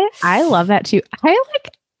funny. I love that too. I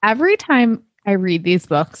like every time I read these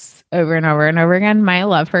books over and over and over again, my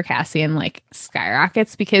love for Cassian like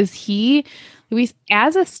skyrockets because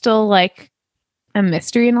as a still like a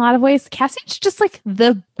mystery in a lot of ways, Cassian's just like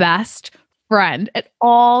the best friend at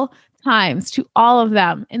all times to all of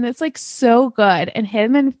them. And it's like so good. And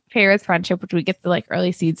him and Feyre's friendship, which we get the like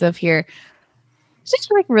early seeds of here, it's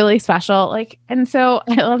just like really special. Like, and so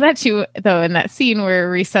I love that too, though, in that scene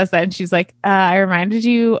where Reese says that and she's like, I reminded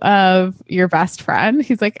you of your best friend.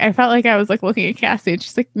 He's like, I felt like I was like looking at Cassie and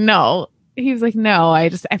she's like, no. He was like, no, I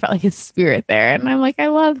felt like his spirit there. And I'm like, I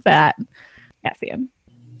love that. Cassian,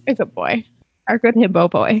 a good boy, our good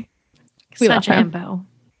himbo boy. We Such a himbo.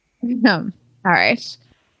 All right.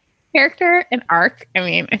 Character and arc. I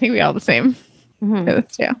mean, I think we all the same. Those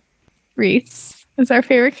two. Reese is our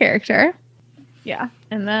favorite character. Yeah.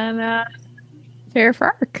 And then favorite for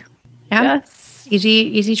arc. Yeah. Yes.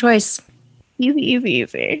 Easy choice.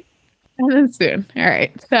 Easy. And then soon. All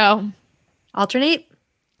right. So alternate.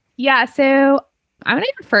 Yeah. So I'm going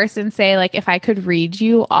to go first and say, like, if I could read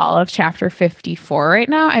you all of chapter 54 right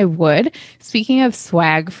now, I would. Speaking of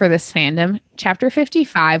swag for this fandom, chapter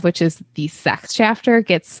 55, which is the sex chapter,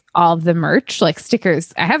 gets all of the merch, like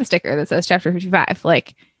stickers. I have a sticker that says chapter 55.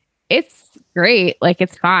 Like, it's great. Like,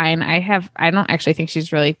 it's fine. I don't actually think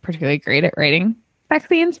she's really particularly great at writing sex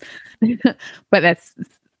scenes, but it's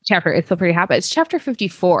still pretty hot. But it's chapter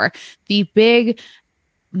 54, the big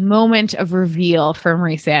moment of reveal from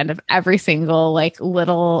Rhysand of every single like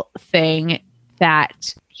little thing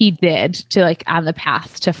that he did to like on the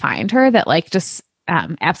path to find her that like just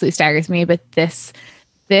absolutely staggers me. But this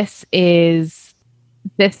is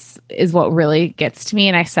what really gets to me.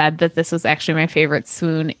 And I said that this was actually my favorite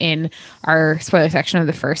swoon in our spoiler section of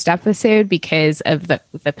the first episode because of the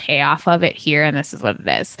payoff of it here. And this is what it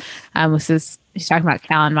is. He's talking about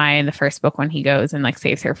Calanmai in the first book when he goes and like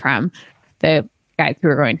saves her from the guys who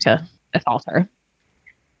are going to assault her.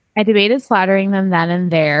 I debated slaughtering them then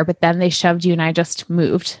and there, but then they shoved you and I just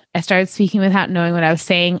moved. I started speaking without knowing what I was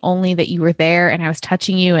saying, only that you were there and I was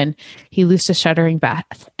touching you, and he loosed a shuddering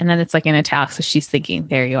breath. And then it's like in italics, so she's thinking,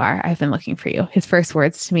 there you are. I've been looking for you. His first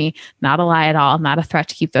words to me, not a lie at all, not a threat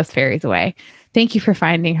to keep those fairies away. Thank you for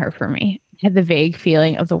finding her for me. I had the vague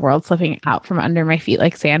feeling of the world slipping out from under my feet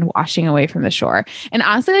like sand washing away from the shore. And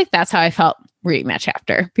honestly, like that's how I felt reading that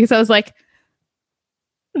chapter, because I was like,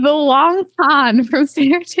 the long con from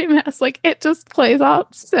Sarah J. Maas, like it just plays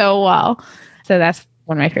out so well. So that's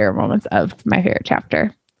one of my favorite moments of my favorite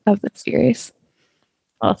chapter of the series.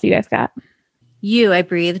 What else you guys got? I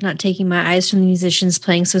breathed, not taking my eyes from the musicians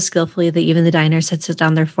playing so skillfully that even the diners had set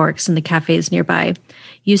down their forks in the cafes nearby.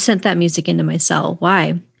 You sent that music into my cell.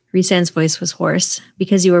 Why? Rhysand's voice was hoarse.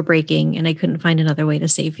 Because you were breaking and I couldn't find another way to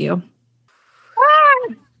save you.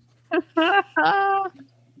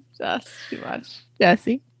 Just too much.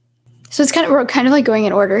 Jessie. So we're kind of like going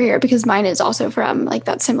in order here because mine is also from like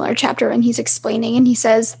that similar chapter when he's explaining and he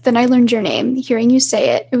says, then I learned your name. Hearing you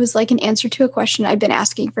say it, it was like an answer to a question I've been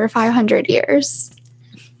asking for 500 years.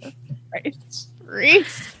 Right.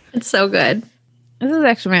 It's so good. This is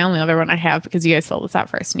actually my only other one I have because you guys filled this out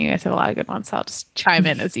first and you guys have a lot of good ones. So I'll just chime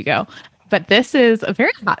in as you go. But this is a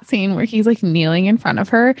very hot scene where he's like kneeling in front of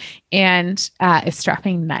her and is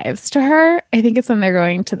strapping knives to her. I think it's when they're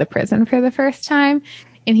going to the prison for the first time.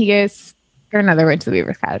 And he goes, or no, they're going to the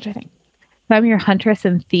Weaver's Cottage, I think. I'm your huntress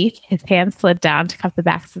and thief. His hand slid down to cup the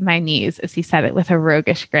backs of my knees as he said it with a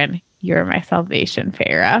roguish grin. You're my salvation,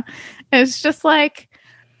 Feyre. And it's just like,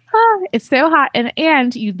 it's so hot.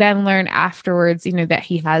 And you then learn afterwards, that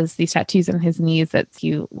he has these tattoos on his knees that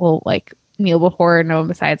you will like kneel before no one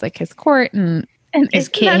besides like his court and his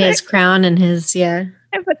crown and his,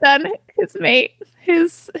 but then his mate,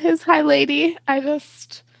 his high lady. So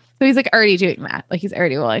he's like already doing that. Like he's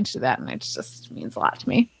already willing to do that. And it just means a lot to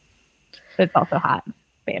me. But it's also hot.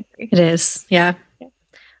 Fancy. It is. Yeah.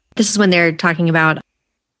 This is when they're talking about,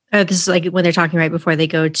 this is like when they're talking right before they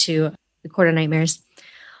go to the Court of Nightmares.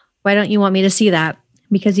 Why don't you want me to see that?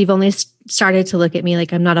 Because you've only started to look at me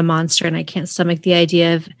like I'm not a monster and I can't stomach the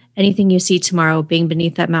idea of anything you see tomorrow being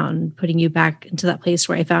beneath that mountain, putting you back into that place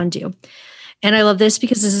where I found you. And I love this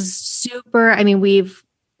because this is super, I mean,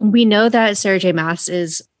 we know that Sarah J. Maas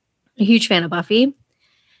is a huge fan of Buffy.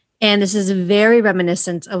 And this is very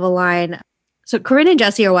reminiscent of a line. So Corinne and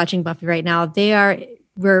Jesse are watching Buffy right now.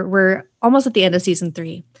 We're almost at the end of season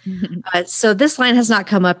 3. So this line has not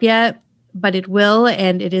come up yet, but it will,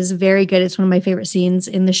 and it is very good. It's one of my favorite scenes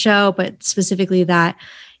in the show, but specifically that,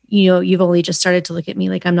 you've only just started to look at me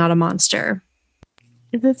like I'm not a monster.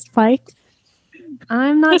 Is it Spike?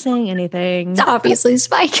 I'm not saying anything. It's obviously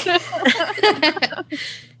Spike.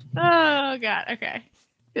 Oh, God. Okay.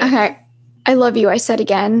 Good. Okay. I love you, I said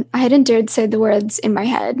again. I hadn't dared say the words in my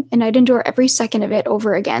head, and I'd endure every second of it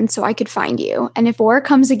over again so I could find you. And if war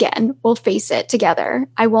comes again, we'll face it together.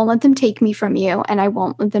 I won't let them take me from you, and I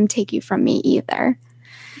won't let them take you from me either.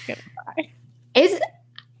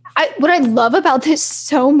 What I love about this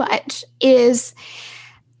so much is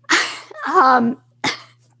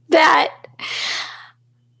that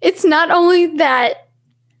it's not only that...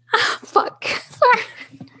 fuck. Sorry.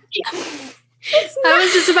 I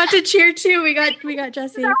was just about to cheer too. We got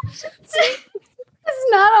Jesse. It's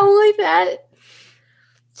not only that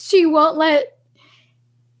she won't let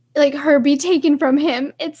her be taken from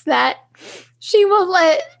him. It's that she won't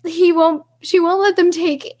let them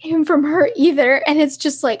take him from her either. And it's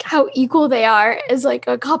just like how equal they are as like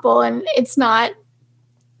a couple. And it's not,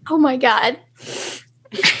 oh my God.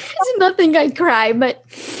 It's nothing I'd cry, but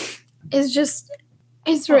it's just,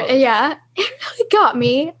 it really got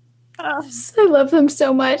me. I love them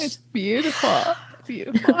so much. It's beautiful.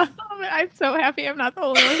 Beautiful. I'm so happy I'm not the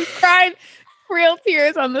only one who's cried real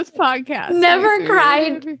tears on this podcast. Never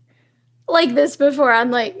cried like this before. I'm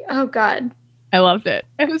like, oh God. I loved it.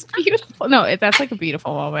 It was beautiful. No, that's like a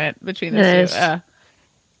beautiful moment between the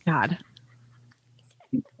two. God.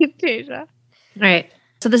 Tasia. All right.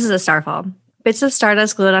 So this is a starfall. Bits of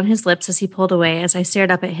stardust glowed on his lips as he pulled away as I stared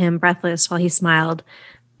up at him, breathless, while he smiled.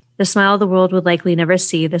 The smile the world would likely never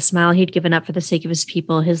see, the smile he'd given up for the sake of his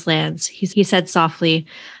people, his lands. He said softly,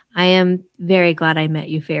 I am very glad I met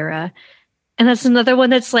you, Feyre. And that's another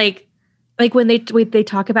one that's like when they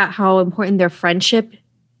talk about how important their friendship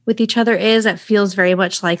with each other is, it feels very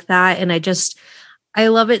much like that. And I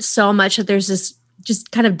love it so much that there's this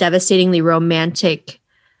just kind of devastatingly romantic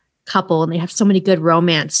couple and they have so many good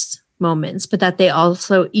romance moments, but that they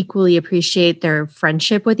also equally appreciate their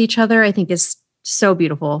friendship with each other, I think is so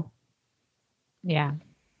beautiful. Yeah.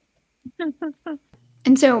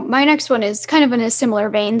 And so my next one is kind of in a similar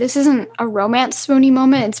vein. This isn't a romance swoony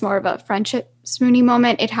moment. It's more of a friendship swoony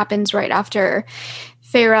moment. It happens right after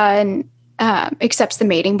Feyre accepts the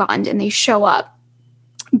mating bond and they show up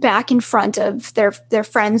back in front of their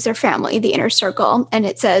friends, their family, the inner circle. And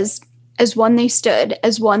it says, as one they stood,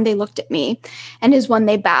 as one they looked at me, and as one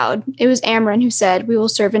they bowed. It was Amren who said, we will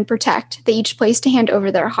serve and protect. They each placed a hand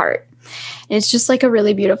over their heart. And it's just like a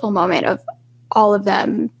really beautiful moment of all of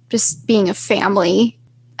them just being a family.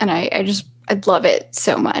 And I love it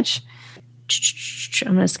so much.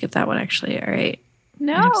 I'm going to skip that one actually. All right.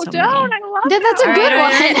 No, don't. I love that. That's a good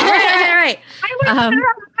one. All right. I would put it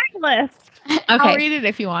on my list. Okay. I'll read it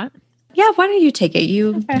if you want. Yeah, why don't you take it?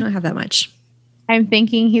 You don't have that much. I'm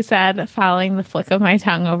thinking, he said, following the flick of my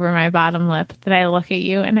tongue over my bottom lip, that I look at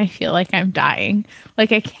you and I feel like I'm dying.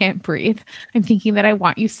 Like I can't breathe. I'm thinking that I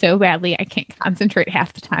want you so badly I can't concentrate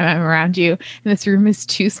half the time I'm around you. And this room is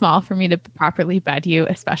too small for me to properly bed you,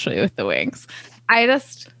 especially with the wings. I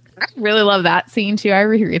really love that scene too. I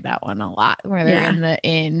reread that one a lot where they're in the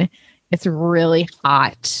inn. It's really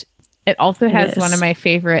hot. It also has one of my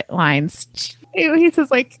favorite lines. He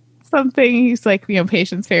says like, something, he's like,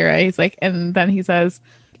 patience, Feyre. He's like, and then he says,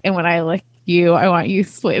 and when I lick you, I want you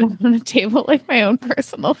splayed on a table like my own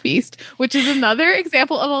personal feast, which is another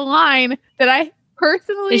example of a line that I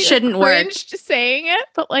personally shouldn't work saying it,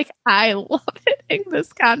 but like I love it in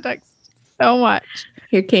this context so much.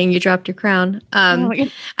 You're king, you dropped your crown. And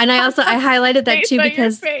I highlighted that too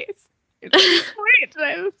because Wait, did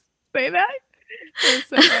I say that?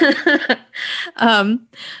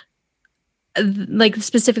 Like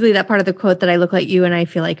specifically that part of the quote that I look like you and I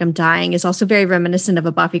feel like I'm dying is also very reminiscent of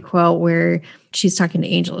a Buffy quote where she's talking to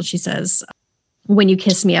Angel and she says, "When you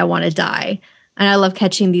kiss me, I want to die." And I love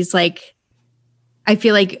catching these, like, I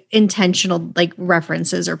feel like intentional, like,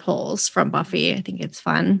 references or pulls from Buffy. I think it's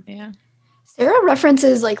fun. Yeah. Sarah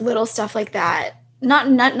references like little stuff like that.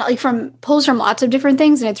 Not like from pulls from lots of different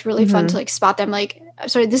things. And it's really fun to like spot them. Like,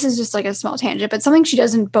 sorry, this is just like a small tangent, but something she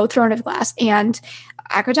does in both Throne of Glass and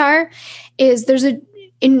ACOTAR is there's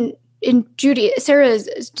in Judaism, Sarah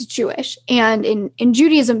is Jewish. And in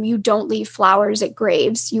Judaism, you don't leave flowers at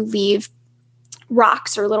graves. You leave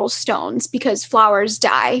rocks or little stones because flowers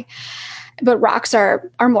die, but rocks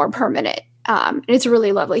are more permanent. It's a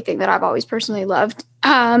really lovely thing that I've always personally loved.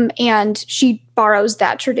 And she borrows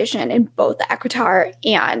that tradition in both ACOTAR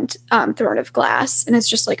and Throne of Glass. And it's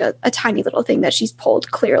just like a tiny little thing that she's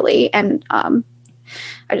pulled clearly. And I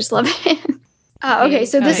just love it. Okay,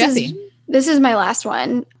 so this is my last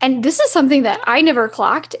one. And this is something that I never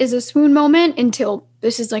clocked as a swoon moment until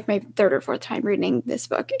this is like my third or fourth time reading this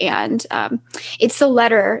book. And it's the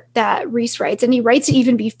letter that Rhys writes. And he writes it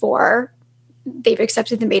even before they've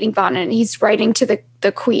accepted the mating bond, and he's writing to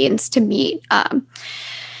the queens to meet.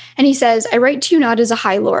 And he says, "I write to you not as a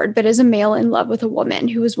high lord, but as a male in love with a woman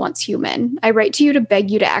who was once human. I write to you to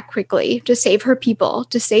beg you to act quickly, to save her people,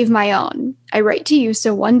 to save my own. I write to you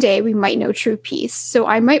so one day we might know true peace, so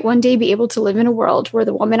I might one day be able to live in a world where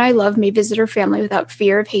the woman I love may visit her family without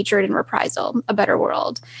fear of hatred and reprisal, a better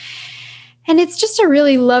world." And it's just a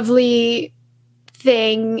really lovely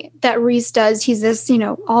thing that Rhys does. He's this,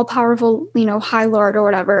 all-powerful, high lord or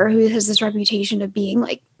whatever, who has this reputation of being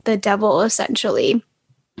like the devil, essentially.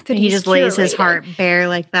 He just lays his heart bare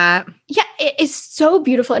like that. Yeah, it is so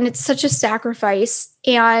beautiful, and it's such a sacrifice.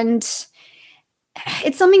 And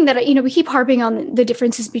it's something that, we keep harping on the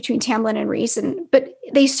differences between Tamlin and Rhys, but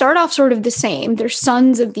they start off sort of the same. They're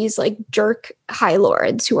sons of these like jerk high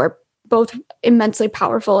lords who are both immensely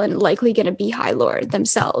powerful and likely going to be high lord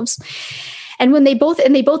themselves. And when they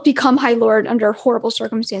both become high lord under horrible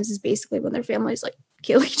circumstances, basically when their families like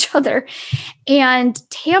kill each other. And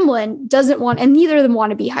Tamlin doesn't want, and neither of them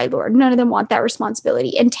want to be high lord. None of them want that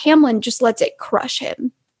responsibility. And Tamlin just lets it crush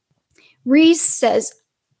him. Rhys says,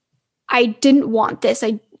 "I didn't want this,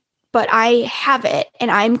 but I have it,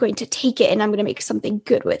 and I'm going to take it, and I'm going to make something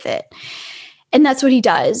good with it." And that's what he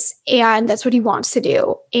does. And that's what he wants to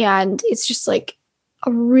do. And it's just like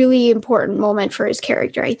a really important moment for his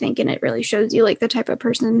character, I think. And it really shows you like the type of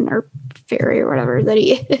person or fairy or whatever that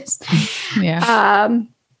he is. Yeah.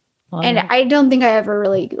 And I don't think I ever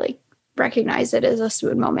really like recognized it as a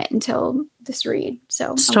swoon moment until this read.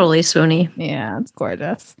 So it's totally swoony. Yeah, it's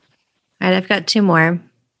gorgeous. All right, I've got two more.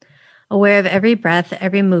 Aware of every breath,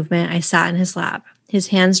 every movement, I sat in his lap. His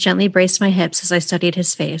hands gently braced my hips as I studied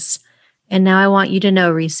his face. "And now I want you to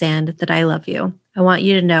know, Rhysand, that I love you. I want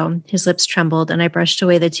you to know," his lips trembled, and I brushed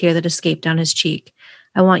away the tear that escaped down his cheek.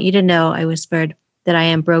 "I want you to know," I whispered, "that I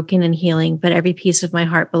am broken and healing, but every piece of my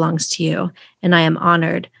heart belongs to you, and I am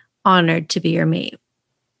honored to be your mate."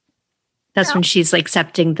 That's when she's like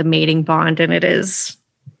accepting the mating bond, and it is.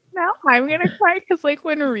 Now I'm going to cry because like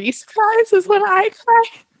when Rhys cries is when I cry.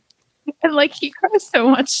 And like he cries so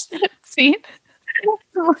much that scene.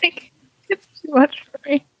 Like it's too much for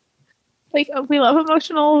me. Like, we love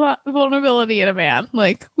emotional vulnerability in a man.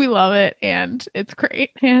 Like, we love it, and it's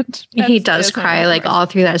great. And he does cry like all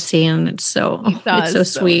through that scene. It's so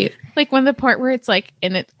sweet. Like when the part where it's like,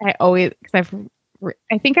 and it, I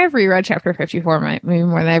think I've reread chapter 54 maybe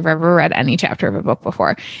more than I've ever read any chapter of a book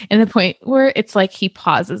before. And the point where it's like he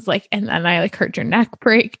pauses, like, and then I like heard your neck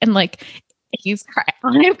break, and like he's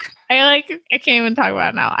crying. I can't even talk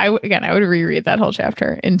about it now. I would reread that whole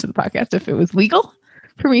chapter into the podcast if it was legal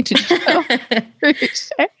for me to do so.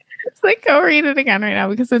 It's like, go read it again right now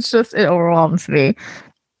because it's just, it overwhelms me.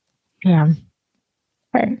 Yeah.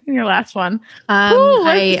 Okay, your last one.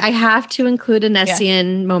 I have to include a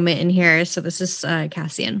Nessian moment in here. So this is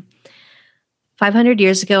Cassian. 500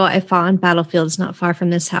 years ago, I fought on battlefields not far from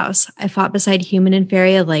this house. I fought beside human and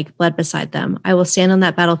fairy alike, bled beside them. I will stand on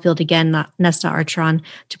that battlefield again, Nesta Archeron,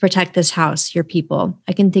 to protect this house, your people.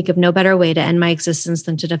 I can think of no better way to end my existence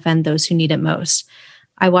than to defend those who need it most.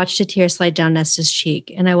 I watched a tear slide down Nesta's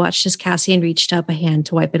cheek, and I watched as Cassian reached up a hand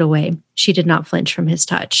to wipe it away. She did not flinch from his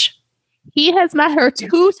touch. He has met her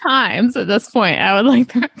 2 times at this point. I would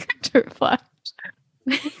like the record to reflect.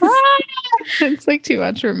 It's like too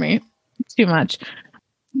much for me. It's too much.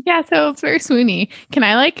 Yeah, so it's very swoony. Can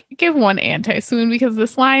I like give one anti-swoon? Because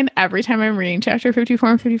this line, every time I'm reading chapter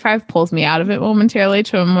 54 and 55, pulls me out of it momentarily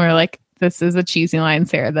to a more like this is a cheesy line,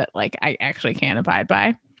 Sarah, that like I actually can't abide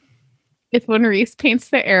by. It's when Reese paints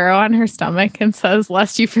the arrow on her stomach and says,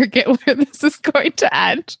 "Lest you forget where this is going to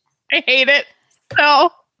end." I hate it so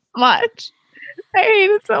much. I hate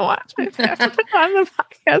it so much. I have to put on the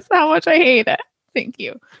podcast how much I hate it. Thank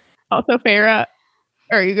you. Also, Farrah,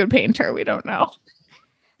 are you a good painter? We don't know.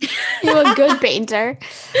 You're a good painter.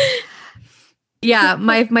 Yeah,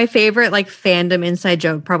 my favorite like fandom inside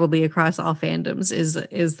joke, probably across all fandoms, is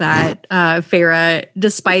that Farrah,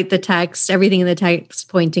 despite the text, everything in the text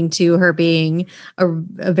pointing to her being a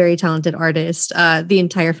very talented artist, the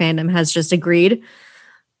entire fandom has just agreed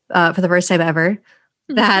for the first time ever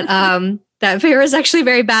that that Farrah is actually a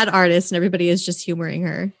very bad artist, and everybody is just humoring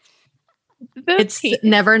her. It's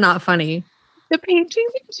never not funny. The painting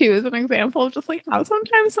thing too is an example of just like how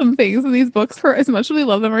sometimes some things in these books, for as much as we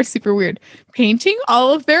love them, are super weird. Painting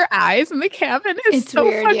all of their eyes in the cabin is so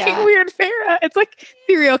weird, fucking weird, Farrah. It's like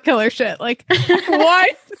serial killer shit. Like, why?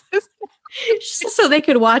 Just so they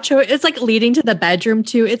could watch it. It's like leading to the bedroom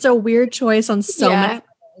too. It's a weird choice on so many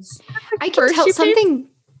levels. I can tell something.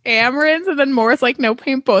 Amaranth, and then Moore's like, "No,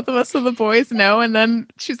 paint both of us so the boys know." And then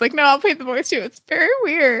she's like, "No, I'll paint the boys too." It's very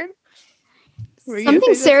weird.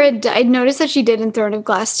 Something Sarah, I noticed that she did in Throne of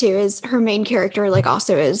Glass too is her main character like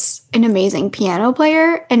also is an amazing piano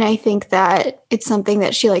player, and I think that it's something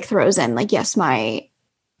that she like throws in like, yes, my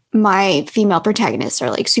female protagonists are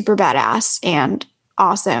like super badass and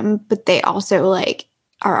awesome, but they also like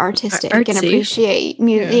are artistic and appreciate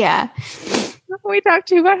music. Yeah. We talked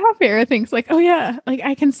to you about how Farrah thinks like, oh yeah, like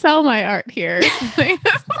I can sell my art here.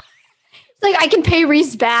 Like I can pay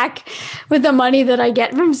Reese back with the money that I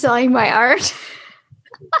get from selling my art.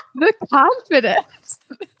 The confidence.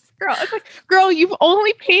 This girl. It's like, girl, you've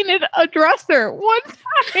only painted a dresser one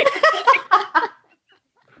time.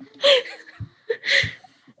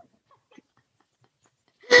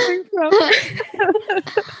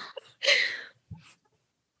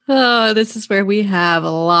 Oh, this is where we have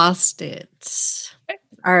lost it.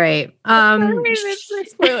 All right.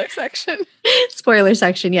 Spoiler section. Spoiler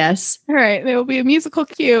section, yes. All right. There will be a musical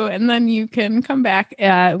cue, and then you can come back.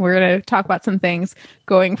 We're going to talk about some things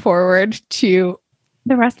going forward to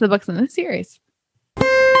the rest of the books in the series.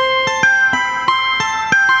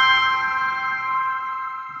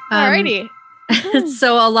 Alrighty.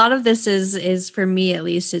 So a lot of this is for me, at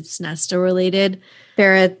least, it's Nesta related.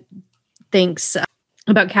 Farrah thinks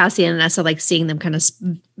about Cassian and Nesta, like seeing them kind of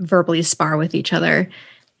verbally spar with each other.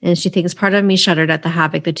 And she thinks, part of me shuddered at the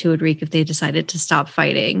havoc the two would wreak if they decided to stop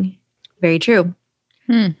fighting. Very true.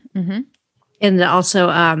 Mm-hmm. And also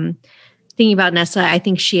thinking about Nesta, I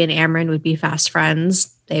think she and Amren would be fast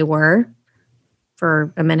friends. They were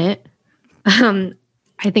for a minute.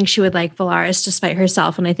 I think she would like Valaris despite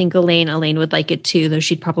herself. And I think Elaine would like it too, though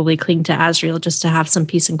she'd probably cling to Azriel just to have some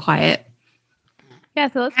peace and quiet. Yeah,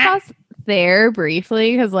 so let's pause there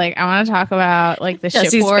briefly because like I want to talk about like the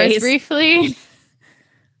ship wars briefly.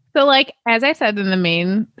 So like as I said in the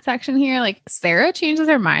main section here, like Sarah changes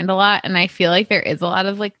her mind a lot, and I feel like there is a lot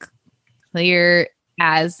of like clear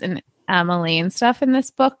as and Elaine stuff in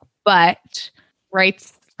this book, but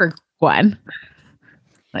writes for Gwen.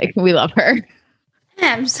 Like we love her.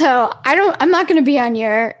 So I'm not going to be on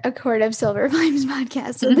your A Court of Silver Flames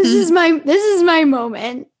podcast. So this is my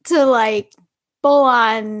moment to like full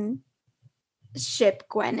on ship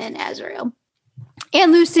Gwen and Azriel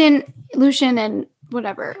and Lucian and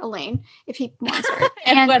whatever, Elaine, if he wants her.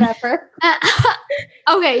 and whatever.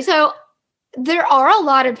 Okay, so there are a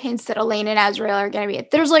lot of hints that Elaine and Azriel are going to be.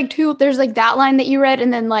 There's like that line that you read,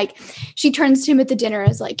 and then like she turns to him at the dinner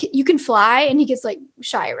as like, you can fly, and he gets like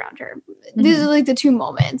shy around her. Mm-hmm. These are like the two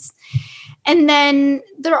moments. And then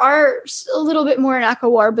there are a little bit more in Echo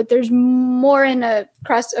War, but there's more in A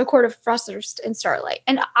Court of Frost and Starlight.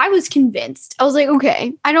 And I was convinced. I was like,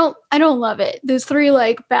 okay, I don't love it. Those three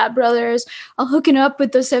like bad brothers, I'll hooking up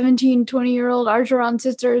with the 17, 20-year-old Archeron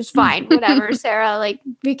sisters. Fine, whatever, Sarah, like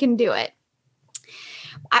we can do it.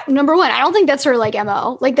 Number one, I don't think that's her like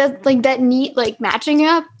MO. Like that neat like matching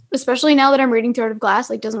up, especially now that I'm reading Throne of Glass,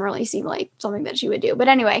 like doesn't really seem like something that she would do. But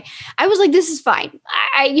anyway, I was like, this is fine.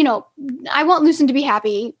 I want Lucien to be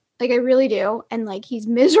happy. Like I really do. And like he's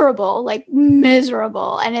miserable,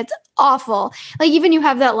 and it's awful. Like even you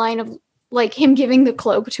have that line of like him giving the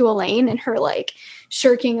cloak to Elaine and her like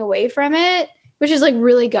shirking away from it, which is like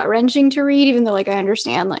really gut wrenching to read, even though like I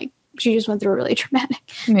understand like she just went through a really traumatic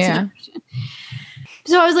situation.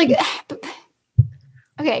 So I was like,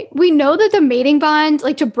 okay, we know that the mating bond,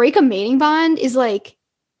 like to break a mating bond is like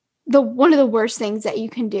one of the worst things that you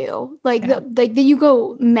can do. Like that you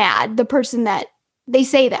go mad, the person that They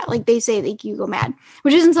say that, like they say that you go mad,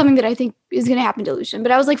 which isn't something that I think is going to happen to Lucien.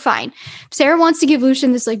 But I was like, fine. Sarah wants to give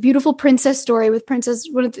Lucien this like beautiful princess story with princess,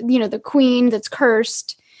 the queen that's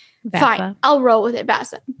cursed. Vasa. Fine, I'll roll with it,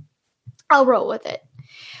 Vasa. I'll roll with it.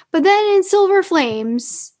 But then in Silver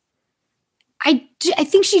Flames, I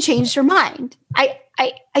think she changed her mind.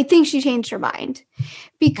 I think she changed her mind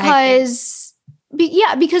because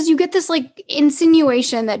you get this like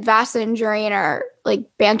insinuation that Vasa and Jurian are like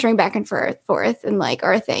bantering back and forth and like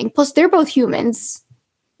are a thing. Plus, they're both humans,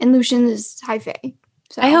 and Lucien is high fae.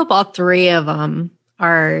 So I hope all three of them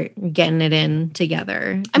are getting it in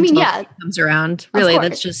together. I mean, yeah, it comes around. Really,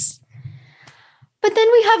 that's just. But then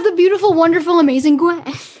we have the beautiful, wonderful, amazing Gwen.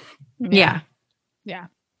 Yeah. You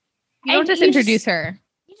don't just introduce her.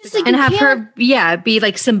 Like, and have her, be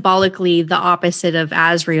like symbolically the opposite of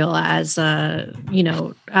Asriel as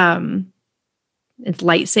it's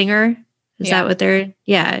light singer. Is that what they're?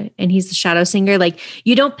 Yeah, and he's the shadow singer. Like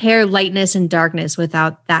you don't pair lightness and darkness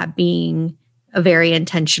without that being a very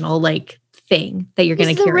intentional like thing that you're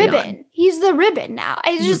going to carry on. He's the ribbon now.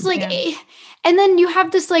 I just and then you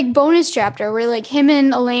have this like bonus chapter where like him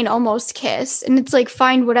and Elaine almost kiss, and it's like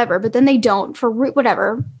fine, whatever. But then they don't for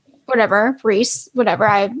whatever, Reese, whatever.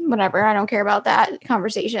 I don't care about that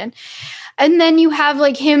conversation. And then you have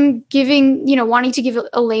like him giving, wanting to give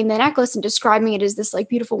Elaine the necklace and describing it as this like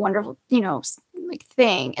beautiful, wonderful, like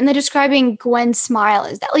thing. And then describing Gwen's smile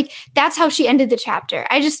as that, like, that's how she ended the chapter.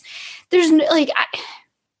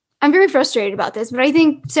 I'm very frustrated about this, but I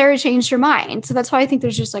think Sarah changed her mind. So that's why I think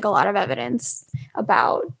there's just like a lot of evidence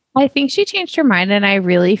about. I think she changed her mind. And I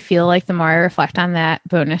really feel like the more I reflect on that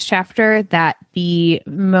bonus chapter, that the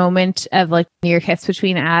moment of like near kiss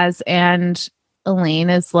between Az and Elaine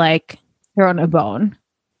is like thrown a bone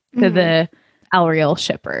to the Elriel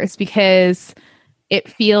shippers, because it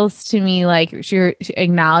feels to me like you're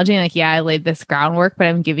acknowledging like, yeah, I laid this groundwork, but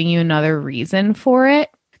I'm giving you another reason for it.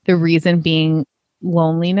 The reason being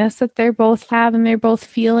loneliness that they both have and they're both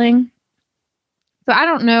feeling. So I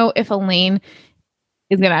don't know if Elaine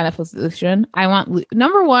is going to end up with Lucien.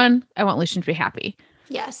 Number one, I want Lucien to be happy.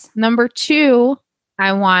 Yes. Number two,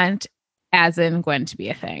 I want Az and Gwen to be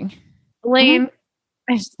a thing. Elaine,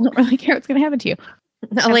 I just don't really care what's going to happen to you.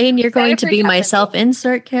 Elaine, you're going to be my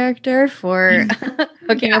self-insert character for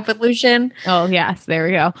hooking up with Lucien. Oh, yes. There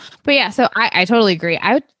we go. But yeah, so I totally agree.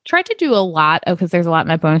 I would try to do a lot of, because there's a lot in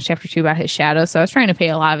my bonus chapter 2 about his shadows. So I was trying to pay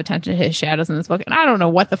a lot of attention to his shadows in this book. And I don't know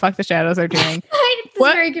what the fuck the shadows are doing.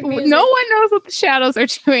 Very confusing. No one knows what the shadows are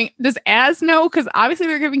doing. Does Az know? Because obviously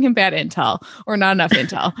they're giving him bad intel or not enough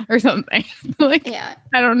intel or something. I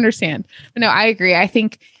don't understand. But no, I agree. I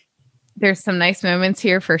think there's some nice moments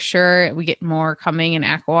here for sure. We get more coming in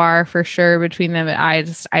ACOWAR for sure between them. But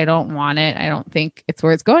I don't want it. I don't think it's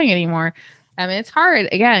where it's going anymore. I mean, it's hard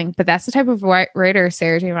again, but that's the type of writer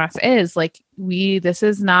Sarah J. Maas is. Like this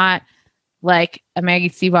is not like a Maggie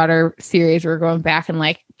Stiefvater series. We're going back and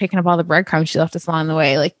like picking up all the breadcrumbs she left us along the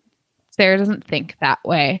way. Like Sarah doesn't think that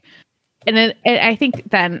way. And then I think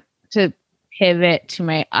then to pivot to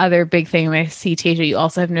my other big thing, I see Tasia, you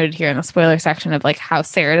also have noted here in the spoiler section of like how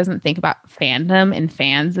Sarah doesn't think about fandom and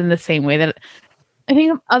fans in the same way that I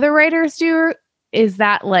think other writers do. Is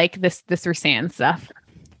that like this Rhysand stuff?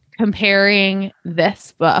 Comparing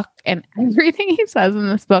this book and everything he says in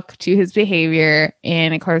this book to his behavior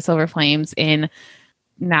in A Court of Silver Flames in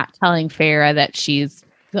not telling Feyre that she's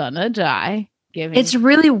gonna die. It's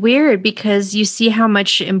really weird because you see how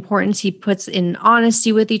much importance he puts in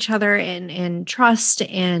honesty with each other and trust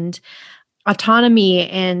and autonomy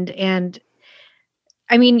and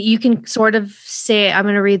I mean, you can sort of say, I'm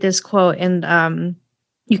going to read this quote and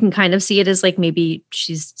you can kind of see it as like maybe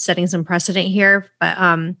she's setting some precedent here, but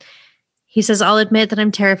he says, I'll admit that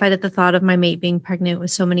I'm terrified at the thought of my mate being pregnant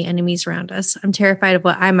with so many enemies around us. I'm terrified of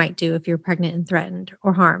what I might do if you're pregnant and threatened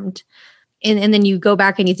or harmed. And then you go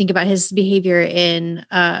back and you think about his behavior in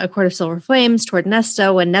A Court of Silver Flames toward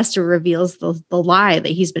Nesta when Nesta reveals the lie that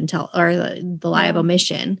he's been the lie of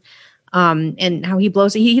omission, and how he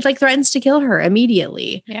blows it. He like threatens to kill her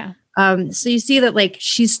immediately. Yeah. So you see that like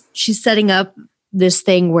she's setting up this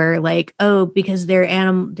thing where like, oh, because they're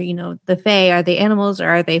the Fae, are they animals or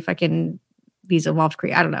are they fucking these evolved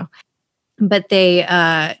creatures? I don't know. But they,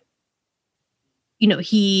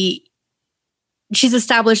 she's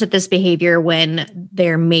established that this behavior when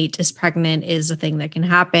their mate is pregnant is a thing that can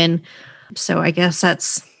happen. So I guess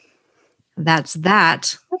that's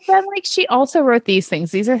that. But then like she also wrote these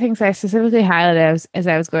things. These are things I specifically highlighted as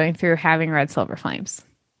I was going through having read Silver Flames.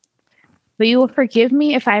 But you will forgive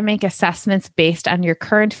me if I make assessments based on your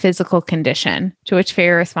current physical condition. To which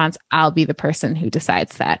Feyre responds, I'll be the person who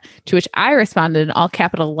decides that. To which I responded in all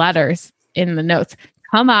capital letters, in the notes,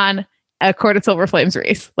 come on, A Court of Silver Flames,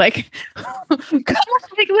 Reese. Like, come on, like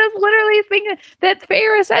that's literally a thing that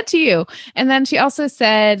Feyre said to you. And then she also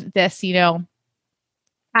said this,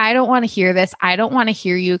 I don't want to hear this. I don't want to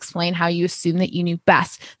hear you explain how you assumed that you knew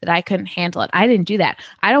best, that I couldn't handle it. I didn't do that.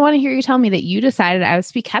 I don't want to hear you tell me that you decided I was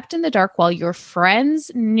to be kept in the dark while your friends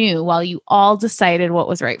knew, while you all decided what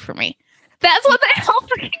was right for me. That's what they all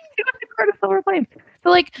fucking do in The Court of Silver Flames. So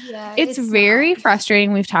like, it's very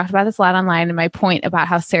frustrating. We've talked about this a lot online, and my point about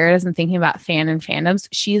how Sarah isn't thinking about fandoms.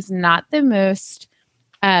 She's not the most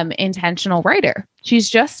intentional writer. She's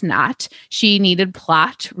just not. She needed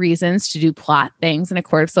plot reasons to do plot things in A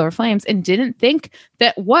Court of Silver Flames and didn't think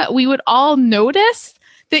that we would all notice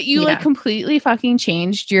that you like completely fucking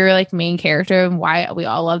changed your like main character and why we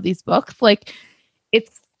all love these books. Like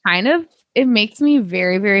it makes me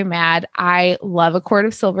very, very mad. I love A Court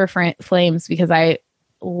of Silver Flames because I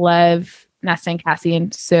love Nesta and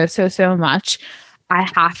Cassian so much. I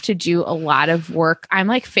have to do a lot of work. I'm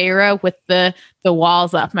like Feyre with the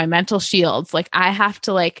walls up, my mental shields. Like I have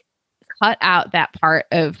to like cut out that part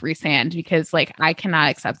of Rhysand because like I cannot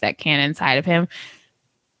accept that canon side of him.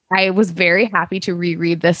 I was very happy to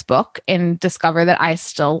reread this book and discover that I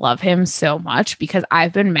still love him so much because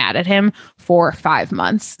I've been mad at him for 5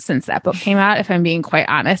 months since that book came out. If I'm being quite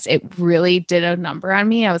honest, it really did a number on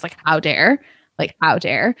me. I was like, how dare? Like, how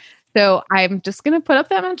dare? So I'm just going to put up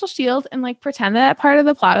that mental shield and like pretend that part of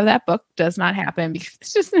the plot of that book does not happen because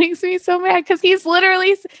it just makes me so mad because he's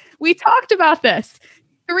literally, we talked about this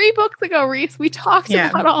 3 books ago, Reese. We talked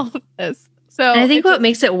about all of this. So and I think what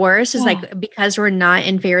makes it worse is like, because we're not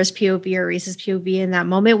in Feyre's POV or Reese's POV in that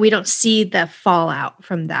moment, we don't see the fallout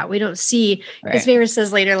from that. We don't see, because Feyre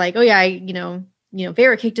says later, like, oh yeah,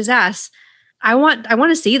 Feyre kicked his ass. I want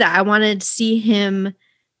to see that. I want to see him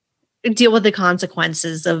deal with the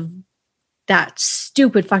consequences of that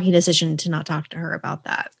stupid fucking decision to not talk to her about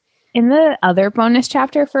that. In the other bonus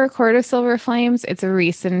chapter for A Court of Silver Flames, it's a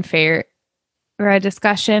recent Feyre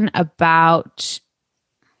discussion about,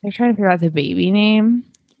 they're trying to figure out the baby name.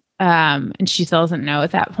 And she still doesn't know at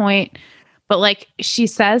that point. But like she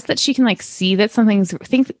says that she can like see that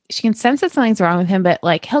she can sense that something's wrong with him, but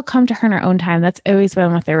like he'll come to her in her own time. That's always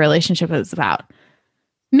been what their relationship is about.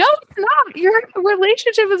 No, it's not. Your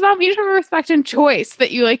relationship is about mutual respect and choice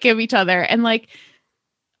that you like give each other. And like,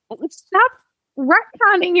 stop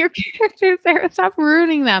retconning your characters there. Stop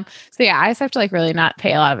ruining them. So yeah, I just have to like really not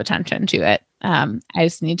pay a lot of attention to it. I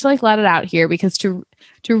just need to like let it out here because to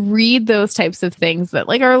read those types of things that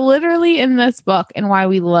like are literally in this book and why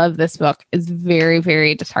we love this book is very,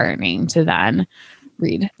 very disheartening to then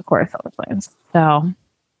read A Court of Silver Flames. So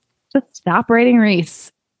just stop writing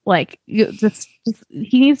Rhys. Like he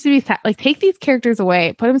needs to be like, take these characters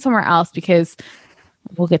away, put him somewhere else because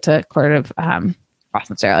we'll get to Court of Frost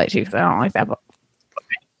and Starlight too because I don't like that book.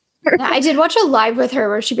 Yeah, I did watch a live with her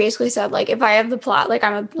where she basically said like, if I have the plot,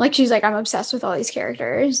 like she's like, I'm obsessed with all these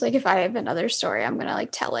characters. Like if I have another story, I'm gonna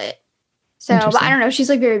like tell it. So, but I don't know. She's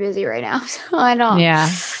like very busy right now, so I don't. Yeah,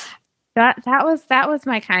 that was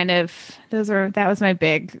my kind of that was my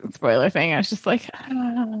big spoiler thing. I was just like.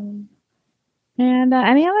 And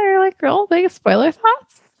any other like real big spoiler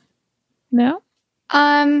thoughts? No?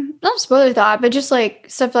 Not a spoiler thought, but just like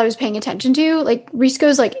stuff that I was paying attention to. Like Rhys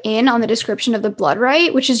goes like in on the description of the blood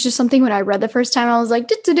rite, which is just something when I read the first time, I was like,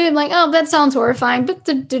 I'm like, oh, that sounds horrifying. But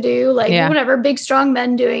like whatever, big strong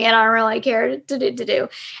men doing it, I don't really care.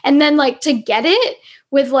 And then like to get it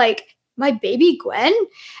with like my baby Gwen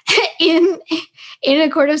in A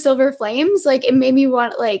Court of Silver Flames, like it made me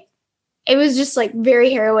want like it was just like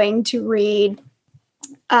very harrowing to read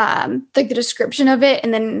like the description of it.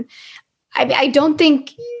 And then I don't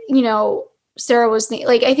think, Sarah was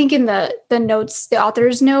like, I think in the notes, the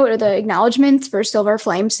author's note or the acknowledgements for Silver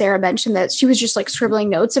Flame, Sarah mentioned that she was just like scribbling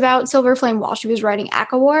notes about Silver Flame while she was writing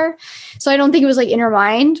ACOWAR. So I don't think it was like in her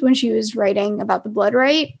mind when she was writing about the blood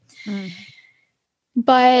rite.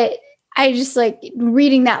 But I just like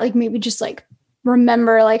reading that, like maybe just like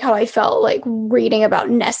remember like how I felt like reading about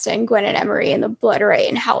Nesta and Gwen and Emery and the blood rite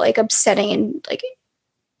and how like upsetting and like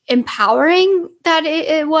empowering that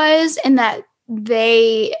it was, and that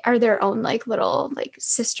they are their own like little like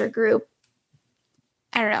sister group.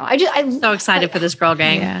 I don't know. I'm so excited for this girl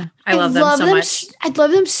gang. Yeah. I love them so much. I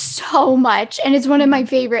love them so much. And it's one of my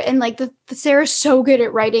favorite. And like the Sarah's so good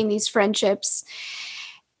at writing these friendships.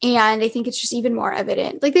 And I think it's just even more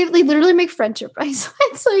evident. Like they literally make friendship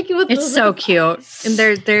bracelets. Like it's so cute. And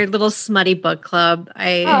their little smutty book club.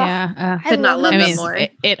 I could not love them more.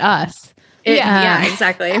 Yeah,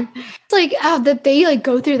 exactly. It's like that they like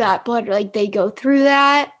go through that blood, like they go through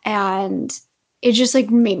that, and it just like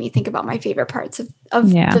made me think about my favorite parts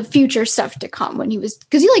the future stuff to come when he was,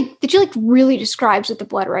 because she really describes what the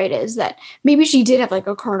blood right is, that maybe she did have like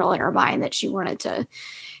a kernel in her mind that she wanted to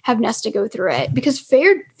have Nesta go through it, because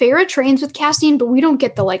Feyre trains with Cassian, but we don't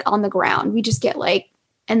get the like on the ground. We just get like,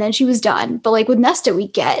 and then she was done. But like with Nesta, we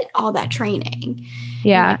get all that training.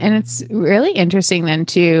 Yeah. And it's really interesting then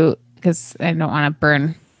too, because I don't want to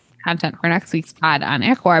burn content for next week's pod on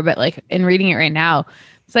ACOWAR, but like in reading it right now,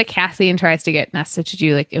 it's like Cassian tries to get Nesta to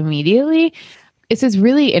do like immediately. It's just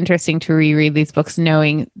really interesting to reread these books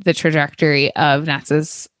knowing the trajectory of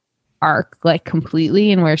Nesta's arc like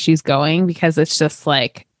completely and where she's going, because it's just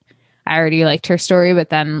like, I already liked her story, but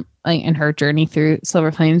then like in her journey through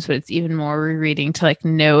Silver Flames, but it's even more rereading to like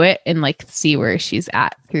know it and like see where she's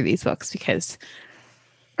at through these books, because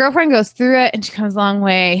Girlfriend goes through it and she comes a long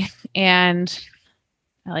way, and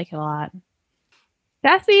I like it a lot.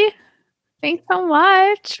 Jessie, thanks so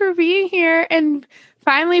much for being here and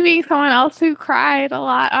finally being someone else who cried a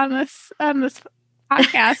lot on this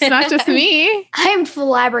podcast, not just me. I'm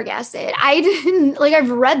flabbergasted. I've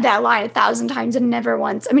read that line 1,000 times and never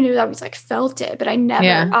once, I mean, it was always like felt it, but I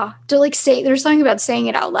never, to like say, there's something about saying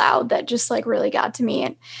it out loud that just like really got to me.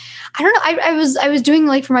 And I don't know, I was doing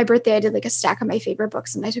like for my birthday, I did like a stack of my favorite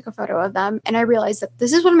books and I took a photo of them and I realized that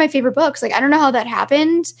this is one of my favorite books. Like, I don't know how that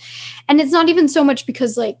happened. And it's not even so much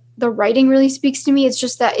because like the writing really speaks to me. It's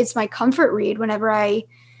just that it's my comfort read. Whenever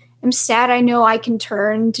I'm sad, I know I can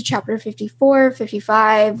turn to chapter 54,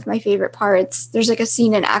 55, my favorite parts. There's like a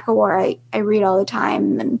scene in ACOWAR I read all the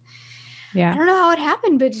time. And I don't know how it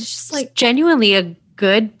happened, but it's just like genuinely a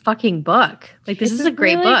good fucking book. Like this is a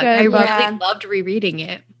great really book. I really loved rereading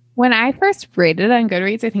it. When I first rated it on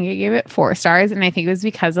Goodreads, I think I gave it 4 stars. And I think it was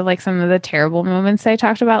because of like some of the terrible moments I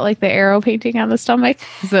talked about, like the arrow painting on the stomach,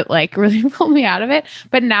 that like really pulled me out of it.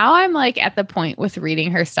 But now I'm like at the point with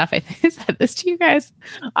reading her stuff. I think I said this to you guys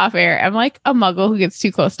off air. I'm like a muggle who gets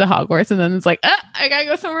too close to Hogwarts and then it's like, I gotta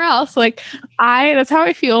go somewhere else. Like that's how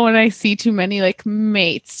I feel when I see too many like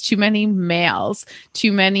mates, too many males,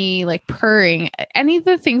 too many like purring, any of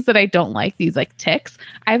the things that I don't like, these like ticks.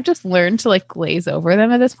 I've just learned to like glaze over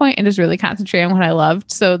them at this point and just really concentrate on what I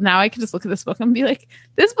loved. So now I can just look at this book and be like,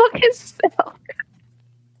 this book is so good.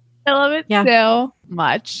 I love it so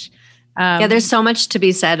much. There's so much to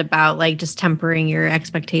be said about like just tempering your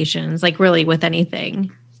expectations, like really with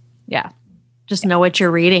anything. Yeah. Just know what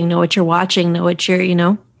you're reading, know what you're watching, know what you're,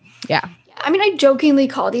 Yeah. I mean, I jokingly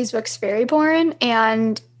call these books fairy porn,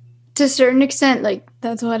 and to a certain extent, like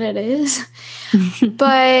that's what it is.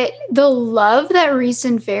 But the love that Rhys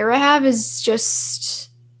and Feyre have is just,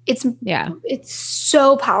 it's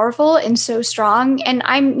so powerful and so strong. And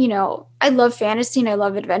I'm, I love fantasy and I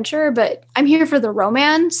love adventure, but I'm here for the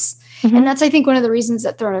romance. Mm-hmm. And that's, I think, one of the reasons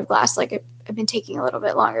that Throne of Glass, like I've been taking a little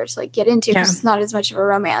bit longer to like get into because it's not as much of a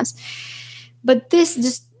romance. But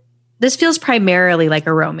this feels primarily like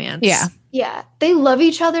a romance. Yeah. Yeah. They love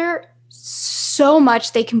each other so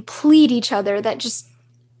much. They complete each other. That just,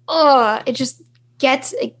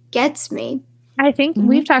 it gets me. I think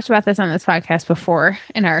we've talked about this on this podcast before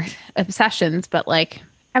in our obsessions, but like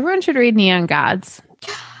everyone should read Neon Gods.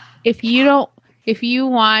 If you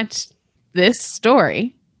want this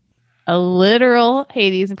story, a literal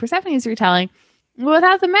Hades and Persephone's retelling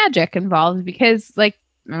without the magic involved, because like,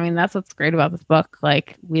 I mean, that's what's great about this book.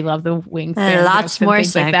 Like, we love the wings, lots more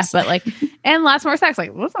sex, like that, but like, and lots more sex.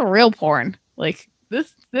 Like, what's a real porn? Like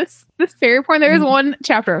this fairy porn. There is one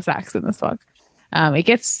chapter of sex in this book. It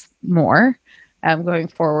gets more going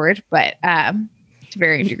forward, but to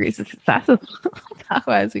varying degrees of success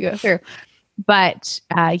as we go through. But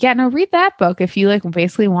read that book if you like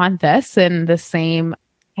basically want this and the same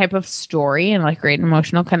type of story and like great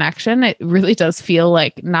emotional connection. It really does feel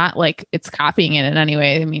like not like it's copying it in any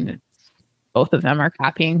way. I mean, both of them are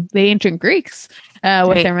copying the ancient Greeks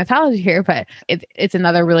with their mythology here, but it's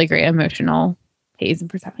another really great emotional Hades and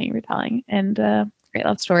Persephone retelling and great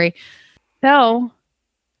love story. So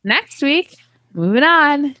next week, moving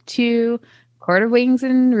on to Court of Wings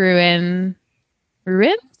and Ruin.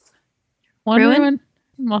 Ruins? One ruin?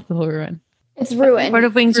 Multiple ruin. It's Ruin. Court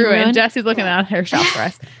of Wings and Ruin. Jesse's looking out her shelf for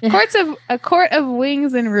us. A Court of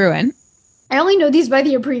Wings and Ruin. I only know these by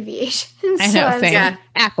the abbreviations. I know, same. Yeah.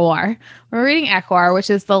 ACOWAR. We're reading ACOWAR, which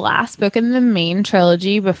is the last book in the main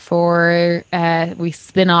trilogy before we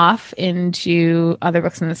spin off into other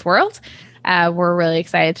books in this world. We're really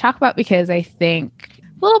excited to talk about because I think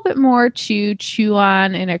a little bit more to chew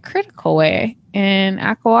on in a critical way in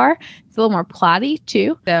ACOWAR. It's a little more plotty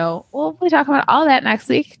too. So we'll be talking about all that next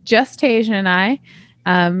week. Just Tasia and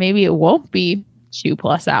I. Maybe it won't be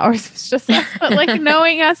 2+ hours. It's just us, but like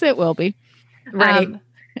knowing us, it will be. Right.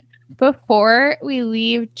 Before we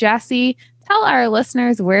leave, Jessie, tell our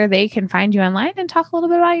listeners where they can find you online and talk a little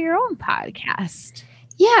bit about your own podcast.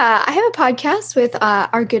 Yeah, I have a podcast with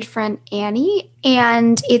our good friend Annie,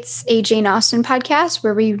 and it's a Jane Austen podcast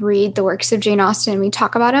where we read the works of Jane Austen and we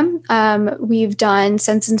talk about them. We've done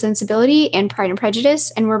Sense and Sensibility and Pride and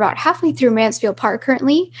Prejudice, and we're about halfway through Mansfield Park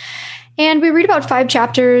currently. And we read about 5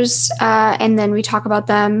 chapters, and then we talk about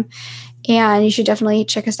them. And you should definitely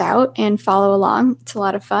check us out and follow along. It's a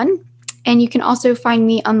lot of fun. And you can also find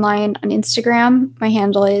me online on Instagram. My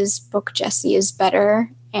handle is Book Jessie is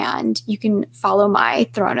Better. And you can follow my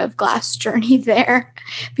Throne of Glass journey there,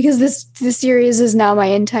 because this series is now my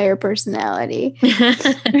entire personality.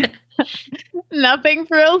 Nothing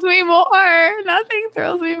thrills me more. Nothing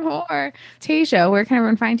thrills me more. Tasia, where can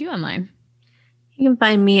everyone find you online? You can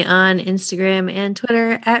find me on Instagram and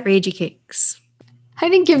Twitter at Ragey Cakes. I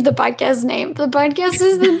didn't give the podcast name. The podcast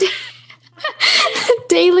is the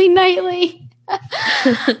Daily Nightly.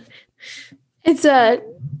 It's the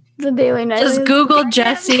Daily Nightly. Just Google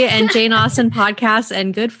Jessie and Jane Austen podcast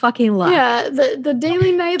and good fucking luck. Yeah, the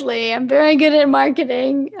Daily Nightly. I'm very good at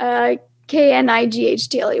marketing.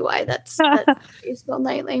 KNIGHTLEY. That's spelled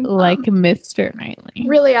Nightly. Like Mr. Nightly.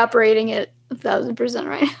 Really operating at 1,000%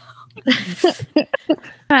 right now.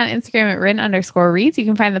 On Instagram at Rin_reads. You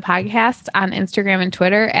can find the podcast on Instagram and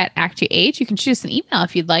Twitter at ActUH. You can shoot us an email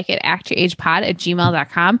if you'd like at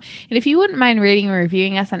actuhpod@gmail.com. And if you wouldn't mind rating and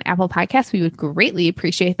reviewing us on Apple Podcasts, we would greatly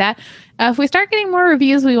appreciate that. If we start getting more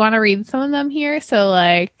reviews, we want to read some of them here. So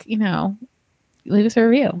leave us a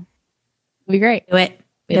review. It'd be great. Do it.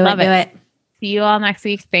 We love it. See you all next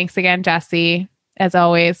week. Thanks again, Jessie. As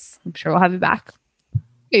always, I'm sure we'll have you back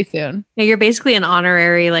soon. Yeah, you're basically an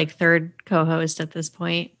honorary third co-host at this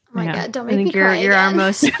point. Oh my God, don't make me cry. I think you're our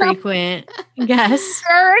most frequent guest.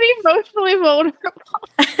 You're already emotionally vulnerable.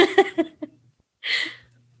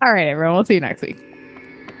 All right, everyone. We'll see you next week.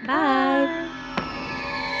 Bye.